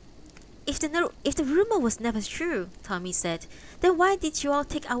 If the rumor was never true, Tommy said, then why did you all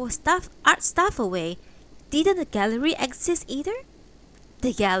take our art staff away? Didn't the gallery exist either?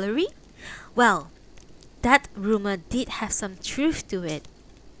 The gallery? Well, that rumor did have some truth to it.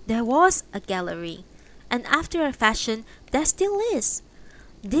 There was a gallery, and after a fashion, there still is.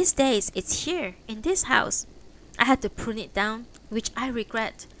 These days, it's here, in this house. I had to prune it down, which I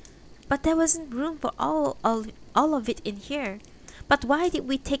regret. But there wasn't room for all of it in here. But why did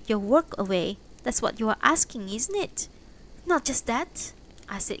we take your work away? That's what you are asking, isn't it? Not just that,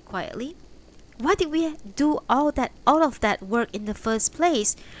 I said quietly. Why did we do all of that work in the first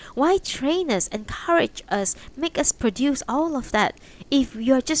place? Why train us, encourage us, make us produce all of that if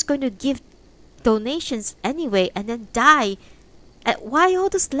you're just going to give donations anyway and then die? And why all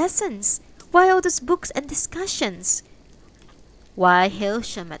those lessons? Why all those books and discussions? Why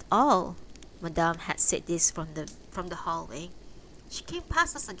Hailsham at all? Madame had said this from the hallway. She came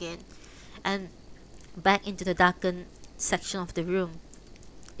past us again and back into the darkened section of the room.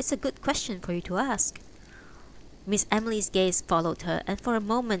 It's a good question for you to ask. Miss Emily's gaze followed her and for a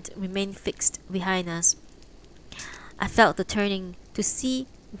moment remained fixed behind us. I felt the turning to see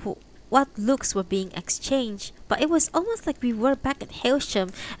what looks were being exchanged, but it was almost like we were back at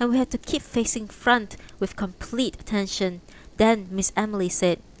Hailsham and we had to keep facing front with complete attention. Then Miss Emily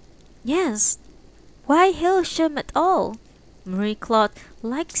said, "Yes, why Hailsham at all?" Marie Claude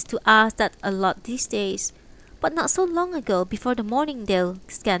likes to ask that a lot these days, but not so long ago, before the Morningdale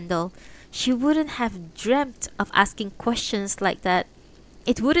scandal, she wouldn't have dreamt of asking questions like that.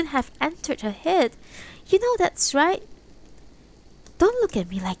 It wouldn't have entered her head. You know that's right. Don't look at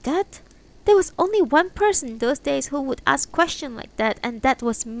me like that. There was only one person those days who would ask questions like that, and that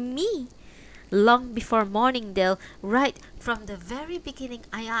was me. Long before Morningdale, right from the very beginning,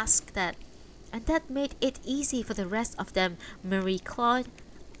 I asked that. And that made it easy for the rest of them. Marie Claude,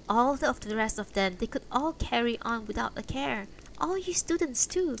 all of the rest of them, they could all carry on without a care. All you students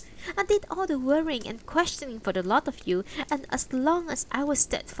too. I did all the worrying and questioning for the lot of you, and as long as I was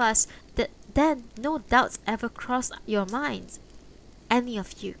steadfast, then no doubts ever crossed your minds. Any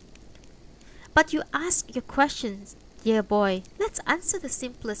of you. But you ask your questions, dear boy. Let's answer the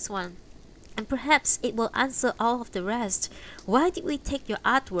simplest one. And perhaps it will answer all of the rest. Why did we take your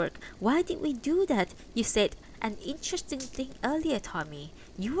artwork? Why did we do that? You said an interesting thing earlier, Tommy.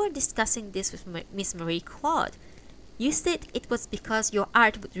 You were discussing this with Miss Marie Claude. You said it was because your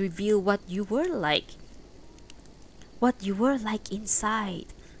art would reveal what you were like. What you were like inside.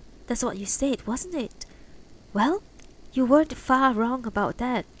 That's what you said, wasn't it? Well, you weren't far wrong about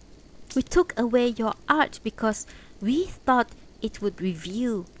that. We took away your art because we thought it would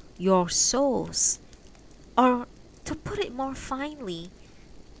reveal your souls. Or, to put it more finely,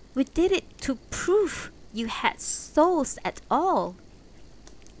 we did it to prove you had souls at all.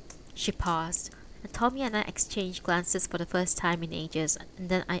 She paused, and Tommy and I exchanged glances for the first time in ages, and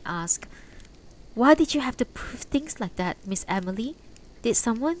then I asked, "Why did you have to prove things like that, Miss Emily? Did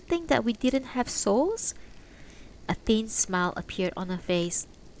someone think that we didn't have souls?" A thin smile appeared on her face.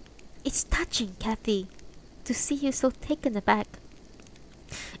 "It's touching, Kathy, to see you so taken aback.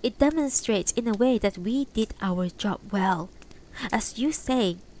 It demonstrates in a way that we did our job well. As you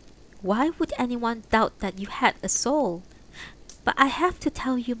say, why would anyone doubt that you had a soul? But I have to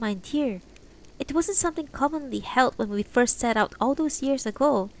tell you, my dear, it wasn't something commonly held when we first set out all those years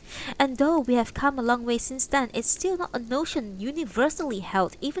ago. And though we have come a long way since then, it's still not a notion universally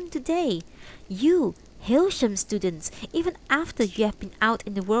held even today. You, Hailsham students, even after you have been out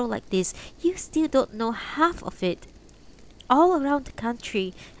in the world like this, you still don't know half of it. All around the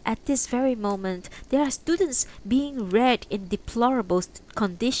country, at this very moment, there are students being reared in deplorable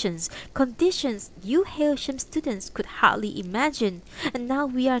conditions, conditions you Hailsham students could hardly imagine, and now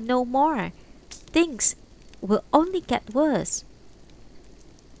we are no more. Things will only get worse."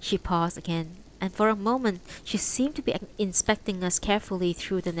 She paused again, and for a moment she seemed to be inspecting us carefully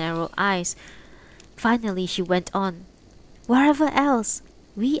through the narrow eyes. Finally she went on, "Wherever else,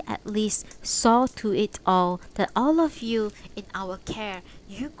 we at least saw to it all that all of you in our care,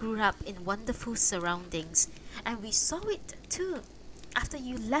 you grew up in wonderful surroundings. And we saw it too. After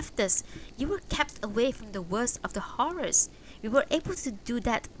you left us, you were kept away from the worst of the horrors. We were able to do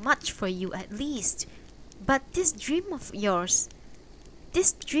that much for you at least. But this dream of yours,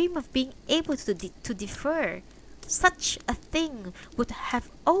 this dream of being able to defer, such a thing would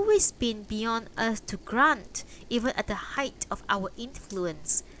have always been beyond us to grant, even at the height of our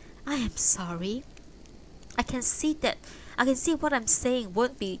influence. I am sorry. I can see what I'm saying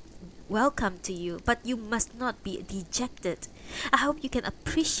won't be welcome to you, but you must not be dejected. I hope you can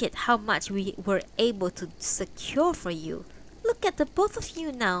appreciate how much we were able to secure for you. Look at the both of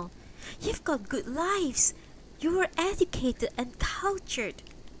you now. You've got good lives. You were educated and cultured.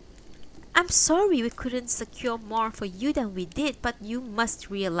 I'm sorry we couldn't secure more for you than we did, but you must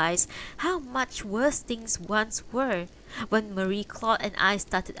realize how much worse things once were. When Marie Claude and I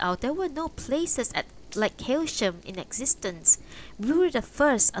started out, there were no places like Hailsham in existence. We were the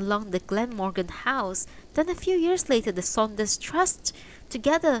first along the Glenmorgan House, then a few years later the Saunders Trust.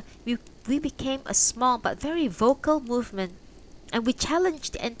 Together we became a small but very vocal movement, and we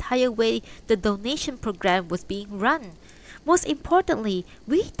challenged the entire way the donation program was being run. Most importantly,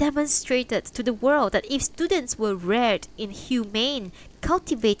 we demonstrated to the world that if students were reared in humane,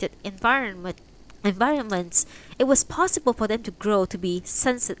 cultivated environments, it was possible for them to grow to be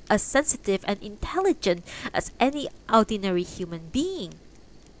as sensitive and intelligent as any ordinary human being.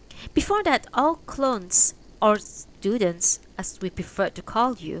 Before that, all clones, or students, as we prefer to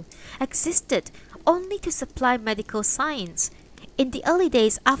call you, existed only to supply medical science. In the early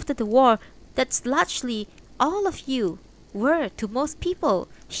days after the war, that's largely all of you were, to most people,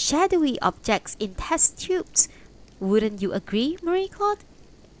 shadowy objects in test tubes. Wouldn't you agree, Marie-Claude?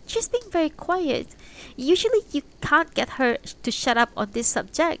 She's being very quiet. Usually you can't get her to shut up on this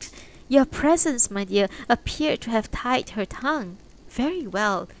subject. Your presence, my dear, appeared to have tied her tongue. Very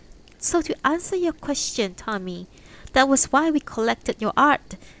well. So to answer your question, Tommy, that was why we collected your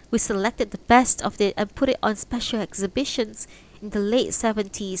art. We selected the best of it and put it on special exhibitions in the late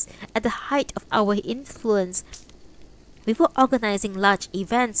 70s at the height of our influence. We were organizing large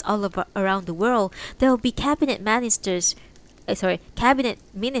events all over around the world. There will be cabinet ministers,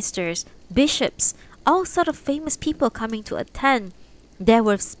 bishops, all sort of famous people coming to attend. There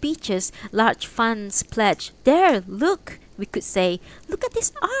were speeches, large funds pledged. There, look, we could say, look at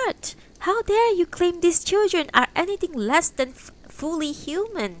this art. How dare you claim these children are anything less than fully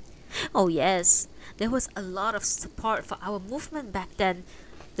human? Oh yes, there was a lot of support for our movement back then.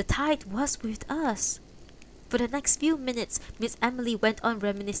 The tide was with us. For the next few minutes, Miss Emily went on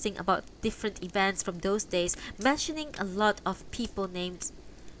reminiscing about different events from those days, mentioning a lot of people names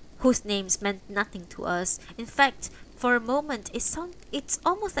whose names meant nothing to us. In fact, for a moment, it's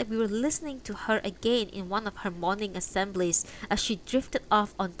almost like we were listening to her again in one of her morning assemblies as she drifted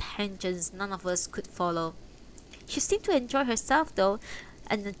off on tangents none of us could follow. She seemed to enjoy herself though,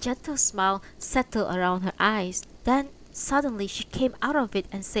 and a gentle smile settled around her eyes. Then, suddenly, she came out of it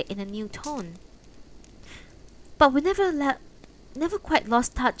and said in a new tone, "But we never quite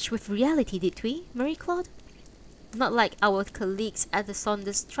lost touch with reality, did we, Marie-Claude? Not like our colleagues at the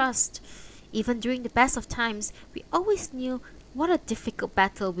Saunders Trust. Even during the best of times, we always knew what a difficult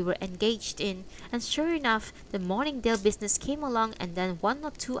battle we were engaged in, and sure enough, the Morningdale business came along and then one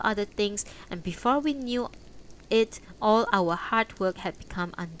or two other things, and before we knew it, all our hard work had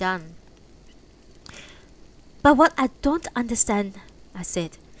become undone." "But what I don't understand," I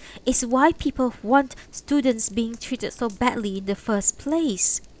said, "is why people want students being treated so badly in the first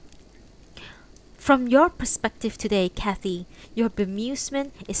place." "From your perspective today, Kathy, your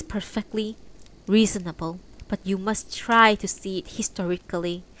bemusement is perfectly reasonable, but you must try to see it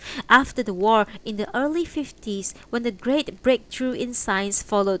historically. After the war, in the early 50s, when the great breakthrough in science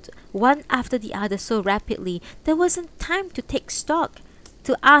followed one after the other so rapidly, there wasn't time to take stock,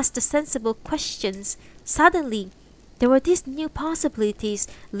 to ask the sensible questions. Suddenly, there were these new possibilities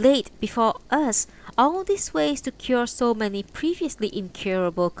laid before us, all these ways to cure so many previously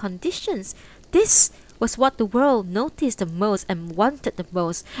incurable conditions. This was what the world noticed the most and wanted the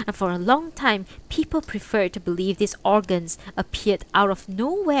most, and for a long time people preferred to believe these organs appeared out of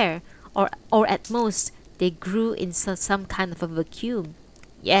nowhere, or at most they grew in some kind of a vacuum.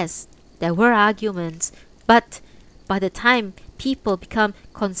 Yes, there were arguments, but by the time people become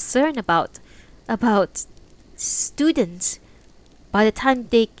concerned about students, by the time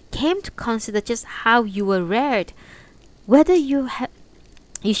they came to consider just how you were reared, whether you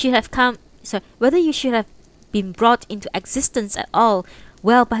should have been brought into existence at all,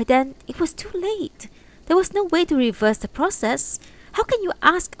 well, by then it was too late. There was no way to reverse the process. How can you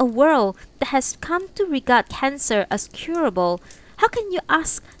ask a world that has come to regard cancer as curable? How can you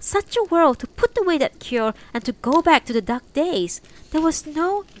ask such a world to put away that cure and to go back to the dark days? There was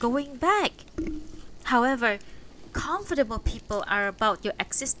no going back. However comfortable people are about your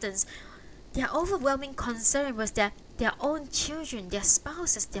existence, their overwhelming concern was that their own children, their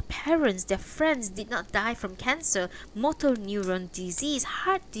spouses, their parents, their friends did not die from cancer, motor neuron disease,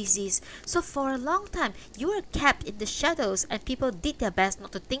 heart disease. So for a long time, you were kept in the shadows and people did their best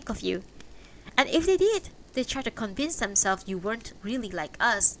not to think of you. And if they did, they tried to convince themselves you weren't really like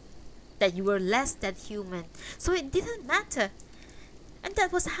us, that you were less than human. So it didn't matter. And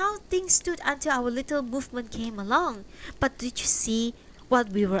that was how things stood until our little movement came along. But did you see what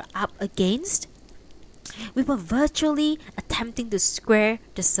we were up against? We were virtually attempting to square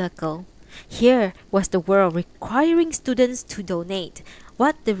the circle. Here was the world requiring students to donate.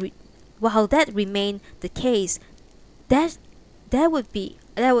 While that remained the case, there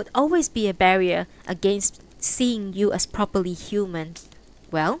would always be a barrier against seeing you as properly human.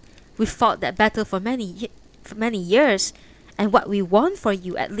 Well, we fought that battle for many years. And what we won for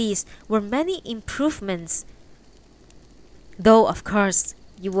you, at least, were many improvements. Though, of course,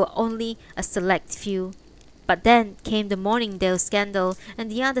 you were only a select few. But then came the Morningdale scandal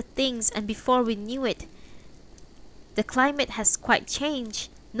and the other things, and before we knew it, the climate has quite changed.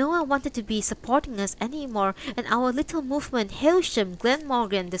 No one wanted to be supporting us anymore, and our little movement, Hailsham,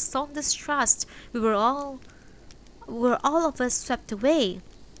 Glenmorgan, the Saunders Trust, we were all of us swept away.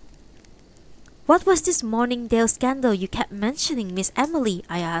 "What was this Morningdale scandal you kept mentioning, Miss Emily?"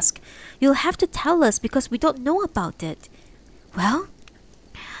 I asked. "You'll have to tell us because we don't know about it." "Well,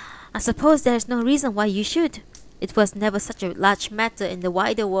 I suppose there's no reason why you should. It was never such a large matter in the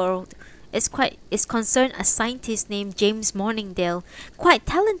wider world. It's concerned a scientist named James Morningdale, quite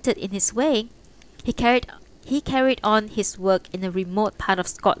talented in his way. He carried he carried on his work in a remote part of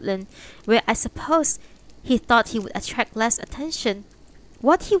Scotland, where I suppose he thought he would attract less attention.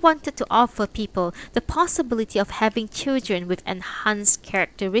 What he wanted to offer people the possibility of having children with enhanced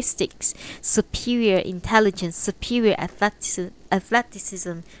characteristics, superior intelligence, superior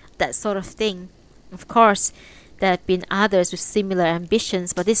athleticism, that sort of thing. Of course, there had been others with similar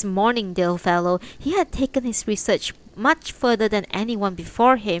ambitions, but this Morningdale fellow, he had taken his research much further than anyone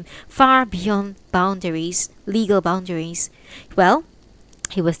before him, far beyond legal boundaries. Well,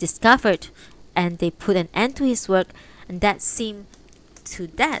 he was discovered, and they put an end to his work, and that seemed to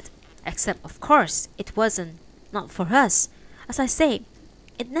that, except of course it wasn't, not for us. As I say,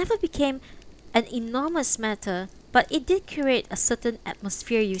 it never became an enormous matter, but it did create a certain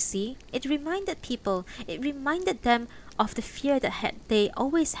atmosphere, you see. It reminded them of the fear that they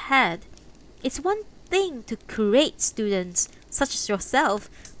always had. It's one thing to create students, such as yourself,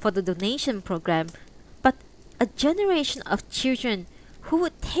 for the donation program, but a generation of children who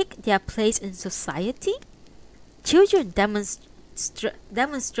would take their place in society? Children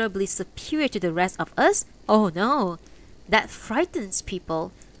demonstrably superior to the rest of us? Oh no, that frightens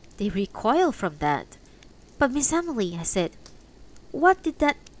people. They recoil from that. But Miss Emily, I said, what did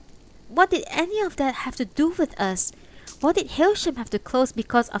any of that have to do with us? What did Hailsham have to close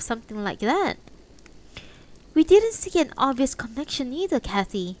because of something like that? We didn't see an obvious connection either,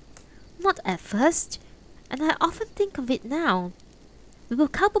 Kathy. Not at first, and I often think of it now. We were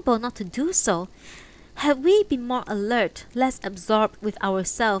culpable not to do so. Had we been more alert, less absorbed with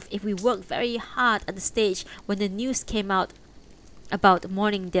ourselves, if we worked very hard at the stage when the news came out about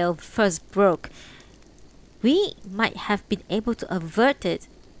Morningdale first broke, we might have been able to avert it.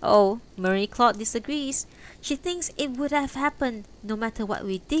 Oh, Marie Claude disagrees. She thinks it would have happened no matter what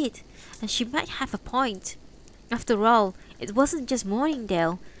we did, and she might have a point. After all, it wasn't just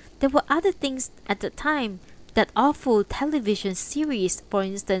Morningdale. There were other things at the time. That awful television series, for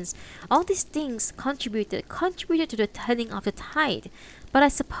instance. All these things contributed to the turning of the tide. But I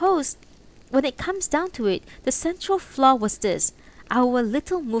suppose, when it comes down to it, the central flaw was this. Our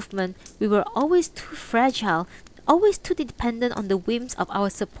little movement, we were always too fragile, always too dependent on the whims of our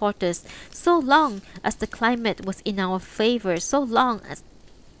supporters. So long as the climate was in our favor, so long as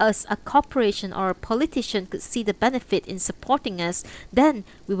a corporation or a politician could see the benefit in supporting us, then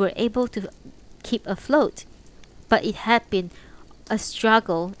we were able to keep afloat. But it had been a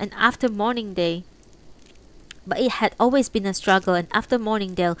struggle, and after Morningdale, after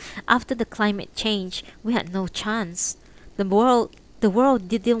Morningdale, after the climate change, we had no chance. The world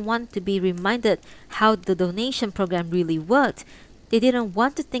didn't want to be reminded how the donation program really worked. They didn't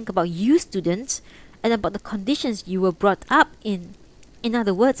want to think about you students and about the conditions you were brought up in. In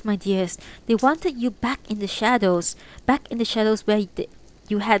other words, my dears, they wanted you back in the shadows where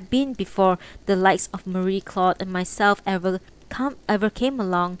you had been before the likes of Marie Claude and myself ever came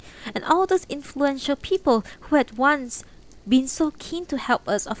along, and all those influential people who had once been so keen to help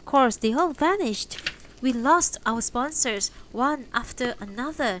us. Of course, they all vanished. We lost our sponsors one after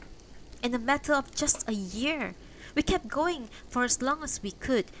another in a matter of just a year. We kept going for as long as we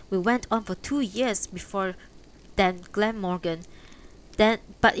could. We went on for 2 years before then Glenmorgan.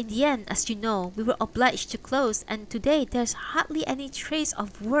 But in the end, as you know, we were obliged to close, and today there's hardly any trace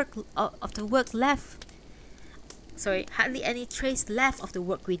of the work left. Hardly any trace left of the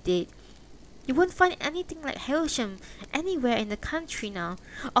work we did. You won't find anything like Hailsham anywhere in the country now.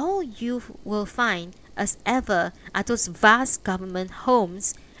 All you will find, as ever, are those vast government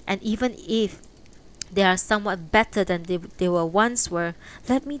homes, and even if they are somewhat better than they once were,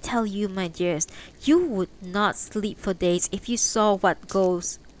 let me tell you, my dears, you would not sleep for days if you saw what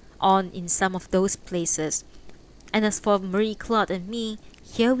goes on in some of those places. And as for Marie Claude and me,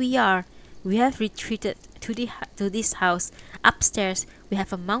 here we are. We have retreated to this house. Upstairs, we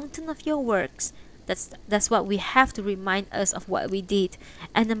have a mountain of your works. That's what we have to remind us of what we did,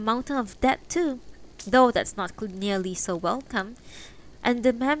 and a mountain of that too, though that's not nearly so welcome. And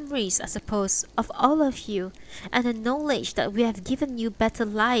the memories, I suppose, of all of you, and the knowledge that we have given you better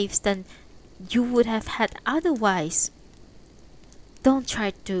lives than you would have had otherwise. Don't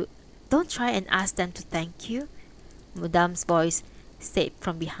try and ask them to thank you, Madame's voice said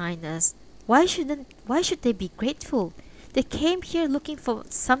from behind us. Why should they be grateful? They came here looking for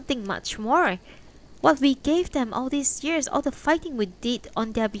something much more. What we gave them all these years, all the fighting we did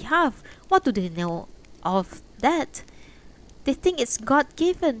on their behalf, what do they know of that? They think it's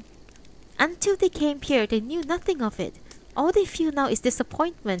God-given. Until they came here, they knew nothing of it. All they feel now is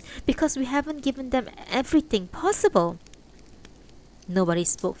disappointment because we haven't given them everything possible. Nobody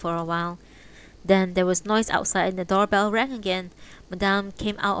spoke for a while. Then there was noise outside and the doorbell rang again. Madame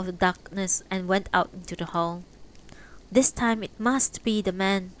came out of the darkness and went out into the hall. "This time it must be the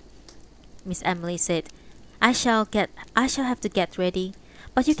man," Miss Emily said. I shall have to get ready,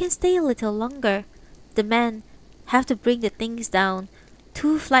 but you can stay a little longer. The men have to bring the things down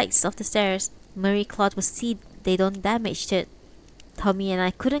 2 flights of the stairs. Marie Claude will see they don't damage it." Tommy and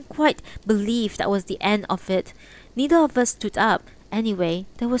I couldn't quite believe that was the end of it. Neither of us stood up. Anyway,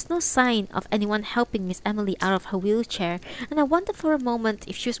 there was no sign of anyone helping Miss Emily out of her wheelchair, and I wondered for a moment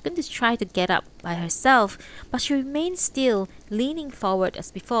if she was going to try to get up by herself, but she remained still, leaning forward as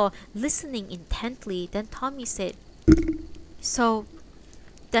before, listening intently. Then Tommy said, "So,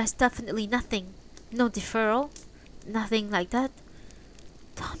 there's definitely nothing? No deferral? Nothing like that?"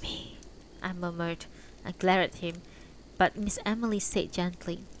 "Tommy," I murmured. I glared at him, but Miss Emily said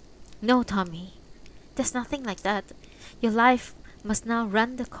gently, "No, Tommy, there's nothing like that. Your life must now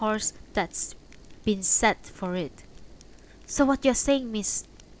run the course that's been set for it." "So what you're saying, Miss,"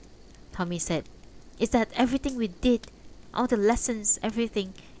 Tommy said, "is that everything we did, all the lessons,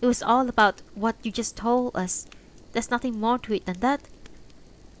 everything, it was all about what you just told us. There's nothing more to it than that?"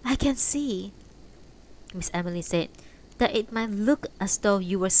 "I can see," Miss Emily said, "that it might look as though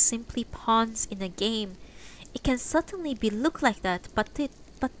you were simply pawns in a game. It can certainly be look like that, but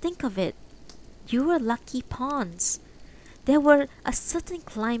think of it. You were lucky pawns. There were a certain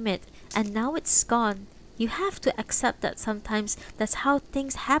climate, and now it's gone. You have to accept that sometimes that's how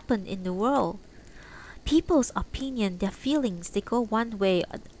things happen in the world. People's opinion, their feelings, they go one way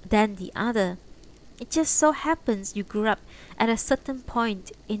than the other. It just so happens you grew up at a certain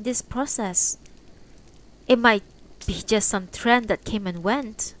point in this process." "It might be just some trend that came and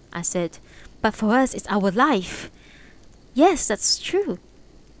went," I said, "but for us it's our life." "Yes, that's true.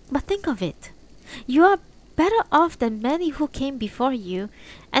 But think of it. You are better off than many who came before you,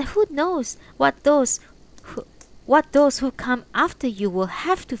 and who knows what those who come after you will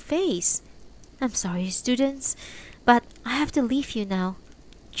have to face. I'm sorry, students, but I have to leave you now.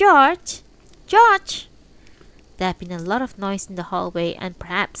 George! George!" There had been a lot of noise in the hallway, and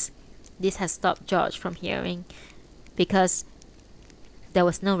perhaps this had stopped George from hearing, because there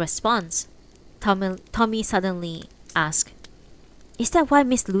was no response. Tommy suddenly asked, "Is that why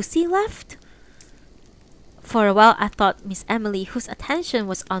Miss Lucy left?" For a while I thought Miss Emily, whose attention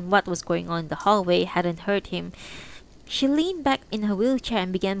was on what was going on in the hallway, hadn't heard him. She leaned back in her wheelchair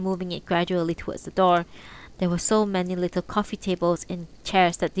and began moving it gradually towards the door. There were so many little coffee tables and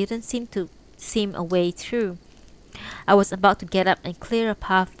chairs that didn't seem a way through. I was about to get up and clear a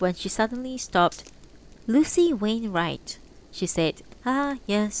path when she suddenly stopped. "Lucy Wainwright," she said. "Ah,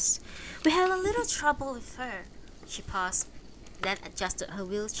 yes. We had a little trouble with her." She paused, then adjusted her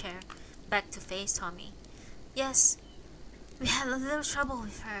wheelchair back to face Tommy. "Yes, we had a little trouble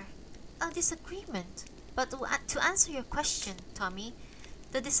with her. A disagreement. But to answer your question, Tommy,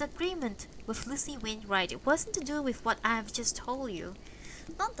 the disagreement with Lucy Wainwright, it wasn't to do with what I have just told you.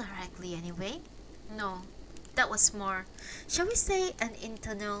 Not directly, anyway. No, that was more, shall we say, an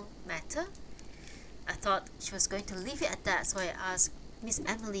internal matter." I thought she was going to leave it at that, so I asked, "Miss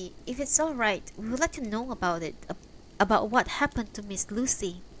Emily, if it's all right, we would like to know about it, about what happened to Miss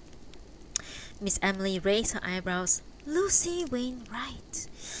Lucy." Miss Emily raised her eyebrows. "Lucy Wainwright.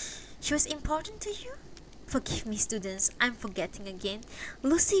 She was important to you? Forgive me, students, I'm forgetting again.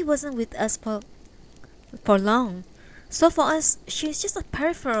 Lucy wasn't with us for long. So for us, she is just a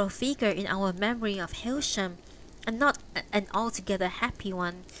peripheral figure in our memory of Hailsham, and not an altogether happy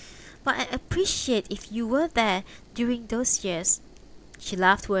one. But I appreciate if you were there during those years." She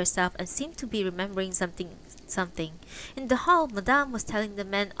laughed to herself and seemed to be remembering something. In the hall, Madame was telling the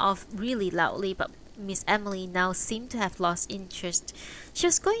men off really loudly, but Miss Emily now seemed to have lost interest. She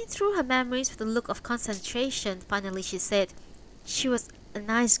was going through her memories with a look of concentration. Finally she said, "She was a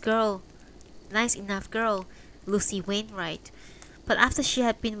nice enough girl, Lucy Wainwright. But after she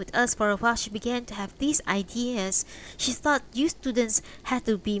had been with us for a while, she began to have these ideas. She thought you students had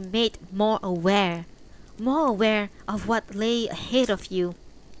to be made more aware of what lay ahead of you,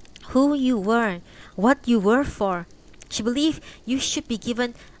 who you were, what you were for. She believed you should be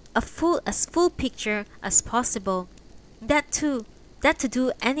given as full picture as possible. That to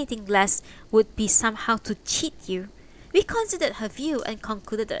do anything less would be somehow to cheat you. We considered her view and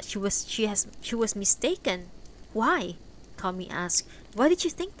concluded that she was mistaken." "Why?" Tommy asked. "Why did you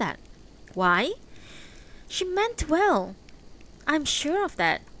think that?" "Why? She meant well. I'm sure of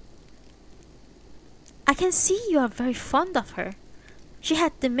that. I can see you are very fond of her. She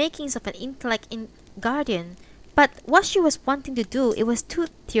had the makings of an intellect guardian, but what she was wanting to do, it was too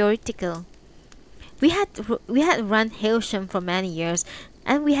theoretical. We had run Hailsham for many years,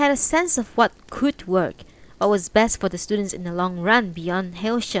 and we had a sense of what could work, what was best for the students in the long run beyond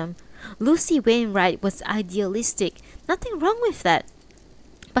Hailsham. Lucy Wainwright was idealistic, nothing wrong with that.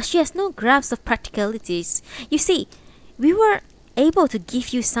 But she has no grasp of practicalities. You see, we were able to give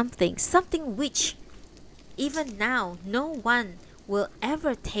you something which, even now, no one will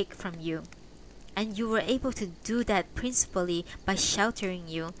ever take from you. And you were able to do that principally by sheltering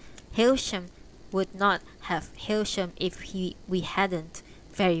you. Hailsham would not have Hailsham if we hadn't.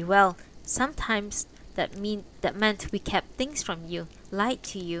 Very well. Sometimes that meant we kept things from you, lied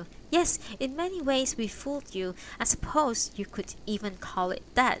to you. Yes, in many ways we fooled you. I suppose you could even call it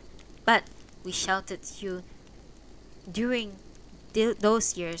that. But we sheltered you during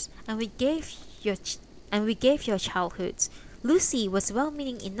those years, and we gave your childhoods. Lucy was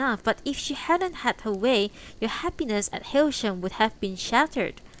well-meaning enough, but if she hadn't had her way, your happiness at Hailsham would have been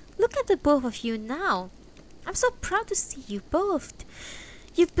shattered. Look at the both of you now. I'm so proud to see you both.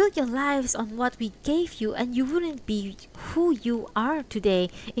 You built your lives on what we gave you, and you wouldn't be who you are today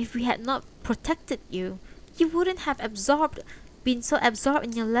if we had not protected you. You wouldn't have been so absorbed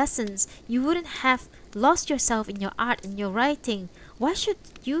in your lessons. You wouldn't have lost yourself in your art and your writing. Why should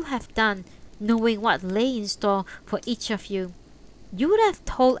you have done, knowing what lay in store for each of you? You would have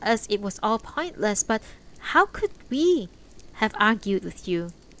told us it was all pointless, but how could we have argued with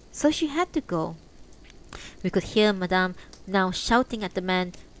you? So she had to go. We could hear Madame now shouting at the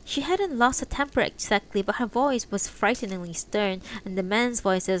man. She hadn't lost her temper exactly, but her voice was frighteningly stern, and the men's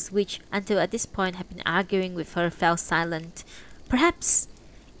voices, which until at this point had been arguing with her, fell silent. Perhaps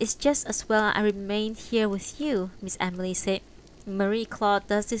it's just as well I remained here with you, Miss Emily said. Marie Claude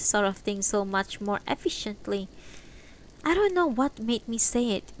does this sort of thing so much more efficiently. I don't know what made me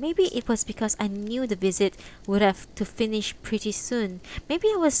say it. Maybe it was because I knew the visit would have to finish pretty soon. Maybe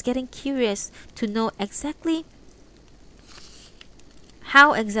I was getting curious to know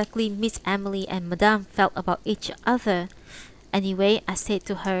how exactly Miss Emily and Madame felt about each other. Anyway, I said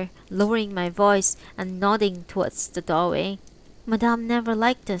to her, lowering my voice and nodding towards the doorway, Madame never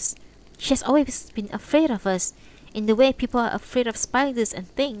liked us. She has always been afraid of us, in the way people are afraid of spiders and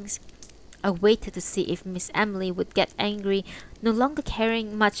things. I waited to see if Miss Emily would get angry, no longer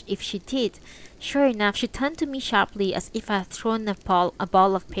caring much if she did. Sure enough, she turned to me sharply as if I had thrown a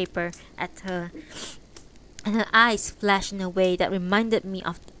ball of paper at her, and her eyes flashed in a way that reminded me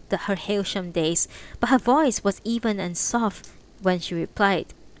of her Hailsham days, but her voice was even and soft when she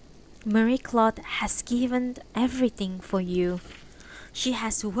replied, Marie Claude has given everything for you. She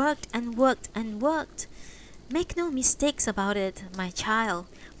has worked and worked and worked. Make no mistakes about it, my child.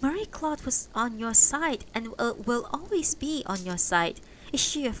 Marie Claude was on your side and will always be on your side. Is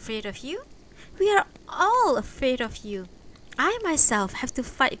she afraid of you? We are all afraid of you. I myself have to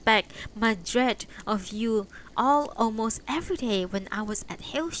fight back my dread of you all almost every day when I was at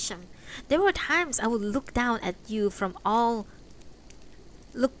Hailsham. There were times I would look down at you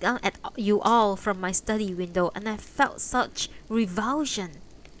all from my study window, and I felt such revulsion.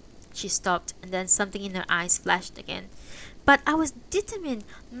 She stopped, and then something in her eyes flashed again. But I was determined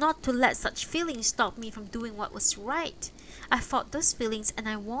not to let such feelings stop me from doing what was right. I fought those feelings and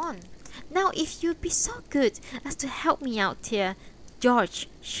I won. Now if you'd be so good as to help me out here, George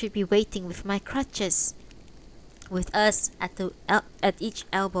should be waiting with my crutches. With us at each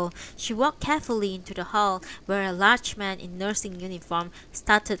elbow, she walked carefully into the hall, where a large man in nursing uniform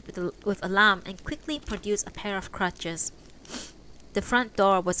started with alarm and quickly produced a pair of crutches. The front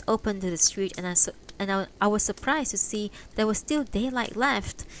door was open to the street, and I was surprised to see there was still daylight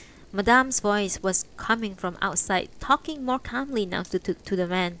left. Madame's voice was coming from outside, talking more calmly now to the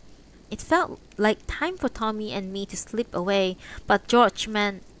man. It felt like time for Tommy and me to slip away, but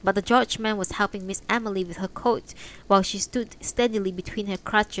the George man was helping Miss Emily with her coat, while she stood steadily between her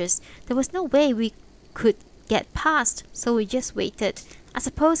crutches. There was no way we could get past, so we just waited. I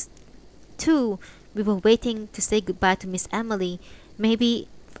suppose, too, we were waiting to say goodbye to Miss Emily. Maybe,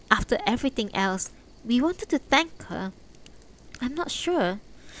 after everything else, we wanted to thank her. I'm not sure.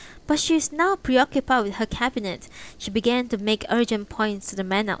 But she is now preoccupied with her cabinet. She began to make urgent points to the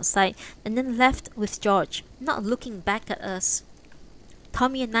man outside, and then left with George, not looking back at us.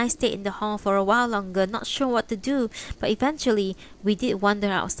 Tommy and I stayed in the hall for a while longer, not sure what to do, but eventually we did wander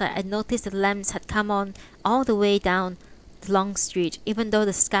outside and noticed the lamps had come on all the way down the long street, even though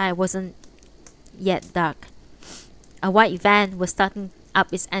the sky wasn't yet dark. A white van was starting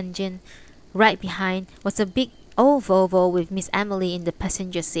up its engine. Right behind was a big old Volvo with Miss Emily in the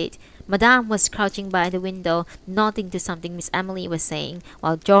passenger seat. Madame was crouching by the window, nodding to something Miss Emily was saying,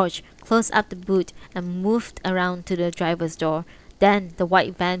 while George closed up the boot and moved around to the driver's door. Then the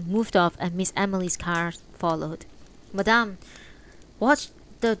white van moved off and Miss Emily's car followed. Madame watched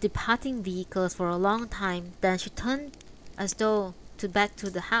the departing vehicles for a long time. Then she turned as though to back to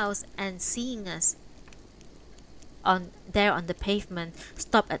the house, and seeing us on the pavement,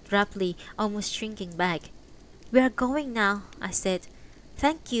 stopped abruptly, almost shrinking back. "We are going now," I said.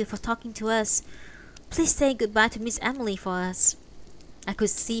 "Thank you for talking to us. Please say goodbye to Miss Emily for us." I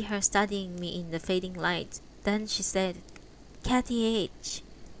could see her studying me in the fading light. Then she said, "Kathy H.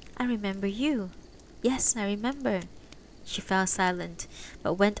 I remember you." "Yes, I remember." She fell silent,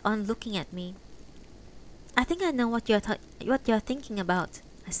 but went on looking at me. "I think I know what you're thinking about,"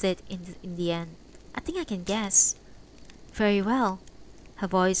 I said in the end. "I think I can guess." "Very well." Her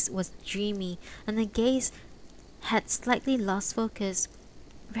voice was dreamy, and her gaze had slightly lost focus.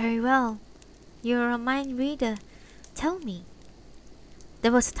 "Very well. You're a mind reader. Tell me."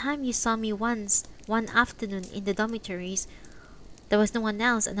 "There was a time you saw me once, one afternoon in the dormitories. There was no one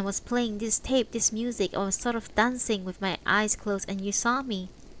else, and I was playing this tape, this music. I was sort of dancing with my eyes closed, and you saw me."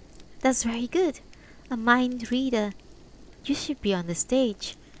 "That's very good. A mind reader. You should be on the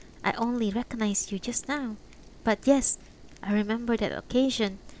stage. I only recognized you just now. But yes, I remember that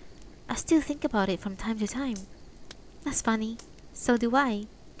occasion. I still think about it from time to time." "That's funny. So do I."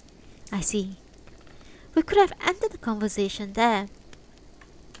 "I see." We could have ended the conversation there.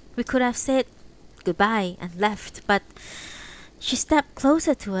 We could have said goodbye and left, but she stepped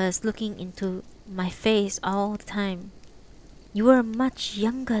closer to us, looking into my face all the time. "You were much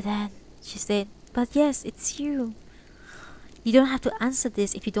younger then," she said. "But yes, it's you." "You don't have to answer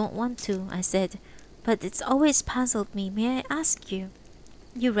this if you don't want to," I said. "But it's always puzzled me. May I ask you?"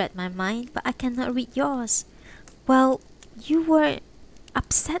 "You read my mind, but I cannot read yours." "Well, you were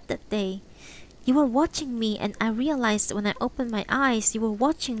upset that day. You were watching me, and I realized when I opened my eyes you were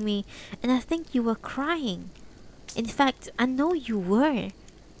watching me, and I think you were crying. In fact, I know you were.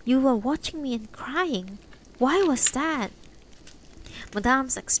 You were watching me and crying. Why was that?"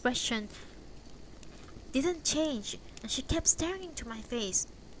 Madame's expression didn't change, and she kept staring into my face.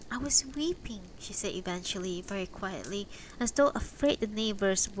 "I was weeping," she said eventually, very quietly, as though afraid the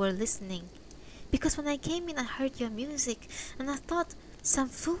neighbors were listening. "Because when I came in I heard your music, and I thought some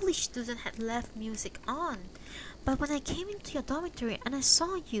foolish student had left music on. But when I came into your dormitory and I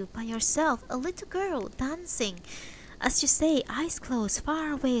saw you by yourself, a little girl, dancing, as you say, eyes closed,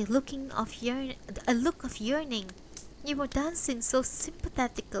 far away, a look of yearning. You were dancing so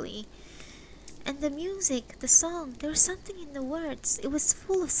sympathetically. And the music, the song, there was something in the words. It was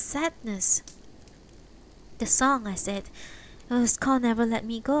full of sadness." "The song," I said, "it was called Never Let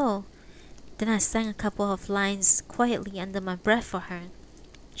Me Go." Then I sang a couple of lines quietly under my breath for her.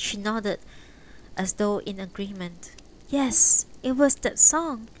 She nodded, as though in agreement. "Yes, it was that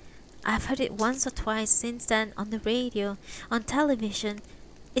song. I've heard it once or twice since then, on the radio, on television.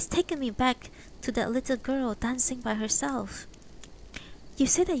 It's taken me back to that little girl dancing by herself." "You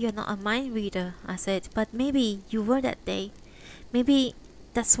say that you're not a mind reader," I said, "but maybe you were that day. Maybe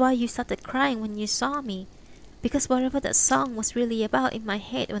that's why you started crying when you saw me. Because whatever that song was really about in my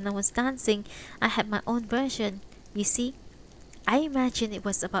head when I was dancing, I had my own version. You see? I imagined it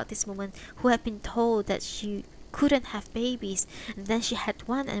was about this woman who had been told that she couldn't have babies, and then she had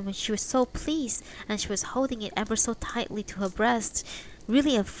one, and when she was so pleased, and she was holding it ever so tightly to her breast,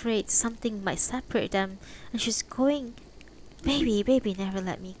 really afraid something might separate them, and she's going, 'Baby, baby, never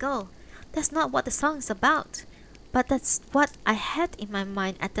let me go.' That's not what the song's about, but that's what I had in my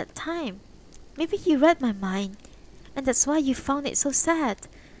mind at that time. Maybe you read my mind, and that's why you found it so sad.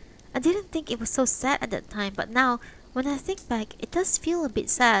 I didn't think it was so sad at that time, but now, when I think back, it does feel a bit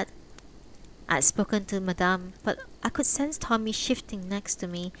sad." I had spoken to Madame, but I could sense Tommy shifting next to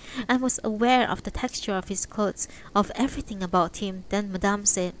me, and was aware of the texture of his clothes, of everything about him. Then Madame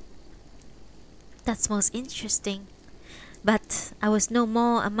said, "That's most interesting. But I was no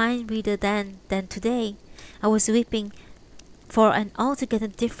more a mind reader then than today. I was weeping for an altogether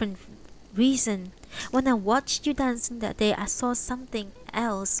different reason. When I watched you dancing that day, I saw something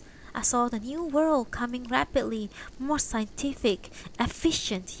else. I saw the new world coming rapidly, more scientific,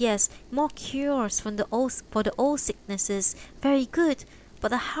 efficient, yes, more cures for the old sicknesses, very good,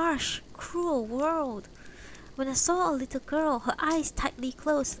 but a harsh, cruel world. When I saw a little girl, her eyes tightly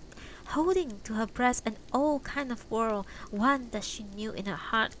closed, holding to her breast an old kind of world, one that she knew in her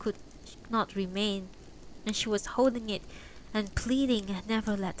heart could not remain, and she was holding it and pleading and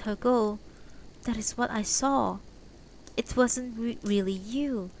never let her go. That is what I saw. It wasn't really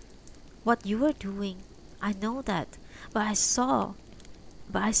you, what you were doing. I know that, but I saw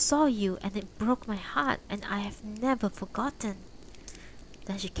you, and it broke my heart, and I have never forgotten."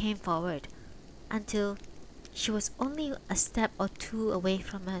 Then she came forward until She was only a step or two away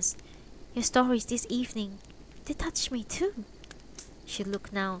from us. Your stories this evening, they touched me too. She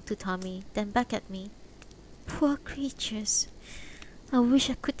looked now to Tommy, then back at me. Poor creatures. I wish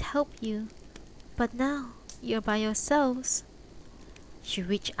I could help you, but now you're by yourselves. She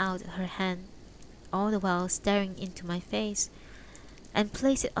reached out her hand, all the while staring into my face, and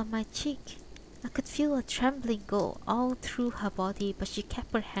placed it on my cheek. I could feel a trembling go all through her body, but she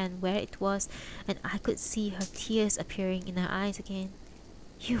kept her hand where it was, and I could see her tears appearing in her eyes again.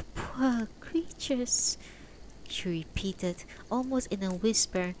 You poor creatures, she repeated, almost in a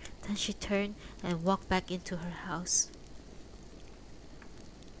whisper. Then she turned and walked back into her house.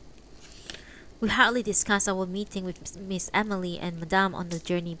 We hardly discussed our meeting with Miss Emily and Madame on the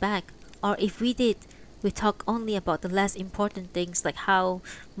journey back, or if we did, we talked only about the less important things like how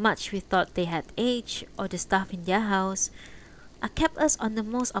much we thought they had aged or the stuff in their house. I kept us on the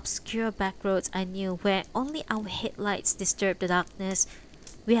most obscure back roads I knew where only our headlights disturbed the darkness.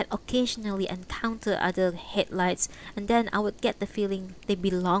 We had occasionally encountered other headlights, and then I would get the feeling they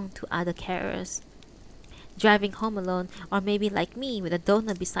belonged to other carriers. Driving home alone, or maybe like me with a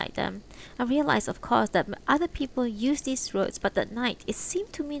donor beside them, I realized of course that other people use these roads, but at night it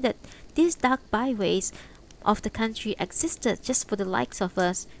seemed to me that these dark byways of the country existed just for the likes of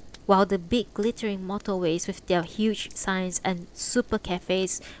us, while the big glittering motorways with their huge signs and super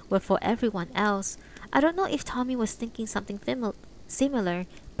cafes were for everyone else. I don't know if Tommy was thinking something similar,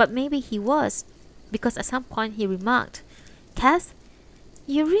 but maybe he was, because at some point he remarked, Kath,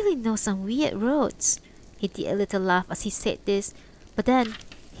 you really know some weird roads. He did a little laugh as he said this, but then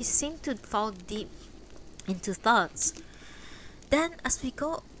he seemed to fall deep into thoughts. Then, as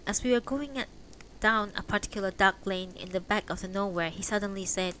we were going down a particular dark lane in the back of the nowhere, he suddenly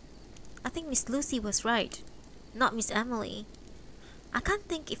said, I think Miss Lucy was right, not Miss Emily. I can't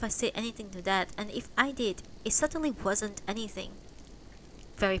think if I said anything to that, and if I did, it certainly wasn't anything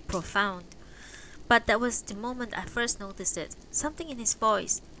very profound. But that was the moment I first noticed it. Something in his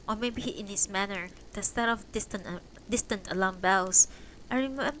voice, or maybe in his manner, that set off distant alarm bells. I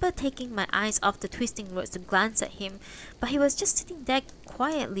remember taking my eyes off the twisting roads to glance at him, but he was just sitting there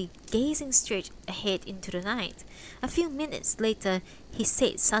quietly, gazing straight ahead into the night. A few minutes later, he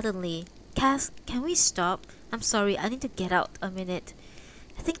said suddenly, Kath, can we stop? I'm sorry, I need to get out a minute.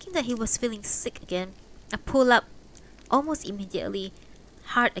 Thinking that he was feeling sick again, I pulled up almost immediately,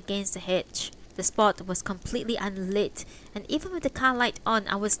 hard against the hedge. The spot was completely unlit, and even with the car light on,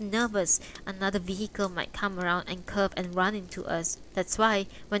 I was nervous another vehicle might come around and curve and run into us. That's why,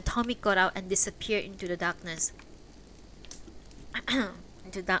 when Tommy got out and disappeared into the darkness,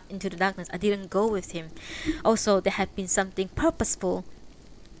 into the darkness, I didn't go with him. Also, there had been something purposeful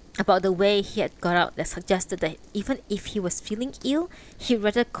about the way he had got out that suggested that even if he was feeling ill, he'd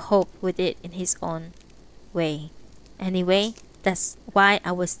rather cope with it in his own way. Anyway, that's why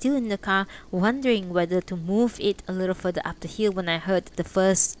I was still in the car, wondering whether to move it a little further up the hill when I heard the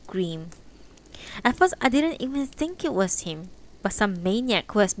first scream. At first, I didn't even think it was him, but some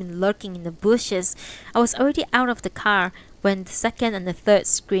maniac who has been lurking in the bushes. I was already out of the car when the second and the third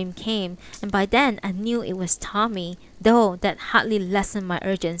scream came, and by then I knew it was Tommy, though that hardly lessened my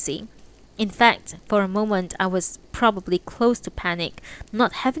urgency. In fact, for a moment I was probably close to panic,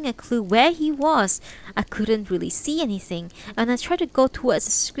 not having a clue where he was. I couldn't really see anything, and I tried to go towards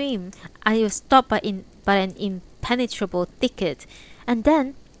the scream. I was stopped by an impenetrable thicket, and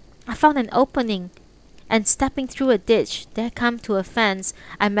then I found an opening, and stepping through a ditch, there come to a fence.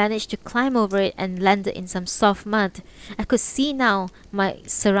 I managed to climb over it and landed in some soft mud. I could see now my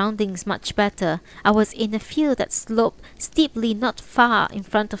surroundings much better. I was in a field that sloped steeply not far in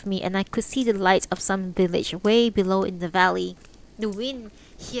front of me, and I could see the lights of some village way below in the valley. The wind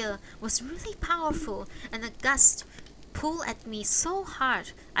here was really powerful, and a gust pulled at me so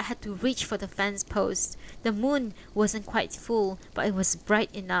hard I had to reach for the fence post. The moon wasn't quite full, but it was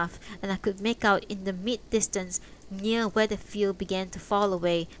bright enough, and I could make out in the mid-distance, near where the field began to fall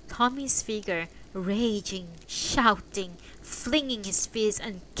away, Tommy's figure, raging, shouting, flinging his fists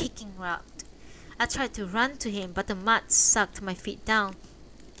and kicking out. I tried to run to him, but the mud sucked my feet down.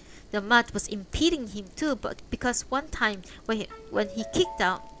 The mud was impeding him too, but because one time when he kicked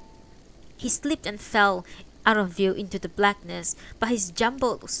out, he slipped and fell out of view into the blackness, but his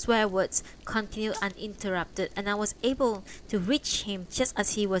jumbled swear words continued uninterrupted, and I was able to reach him just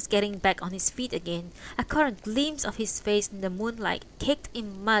as he was getting back on his feet again. I caught a glimpse of his face in the moonlight, caked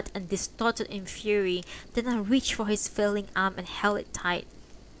in mud and distorted in fury. Then I reached for his failing arm and held it tight.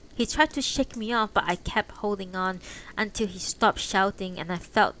 He tried to shake me off, but I kept holding on until he stopped shouting, and I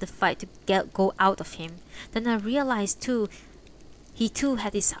felt the fight to go out of him. Then I realized too, He too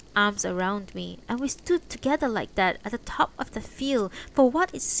had his arms around me, and we stood together like that at the top of the field for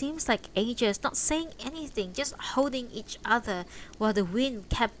what it seems like ages, not saying anything, just holding each other while the wind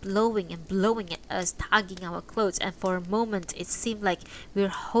kept blowing and blowing at us, tugging our clothes, and for a moment it seemed like we were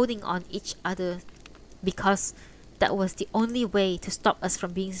holding on each other because that was the only way to stop us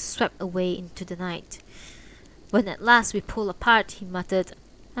from being swept away into the night. When at last we pulled apart, he muttered,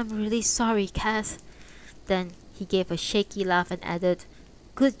 "I'm really sorry, Kath." Then he gave a shaky laugh and added,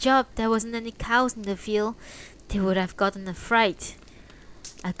 "Good job there wasn't any cows in the field. They would have gotten a fright."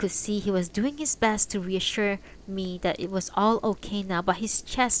 I could see he was doing his best to reassure me that it was all okay now, but his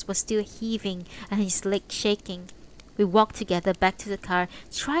chest was still heaving and his legs shaking. We walked together back to the car,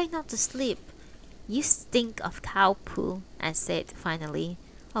 trying not to sleep. "You stink of cow poo," I said finally.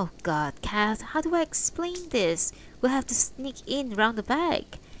 "Oh God, Kath, how do I explain this? We'll have to sneak in round the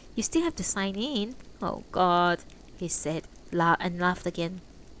back. You still have to sign in." "Oh God," he said, and laughed again.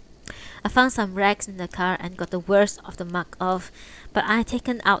 I found some rags in the car and got the worst of the muck off, but I had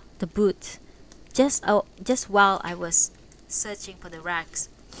taken out the boot just while I was searching for the rags.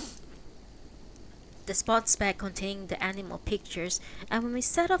 The sports bag containing the animal pictures, and when we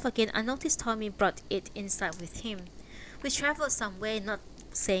set off again, I noticed Tommy brought it inside with him. We traveled some way, not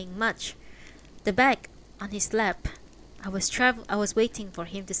saying much. The bag on his lap. I was waiting for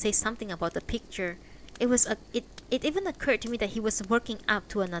him to say something about the picture. It even occurred to me that he was working up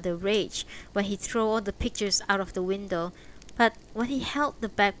to another rage when he threw all the pictures out of the window. But when he held the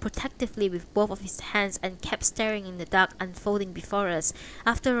bag protectively with both of his hands and kept staring in the dark unfolding before us,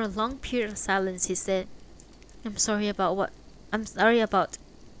 after a long period of silence, he said, I'm sorry about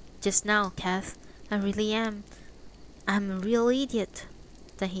just now, Kath. I really am. I'm a real idiot."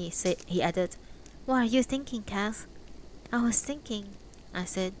 Then he added, "What are you thinking, Kath?" "I was thinking," I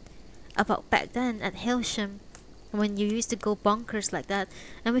said, "about back then at Hailsham, when you used to go bonkers like that,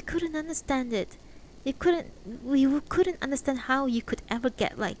 and we couldn't understand it. We couldn't understand how you could ever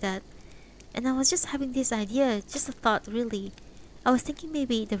get like that. And I was just having this idea, just a thought really. I was thinking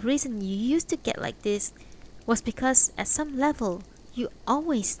maybe the reason you used to get like this was because at some level you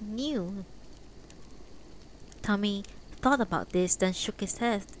always knew." Tommy thought about this, then shook his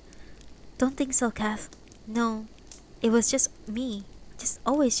head. "Don't think so, Kath. No, it was just me.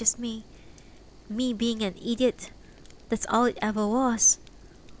 Always just me. Me being an idiot. That's all it ever was."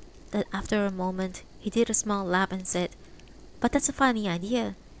 Then after a moment, he did a small laugh and said, "But that's a funny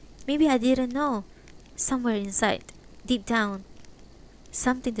idea. Maybe I didn't know. Somewhere inside, deep down,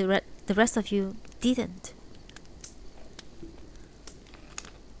 something the rest of you didn't."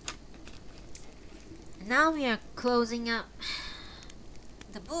 Now we are closing up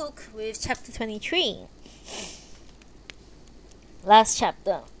the book with chapter 23. Last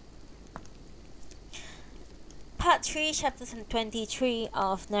chapter. Part 3, chapter 23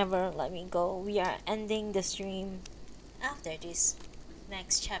 of Never Let Me Go. We are ending the stream after this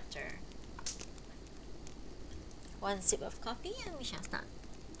next chapter. One sip of coffee and we shall start.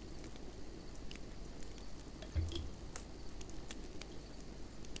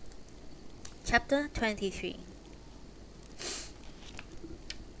 Chapter 23.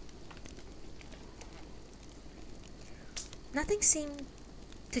 Nothing seemed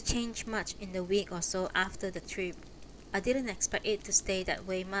to change much in the week or so after the trip. I didn't expect it to stay that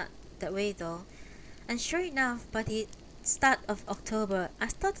way though. And sure enough, by the start of October, I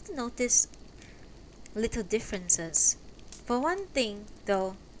started to notice little differences. For one thing,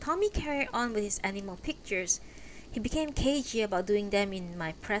 though, Tommy carried on with his animal pictures. He became cagey about doing them in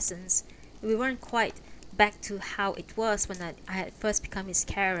my presence. We weren't quite back to how it was when I had first become his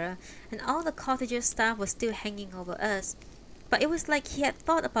carer, and all the cottager's stuff was still hanging over us. But it was like he had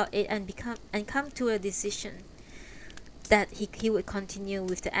thought about it and come to a decision that he would continue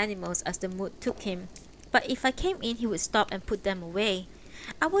with the animals as the mood took him. But if I came in, he would stop and put them away.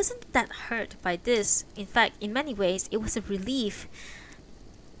 I wasn't that hurt by this. In fact, in many ways, it was a relief.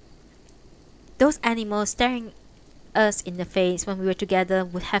 Those animals staring us in the face when we were together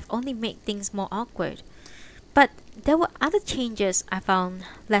would have only made things more awkward. But there were other changes I found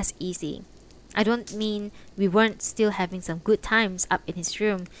less easy. I don't mean we weren't still having some good times up in his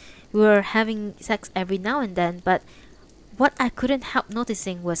room. We were having sex every now and then, but what I couldn't help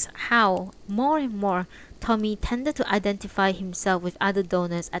noticing was how, more and more, Tommy tended to identify himself with other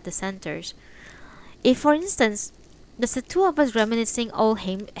donors at the centers. If, for instance, there's the two of us reminiscing old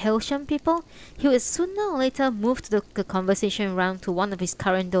Hailsham people, he would sooner or later move the conversation around to one of his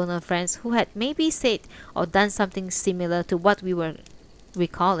current donor friends who had maybe said or done something similar to what we were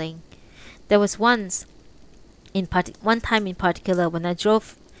recalling. There was one time in particular when I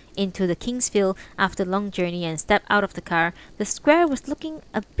drove into the Kingsfield after a long journey and stepped out of the car, the square was looking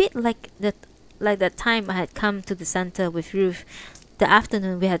a bit like that time I had come to the center with Ruth the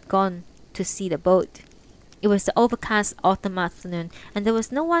afternoon we had gone to see the boat. It was the overcast autumn afternoon, and there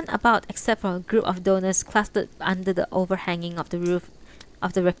was no one about except for a group of donors clustered under the overhanging of the roof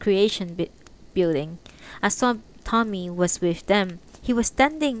of the recreation building. I saw Tommy was with them. He was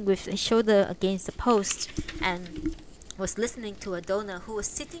standing with his shoulder against the post and was listening to a donor who was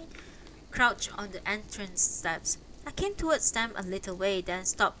sitting crouched on the entrance steps. I came towards them a little way, then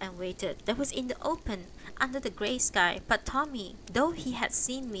stopped and waited. That was in the open, under the grey sky, but Tommy, though he had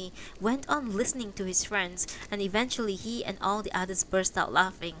seen me, went on listening to his friends, and eventually he and all the others burst out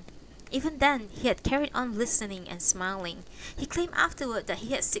laughing. Even then, he had carried on listening and smiling. He claimed afterward that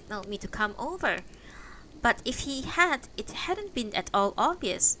he had signaled me to come over. But if he had, it hadn't been at all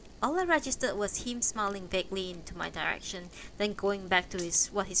obvious. All I registered was him smiling vaguely into my direction, then going back to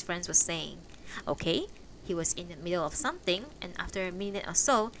what his friends were saying. Okay, he was in the middle of something, and after a minute or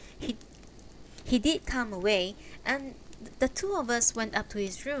so, he did come away, and the two of us went up to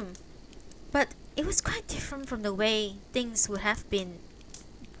his room. But it was quite different from the way things would have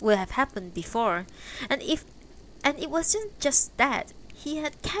happened before. And it wasn't just that. He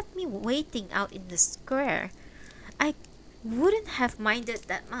had kept me waiting out in the square. I wouldn't have minded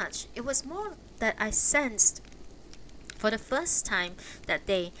that much. It was more that I sensed, for the first time that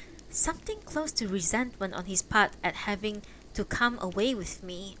day, something close to resentment on his part at having to come away with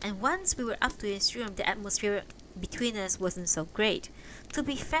me, and once we were up to his room, the atmosphere between us wasn't so great. To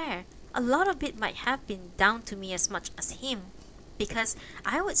be fair, a lot of it might have been down to me as much as him, because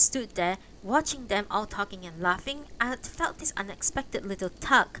I would stood there watching them all talking and laughing. I had felt this unexpected little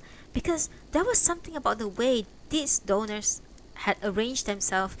tug, because there was something about the way these donors had arranged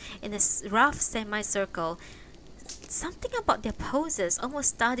themselves in a rough semicircle. Something about their poses,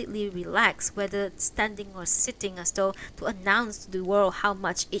 almost stolidly relaxed, whether standing or sitting, as though to announce to the world how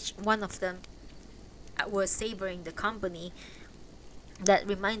much each one of them were savoring the company, that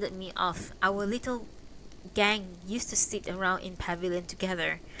reminded me of our little gang used to sit around in pavilion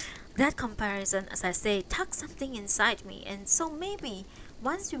together. That comparison, as I say, tugged something inside me, and so maybe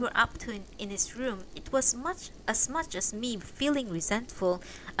once we were up to in his room, it was much as me feeling resentful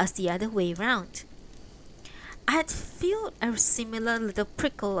as the other way round. I had felt a similar little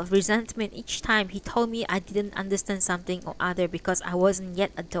prickle of resentment each time he told me I didn't understand something or other because I wasn't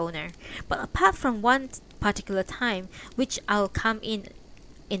yet a donor. But apart from one particular time, which I'll come in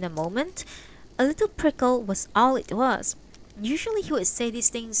a moment, a little prickle was all it was. Usually he would say these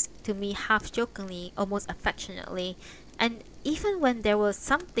things to me half jokingly, almost affectionately, and even when there was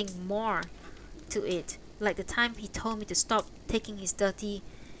something more to it, like the time he told me to stop taking his dirty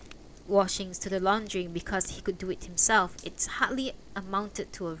washings to the laundry because he could do it himself, it's hardly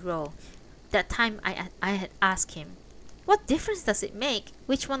amounted to a row. That time I had asked him, "What difference does it make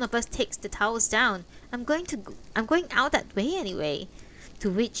which one of us takes the towels down? I'm going out that way anyway." To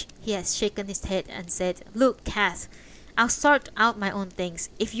which he has shaken his head and said, "Look, Kath, I'll sort out my own things.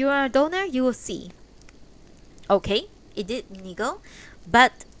 If you are a donor, you will see." Okay, it did niggle,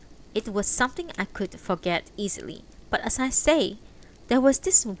 but it was something I could forget easily. But as I say, there was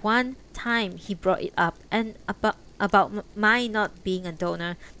this one time he brought it up, and about my not being a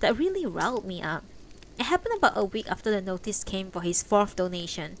donor, that really riled me up. It happened about a week after the notice came for his 4th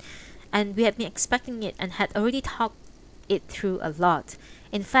donation, and we had been expecting it and had already talked it through a lot.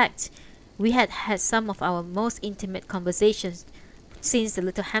 In fact, we had had some of our most intimate conversations since the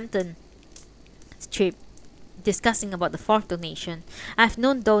Little Hampton trip, discussing about the 4th donation. I've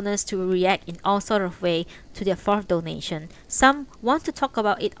known donors to react in all sort of way to their 4th donation. Some want to talk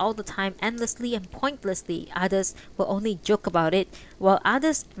about it all the time, endlessly and pointlessly. Others will only joke about it, while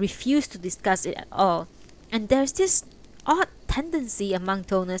others refuse to discuss it at all. And there's this odd tendency among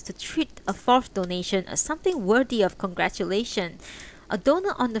donors to treat a 4th donation as something worthy of congratulation. A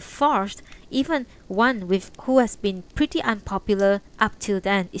donor on the 4th, even one who has been pretty unpopular up till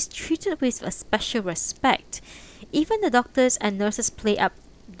then, is treated with a special respect. Even the doctors and nurses play up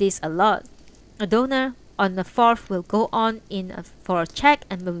this a lot. A donor on the 4th will go on for a check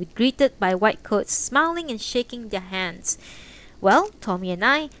and will be greeted by white coats smiling and shaking their hands. Well, Tommy and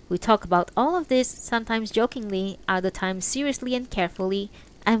I, we talk about all of this, sometimes jokingly, other times seriously and carefully,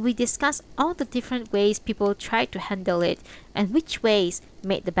 and we discuss all the different ways people try to handle it and which ways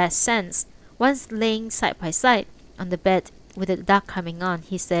made the best sense. Once laying side by side on the bed with the dark coming on,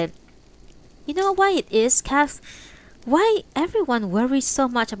 he said, "You know why it is, Kath? Why everyone worries so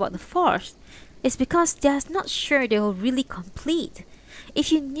much about the 4th? It's because they're not sure they will really complete.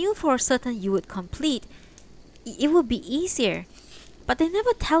 If you knew for certain you would complete, it would be easier. but they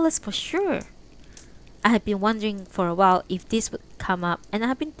never tell us for sure. I had been wondering for a while if this would come up, and I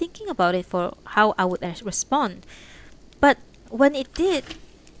had been thinking about it for how I would respond. But when it did,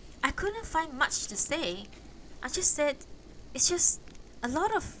 I couldn't find much to say. I just said, it's just a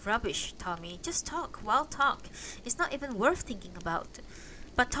lot of rubbish, Tommy. Just talk, wild talk. It's not even worth thinking about.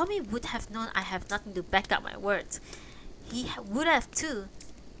 But Tommy would have known I have nothing to back up my words. Would have too.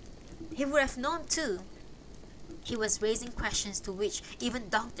 He would have known too. He was raising questions to which even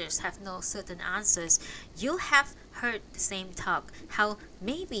doctors have no certain answers. You'll have heard the same talk, how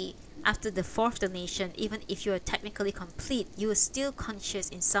maybe after the fourth donation, even if you are technically complete, you are still conscious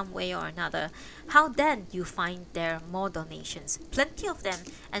in some way or another. How then you find there are more donations, plenty of them,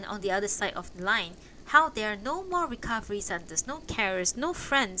 and on the other side of the line, how there are no more recovery centers, no carers, no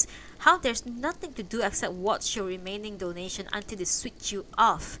friends, how there's nothing to do except watch your remaining donation until they switch you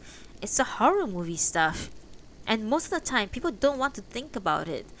off. It's a horror movie stuff. And most of the time, people don't want to think about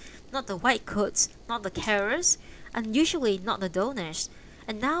it. Not the white coats, not the carers, and usually not the donors.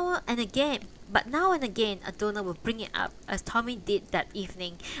 Now and again, a donor will bring it up, as Tommy did that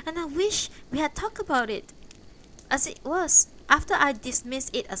evening, and I wish we had talked about it. As it was, after I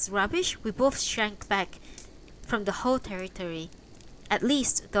dismissed it as rubbish, we both shrank back from the whole territory. At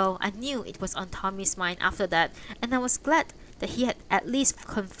least, though, I knew it was on Tommy's mind after that, and I was glad that he had at least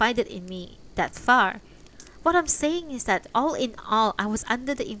confided in me that far. What I'm saying is that all in all, I was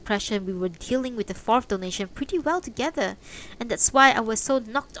under the impression we were dealing with the fourth donation pretty well together, and that's why I was so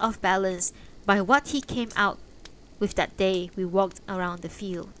knocked off balance by what he came out with that day we walked around the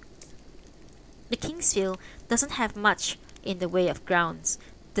field. The Kingsfield doesn't have much in the way of grounds.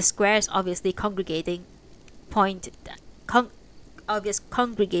 The square is obviously obvious congregating point,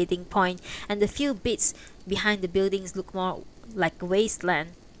 and the few bits behind the buildings look more like a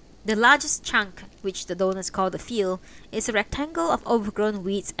wasteland. The largest chunk, which the donors call the field, is a rectangle of overgrown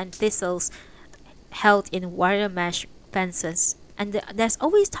weeds and thistles held in wire mesh fences. And there's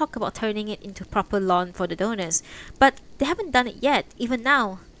always talk about turning it into proper lawn for the donors, but they haven't done it yet, even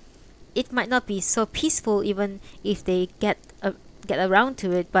now. It might not be so peaceful even if they get around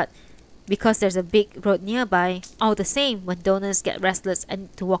to it, but because there's a big road nearby, all the same, when donors get restless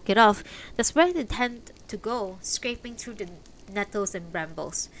and to walk it off, that's where they tend to go, scraping through the nettles and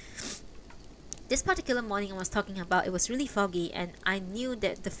brambles. This particular morning I was talking about, it was really foggy, and I knew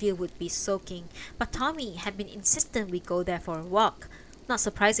that the field would be soaking, but Tommy had been insistent we go there for a walk. Not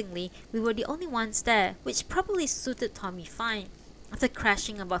surprisingly, we were the only ones there, which probably suited Tommy fine. After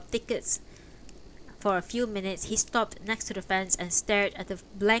crashing about tickets for a few minutes, he stopped next to the fence and stared at the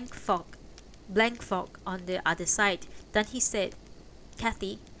blank fog on the other side. Then he said,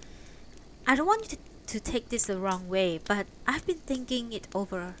 "Kathy, I don't want you to take this the wrong way, but I've been thinking it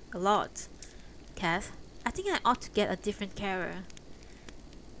over a lot. Kath, I think I ought to get a different carer."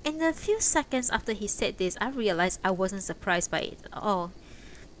 In the few seconds after he said this, I realized I wasn't surprised by it at all.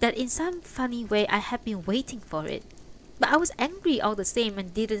 That in some funny way I had been waiting for it. But I was angry all the same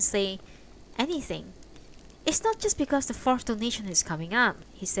and didn't say anything. "It's not just because the fourth donation is coming up,"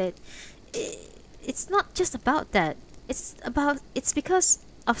 he said. It's not just about that. It's because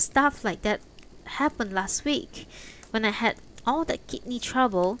of stuff like that happened last week. When I had all that kidney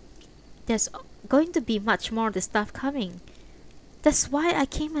trouble, there's going to be much more of the stuff coming. That's why I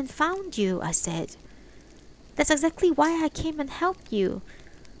came and found you," I said. "That's exactly why I came and helped you.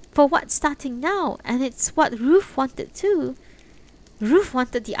 For what's starting now, and it's what Ruth wanted too." "Ruth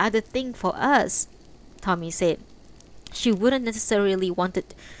wanted the other thing for us," Tommy said. "She wouldn't necessarily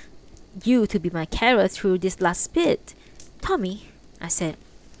wanted you to be my carer through this last bit." "Tommy," I said.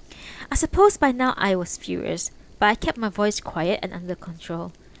 I suppose by now I was furious, but I kept my voice quiet and under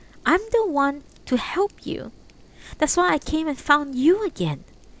control. "I'm the one to help you. That's why I came and found you again."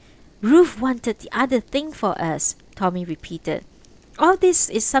 "Ruth wanted the other thing for us," Tommy repeated. "All this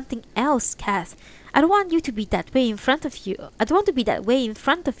is something else, Kath. I don't want you to be that way in front of you. I don't want to be that way in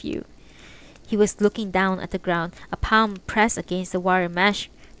front of you." He was looking down at the ground, a palm pressed against the wire mesh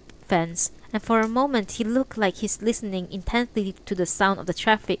fence, and for a moment he looked like he's listening intently to the sound of the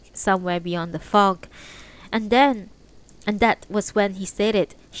traffic somewhere beyond the fog. And that was when he said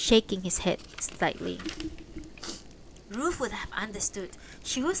it, shaking his head slightly. "Ruth would have understood.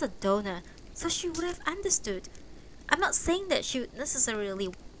 She was a donor, so she would have understood. I'm not saying that she would necessarily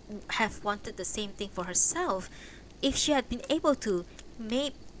have wanted the same thing for herself. If she had been able to,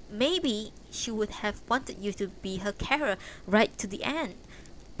 maybe she would have wanted you to be her carer right to the end.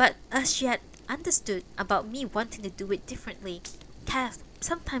 But as she had understood about me wanting to do it differently, Kath,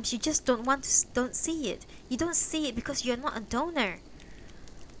 sometimes you just don't see it. You don't see it because you're not a donor."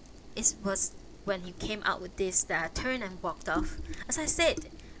 It was when he came out with this that I turned and walked off. As I said,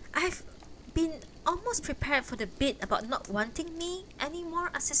 I've been almost prepared for the bit about not wanting me anymore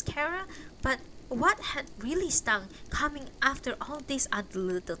as his carer, but what had really stung coming after all these other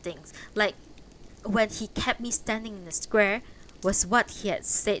little things, like when he kept me standing in the square, was what he had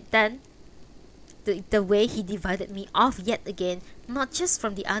said then. The way he divided me off yet again, not just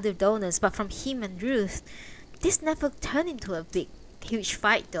from the other donors, but from him and Ruth. This never turned into a huge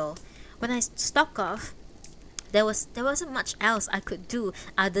fight though. When I stalked off, there wasn't much else I could do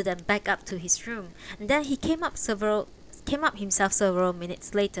other than back up to his room. And then he came up himself several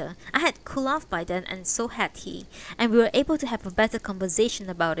minutes later. I had cooled off by then, and so had he, and we were able to have a better conversation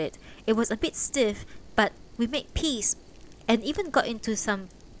about it. It was a bit stiff, but we made peace, and even got into some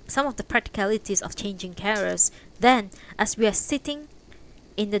of the practicalities of changing carers. Then, as we are sitting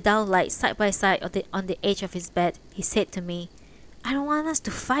in the dull light side by side on the edge of his bed, he said to me, "I don't want us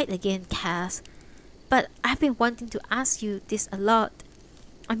to fight again, Cass. But I've been wanting to ask you this a lot.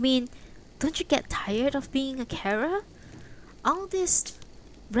 I mean, don't you get tired of being a carer? All this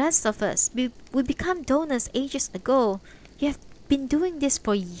rest of us, we become donors ages ago. You have been doing this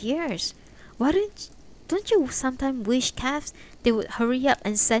for years. Why don't you sometimes wish, Cass, they would hurry up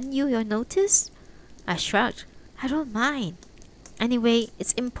and send you your notice?" I shrugged. "I don't mind. Anyway,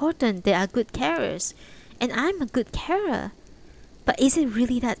 it's important they are good carers, and I'm a good carer. But is it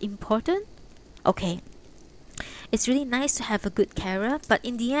really that important? Okay, it's really nice to have a good carer, but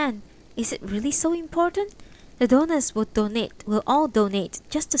in the end, is it really so important? The donors will all donate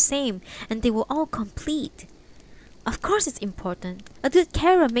just the same, and they will all complete. Of course it's important. A good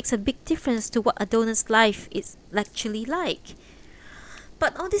carer makes a big difference to what a donor's life is actually like.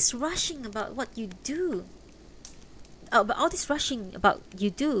 But all this rushing about what you do, all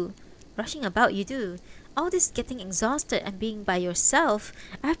this getting exhausted and being by yourself,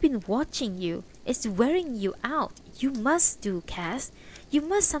 I've been watching you. It's wearing you out. You must do, Cass. You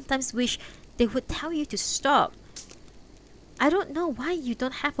must sometimes wish they would tell you to stop. I don't know why you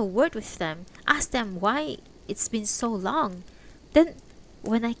don't have a word with them. Ask them why it's been so long." Then,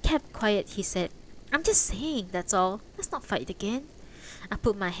 when I kept quiet, he said, "I'm just saying, that's all. Let's not fight again." I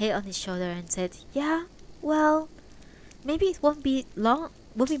put my head on his shoulder and said, "Yeah, well, maybe it won't be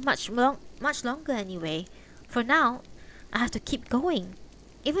much longer anyway. For now, I have to keep going.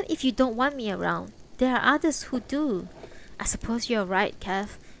 Even if you don't want me around, there are others who do. I suppose you're right,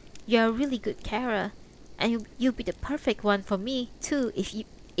 Kath. You're a really good carer, and you'll be the perfect one for me too if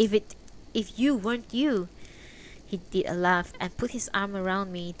you weren't you." He did a laugh and put his arm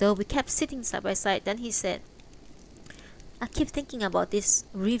around me, though we kept sitting side by side. Then he said, "I keep thinking about this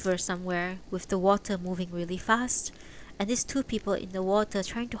river somewhere with the water moving really fast, and these two people in the water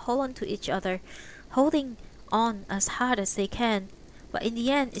trying to hold on to each other, holding on as hard as they can. But in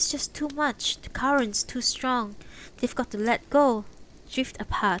the end, it's just too much. The current's too strong. They've got to let go, drift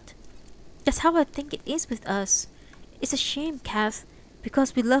apart. That's how I think it is with us. It's a shame, Kath,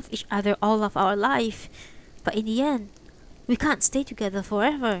 because we love each other all of our life. But in the end, we can't stay together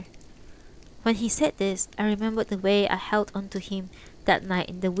forever." When he said this, I remembered the way I held onto him that night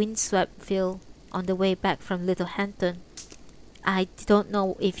in the windswept field on the way back from Little Hampton. I don't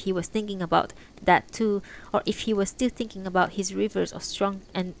know if he was thinking about that too, or if he was still thinking about his rivers of strong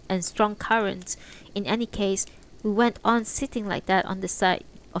currents. In any case, we went on sitting like that on the side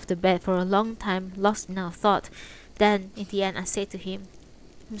of the bed for a long time, lost in our thought. Then, in the end, I said to him,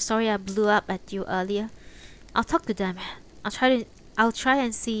 "I'm sorry I blew up at you earlier. I'll talk to them. I'll try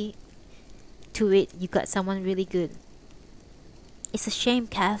and see to it you got someone really good." "It's a shame,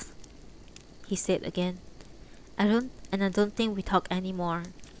 Kath," he said again. I don't think we talked anymore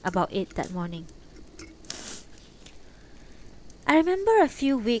about it that morning. I remember a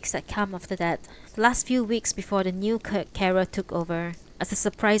few weeks that come after that, the last few weeks before the new carer took over, as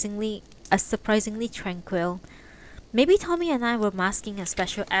surprisingly tranquil. Maybe Tommy and I were masking a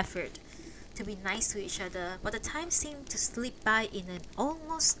special effort to be nice to each other, but the time seemed to slip by in an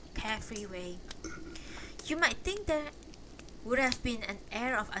almost carefree way. You might think there would have been an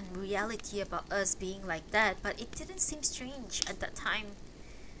air of unreality about us being like that, but it didn't seem strange at that time.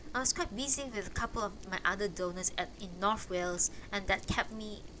 I was quite busy with a couple of my other donors in North Wales, and that kept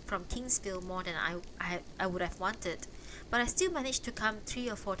me from Kingsville more than I would have wanted. But I still managed to come 3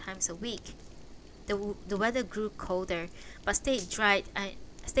 or 4 times a week. The weather grew colder, but stayed dry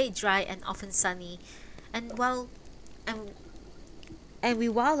and often sunny, and we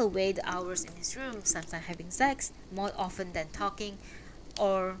while away the hours in his room, sometimes having sex, more often than talking,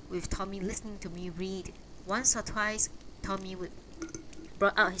 or with Tommy listening to me read. Once or twice, Tommy would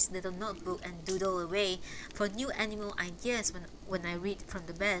brought out his little notebook and doodle away for new animal ideas when I read from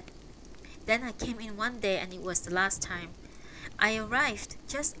the bed. Then I came in one day and it was the last time. I arrived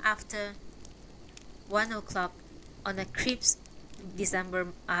just after 1 o'clock on a crisp December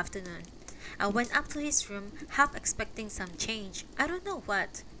afternoon. I went up to his room, half expecting some change. I don't know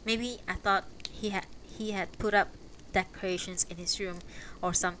what. Maybe I thought he had put up decorations in his room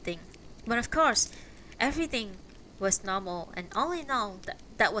or something. But of course, everything was normal, and all in all,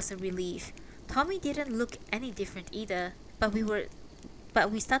 that was a relief. Tommy didn't look any different either, but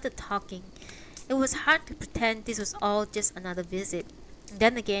we started talking. It was hard to pretend this was all just another visit.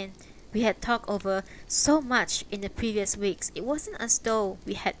 Then again, we had talked over so much in the previous weeks. It wasn't as though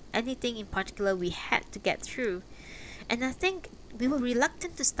we had anything in particular we had to get through. And I think we were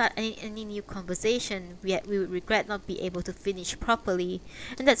reluctant to start any new conversation, yet we would regret not being able to finish properly.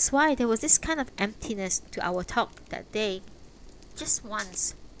 And that's why there was this kind of emptiness to our talk that day. Just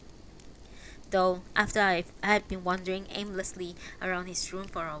once. Though, after I had been wandering aimlessly around his room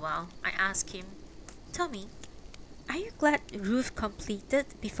for a while, I asked him, "Tommy, are you glad Ruth completed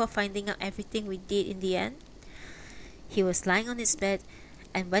before finding out everything we did in the end?" He was lying on his bed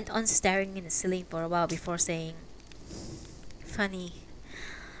and went on staring in the ceiling for a while before saying, "Funny.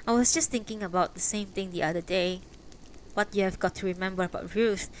 I was just thinking about the same thing the other day. What you have got to remember about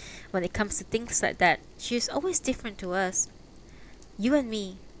Ruth when it comes to things like that, she is always different to us. You and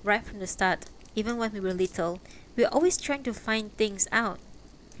me, right from the start, even when we were little, we were always trying to find things out.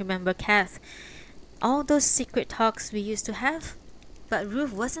 Remember, Kath, all those secret talks we used to have? But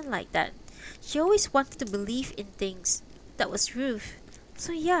Ruth wasn't like that. She always wanted to believe in things. That was Ruth.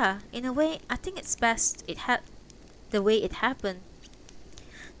 So yeah, in a way, I think it's best the way it happened."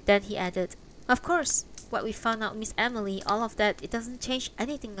 Then he added, "Of course, what we found out, Miss Emily, all of that, it doesn't change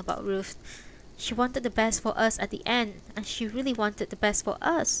anything about Ruth. She wanted the best for us at the end, and she really wanted the best for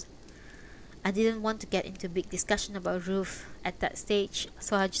us." I didn't want to get into a big discussion about Ruth at that stage,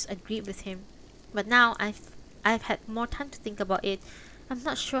 so I just agreed with him. But now I've had more time to think about it. I'm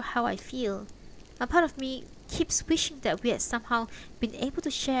not sure how I feel. A part of me keeps wishing that we had somehow been able to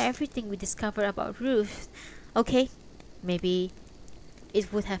share everything we discovered about Ruth. Okay, maybe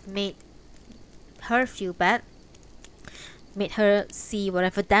it would have made her feel bad, made her see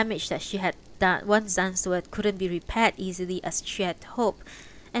whatever damage that she had once done to it couldn't be repaired easily as she had hoped.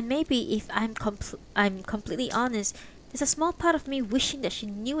 And maybe if I'm completely honest, there's a small part of me wishing that she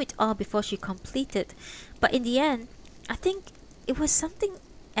knew it all before she completed. But in the end, I think it was something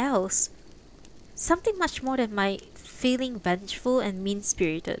else. Something much more than my feeling vengeful and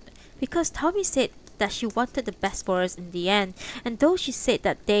mean-spirited. Because Tommy said that she wanted the best for us in the end, and though she said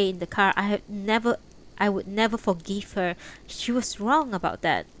that day in the car I would never forgive her, she was wrong about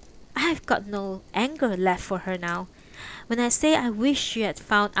that. I have got no anger left for her now. When I say I wish she had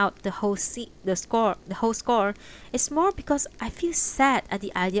found out the whole score, it's more because I feel sad at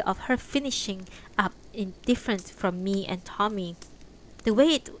the idea of her finishing up indifferent from me and Tommy. The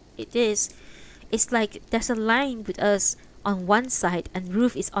way it is, it's like there's a line with us on one side and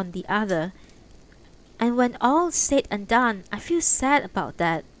Ruth is on the other. And when all said and done, I feel sad about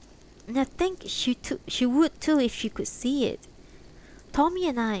that. And I think she would too if she could see it. Tommy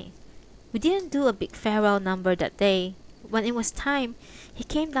and I, we didn't do a big farewell number that day. When it was time, he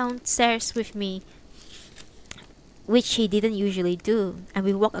came downstairs with me, which he didn't usually do, and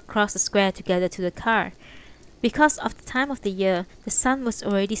we walked across the square together to the car. Because of the time of the year, the sun was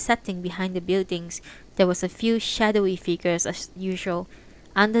already setting behind the buildings. There was a few shadowy figures as usual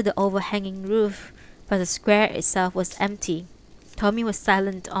under the overhanging roof, but the square itself was empty. Tommy was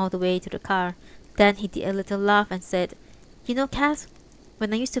silent all the way to the car. Then he did a little laugh and said, "You know, Kath,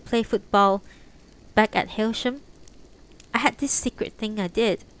 when I used to play football back at Hailsham, I had this secret thing I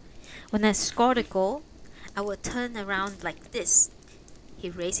did. When I scored a goal, I would turn around like this." He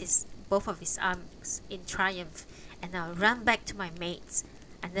raised both of his arms in triumph, "and I would run back to my mates.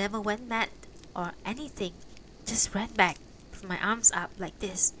 I never went mad or anything, just ran back with my arms up like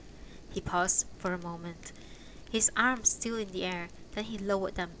this." He paused for a moment, his arms still in the air, then he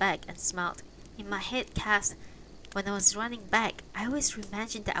lowered them back and smiled. "In my head, Cass, when I was running back, I always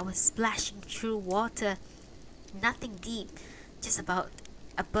imagined that I was splashing through water. Nothing deep, just about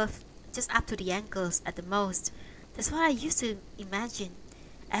just up to the ankles at the most. That's what I used to imagine.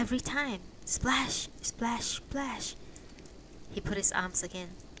 Every time. Splash, splash, splash." He put his arms up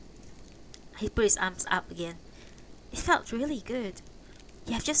again. "It felt really good.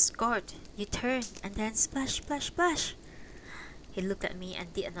 You have just scored. You turn and then splash, splash, splash." He looked at me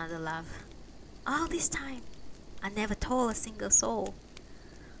and did another laugh. "All this time, I never told a single soul."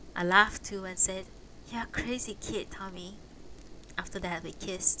 I laughed too and said, "You're a crazy kid, Tommy." After that we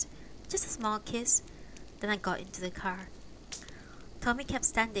kissed. Just a small kiss. Then I got into the car. Tommy kept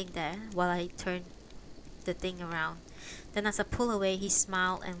standing there while I turned the thing around. Then as I pulled away, he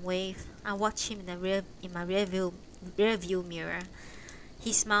smiled and waved. I watched him in my rear view mirror.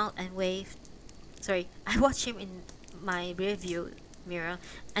 He smiled and waved. Sorry, I watched him in my rear view mirror,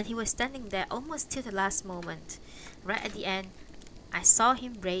 and he was standing there almost till the last moment. Right at the end, I saw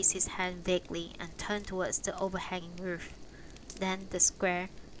him raise his hand vaguely and turn towards the overhanging roof. Then the square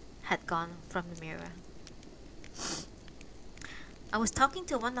had gone from the mirror. I was talking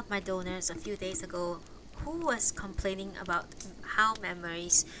to one of my donors a few days ago who was complaining about how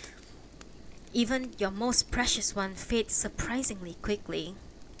memories, even your most precious one, fade surprisingly quickly.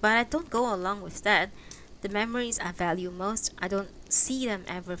 But I don't go along with that. The memories I value most, I don't see them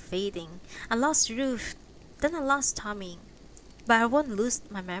ever fading. I lost Ruth, then I lost Tommy, but I won't lose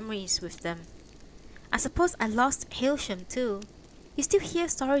my memories with them. I suppose I lost Hailsham too. You still hear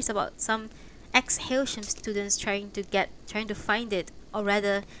stories about some ex-Hailsham students trying to find it, or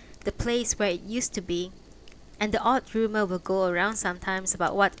rather, the place where it used to be. And the odd rumor will go around sometimes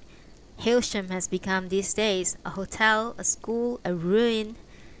about what Hailsham has become these days: a hotel, a school, a ruin.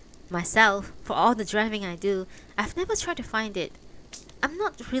 Myself, for all the driving I do, I've never tried to find it. I'm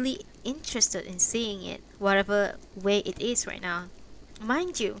not really interested in seeing it, whatever way it is right now.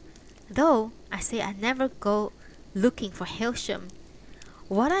 Mind you, though I say I never go looking for Hailsham,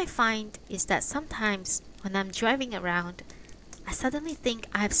 what I find is that sometimes when I'm driving around, I suddenly think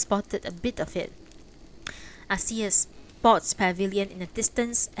I've spotted a bit of it. I see a sports pavilion in the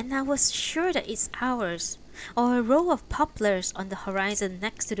distance and I was sure that it's ours, or a row of poplars on the horizon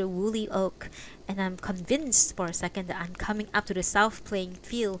next to the woolly oak, and I'm convinced for a second that I'm coming up to the south playing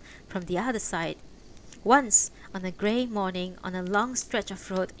field from the other side. Once, on a grey morning on a long stretch of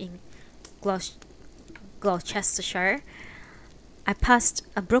road in Gloucestershire, I passed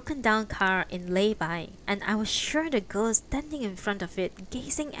a broken down car in lay-by, and I was sure the girl standing in front of it,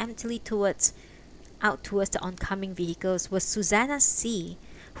 gazing emptily out towards the oncoming vehicles, was Susanna C.,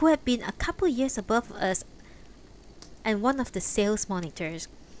 who had been a couple years above us and one of the sales monitors.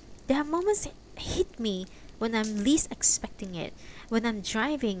 There are moments hit me when I'm least expecting it, when I'm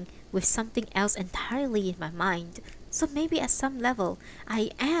driving with something else entirely in my mind. So maybe at some level, I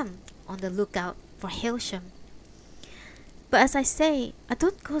am on the lookout for Hailsham. But as I say, I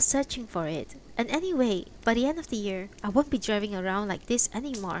don't go searching for it. And anyway, by the end of the year, I won't be driving around like this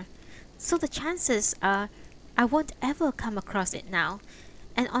anymore. So the chances are I won't ever come across it now.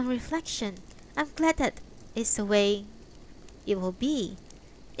 And on reflection, I'm glad that it's the way it will be.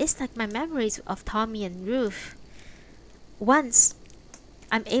 It's like my memories of Tommy and Ruth. Once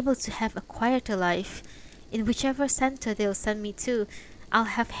I'm able to have a quieter life, in whichever center they'll send me to, I'll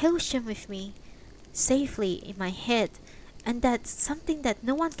have Hailsham with me, safely in my head, and that's something that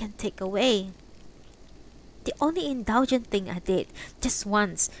no one can take away. The only indulgent thing I did, just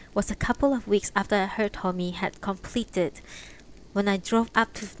once, was a couple of weeks after I heard Tommy had completed, when I drove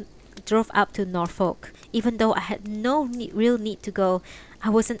up to Norfolk. Even though I had no real need to go, I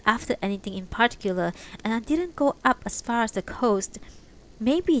wasn't after anything in particular, and I didn't go up as far as the coast.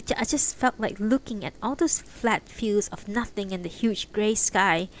 Maybe I just felt like looking at all those flat fields of nothing and the huge grey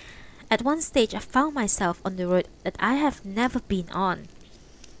sky. At one stage I found myself on the road that I have never been on.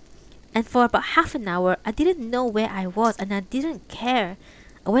 And for about half an hour I didn't know where I was, and I didn't care.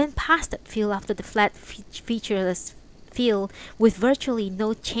 I went past that field after the flat featureless field with virtually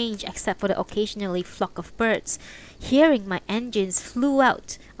no change except for the occasionally flock of birds. Hearing my engines flew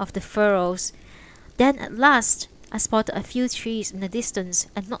out of the furrows. Then at last I spotted a few trees in the distance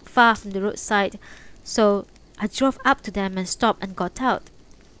and not far from the roadside, so I drove up to them and stopped and got out.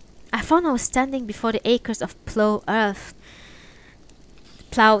 I found I was standing before the acres of plowed earth.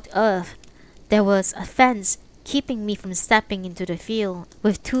 There was a fence keeping me from stepping into the field,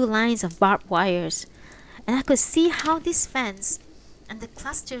 with 2 lines of barbed wires, and I could see how this fence and the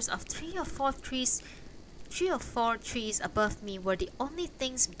clusters of 3 or 4 trees above me were the only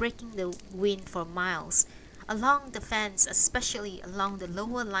things breaking the wind for miles. Along the fence, especially along the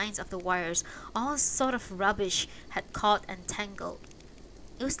lower lines of the wires, all sort of rubbish had caught and tangled.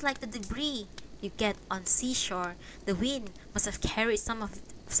 It was like the debris you get on seashore. The wind must have carried some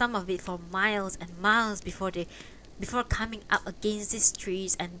of it for miles and miles before coming up against these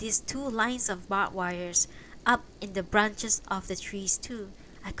trees and these 2 lines of barbed wires. Up in the branches of the trees too,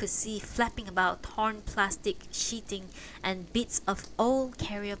 I could see flapping about torn plastic sheeting and bits of old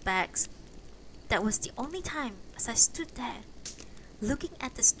carrier bags. That was the only time, as I stood there, looking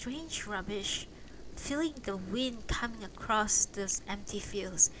at the strange rubbish, feeling the wind coming across those empty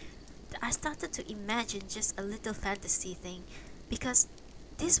fields, that I started to imagine just a little fantasy thing, because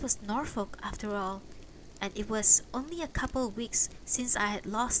this was Norfolk after all. and it was only a couple of weeks since I had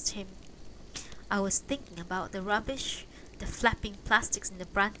lost him. I was thinking about the rubbish, the flapping plastics in the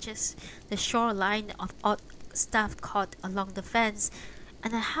branches, the shoreline of odd stuff caught along the fence,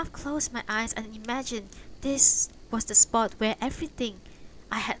 and I half closed my eyes and imagined this was the spot where everything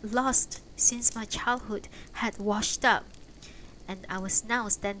I had lost since my childhood had washed up, and I was now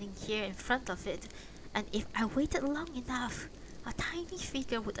standing here in front of it, and if I waited long enough, a tiny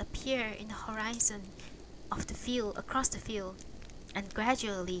figure would appear in the horizon of the field, across the field, and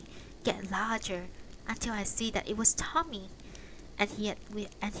gradually get larger until I see that it was Tommy, and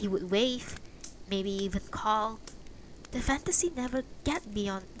he would wave, maybe even call. The fantasy never get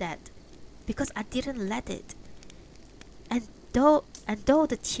beyond that, because I didn't let it. And though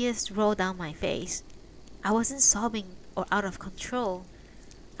the tears rolled down my face, I wasn't sobbing or out of control.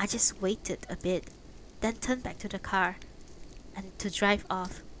 I just waited a bit, then turned back to the car and to drive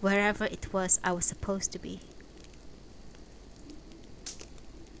off wherever it was I was supposed to be.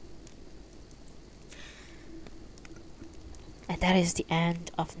 And that is the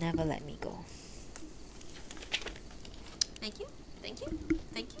end of Never Let Me Go. Thank you, thank you,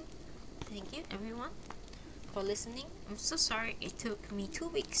 thank you, thank you everyone for listening. I'm so sorry it took me 2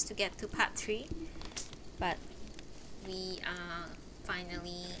 weeks to get to part 3, but we are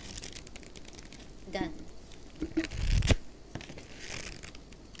finally done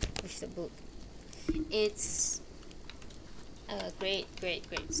with the book. It's a great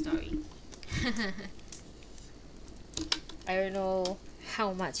story. I don't know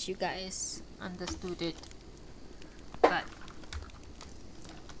how much you guys understood it, but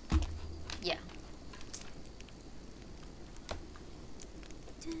yeah.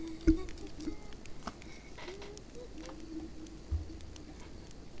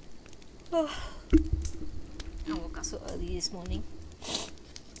 Oh, I woke up so early this morning.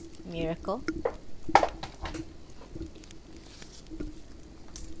 Miracle.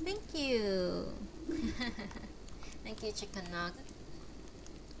 Thank you. Thank you, chicken nugget.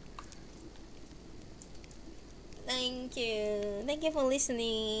 Thank you for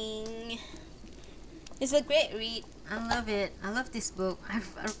listening. It's a great read. I love it. I love this book.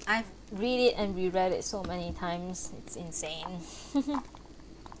 I've read it and reread it so many times. It's insane.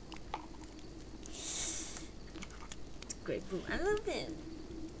 It's a great book. I love it.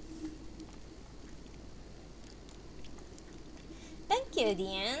 Thank you,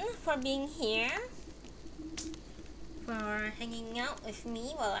 Diane, for being here, for hanging out with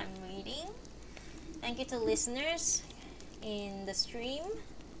me while I'm reading. Thank you to listeners in the stream.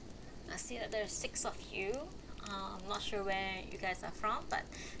 I see that there's 6 of you. I'm not sure where you guys are from, but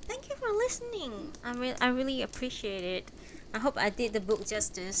thank you for listening. I really appreciate it. I hope I did the book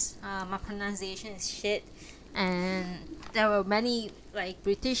justice. My pronunciation is shit, and there were many like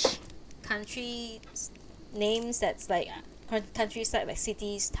British country names that's like countryside, like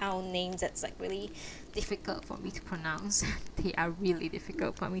cities, town names that's like really difficult for me to pronounce. They are really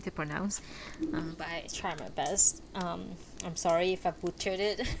difficult for me to pronounce, but I try my best. I'm sorry if I butchered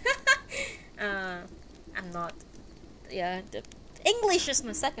it. I'm not. Yeah, the English is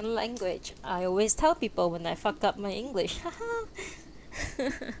my second language. I always tell people when I fucked up my English.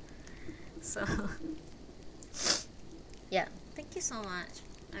 So yeah, thank you so much.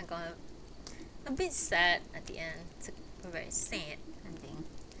 I got a bit sad at the end. It's a very sad ending.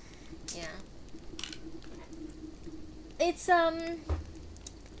 Yeah. It's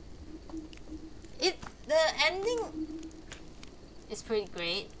the ending is pretty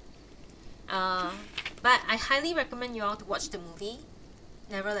great. But I highly recommend you all to watch the movie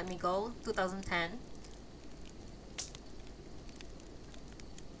Never Let Me Go, 2010.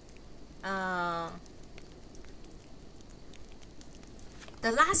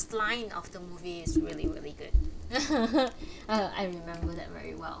 The last line of the movie is really good. I remember that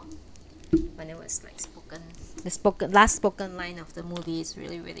very well when it was like spoken. The last spoken line of the movie is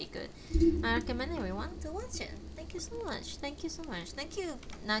really good. I recommend everyone to watch it. Thank you so much. Thank you so much. Thank you,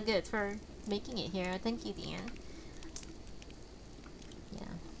 Nugget, for making it here. Thank you, Deanne.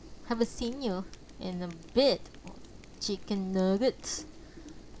 Yeah, haven't seen you in a bit, chicken nuggets.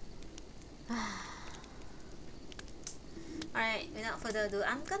 Alright, without further ado,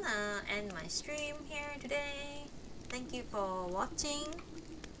 I'm gonna end my stream here today. Thank you for watching.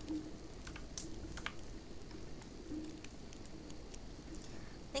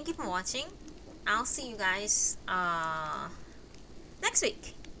 Thank you for watching. I'll see you guys next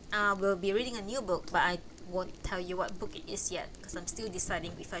week. We'll be reading a new book, but I won't tell you what book it is yet because I'm still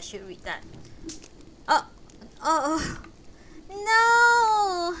deciding if I should read that. Oh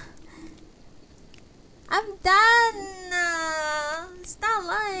no! I'm done!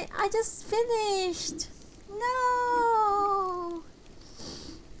 Starlight, I just finished! No!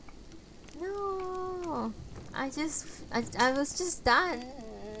 No! I was just done.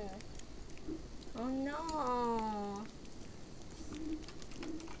 Oh no!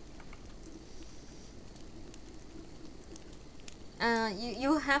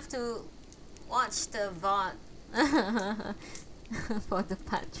 You have to watch the VOD for the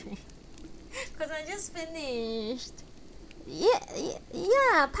part 3. Cause I just finished.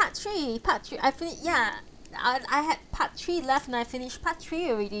 Yeah, part 3. I finished. Yeah, I had part 3 left, and I finished part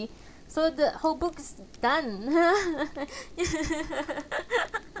 3 already. So the whole book is done.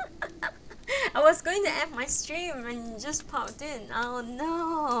 I was going to end my stream and just popped in. Oh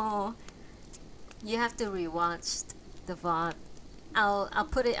no! You have to rewatch the VOD. I'll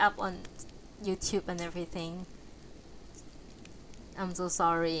put it up on YouTube and everything. I'm so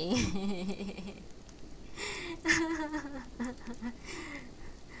sorry.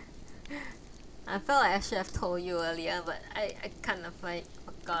 I felt like I should have told you earlier, but I kind of like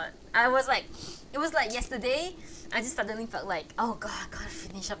forgot. I was like, it was like yesterday. I just suddenly felt like, oh god, I gotta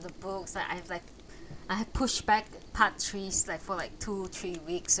finish up the books. I have pushed back part 3s like for like 2-3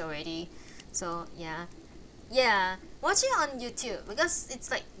 weeks already. So yeah, watch it on YouTube because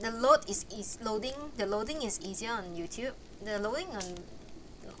it's like the loading. The loading is easier on YouTube. The loading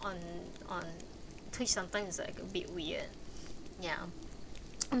on Twitch sometimes is like a bit weird. Yeah,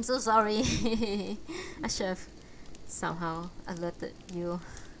 I'm so sorry. I should have somehow alerted you.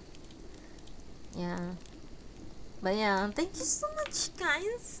 Yeah, but yeah, thank you so much,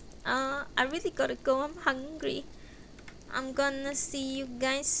 guys. I really gotta go. I'm hungry. I'm gonna see you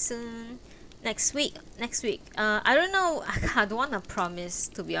guys soon. Next week. I don't know. I don't wanna promise,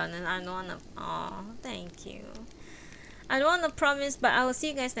 to be honest. I don't wanna. Oh, thank you. I don't wanna promise, but I will see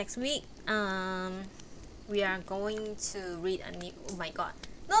you guys next week. We are going to read a new. Oh my god.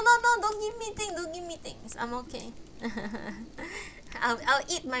 No! Don't give me things. I'm okay. I'll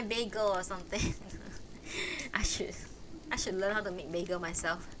eat my bagel or something. I should learn how to make bagel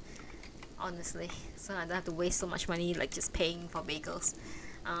myself. Honestly, so I don't have to waste so much money like just paying for bagels.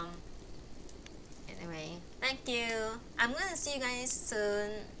 Anyway, thank you. I'm gonna see you guys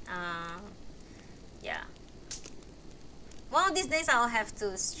soon. Yeah. One of these days I'll have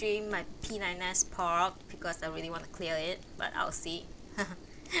to stream my P9S pork because I really want to clear it, but I'll see.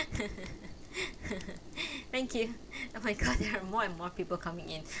 Thank you. Oh my god, there are more and more people coming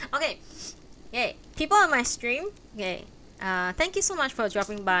in. Okay. Yay. People on my stream. Okay. Thank you so much for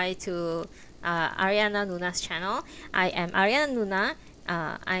dropping by to Ariana Nuna's channel. I am Ariana Nuna.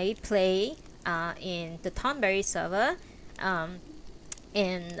 I play in the Tonberry server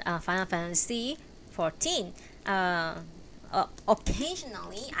in Final Fantasy 14.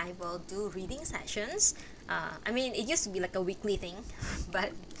 Occasionally I will do reading sessions. I mean, it used to be like a weekly thing,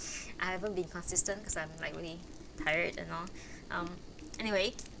 but I haven't been consistent because I'm like really tired and all.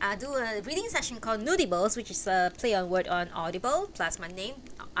 Anyway, I do a reading session called Nudibles, which is a play on word on Audible plus my name,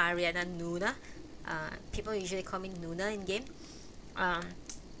 Ariana Nuna. People usually call me Nuna in game.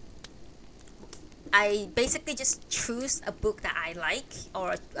 I basically just choose a book that I like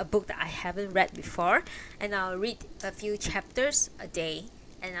or a book that I haven't read before, and I'll read a few chapters a day,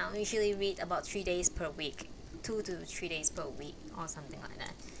 and I'll usually read about 3 days per week, 2 to 3 days per week or something like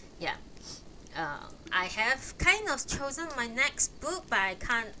that. Yeah. I have kind of chosen my next book, but I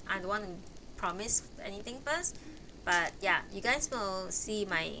don't want to promise anything first. But yeah, you guys will see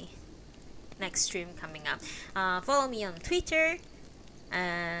my next stream coming up. Follow me on Twitter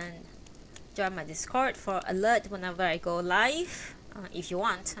and join my Discord for alert whenever I go live, if you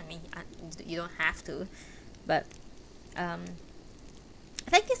want. I mean, you don't have to, but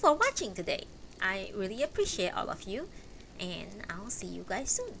thank you for watching today. I really appreciate all of you, and I'll see you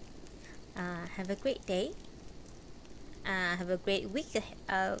guys soon. Have a great day. Have a great week.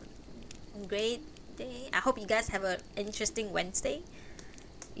 Great day. I hope you guys have an interesting Wednesday.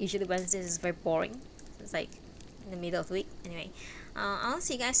 Usually Wednesdays is very boring. So it's like in the middle of the week. Anyway, I'll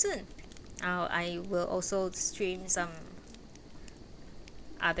see you guys soon. I will also stream some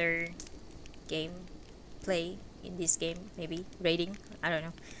other game play in this game, maybe rating. I don't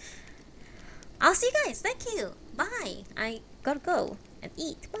know. I'll see you guys. Thank you. Bye. I gotta go and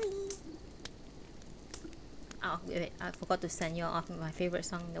eat. Bye. Oh wait, I forgot to send you off my favorite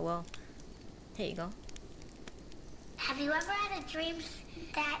song in the world. Here you go. Have you ever had a dream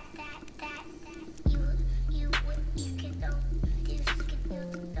that you can know this,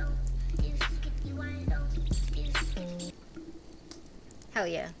 you wanna know this. Hell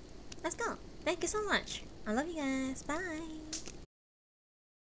yeah. Let's go. Thank you so much. I love you guys. Bye.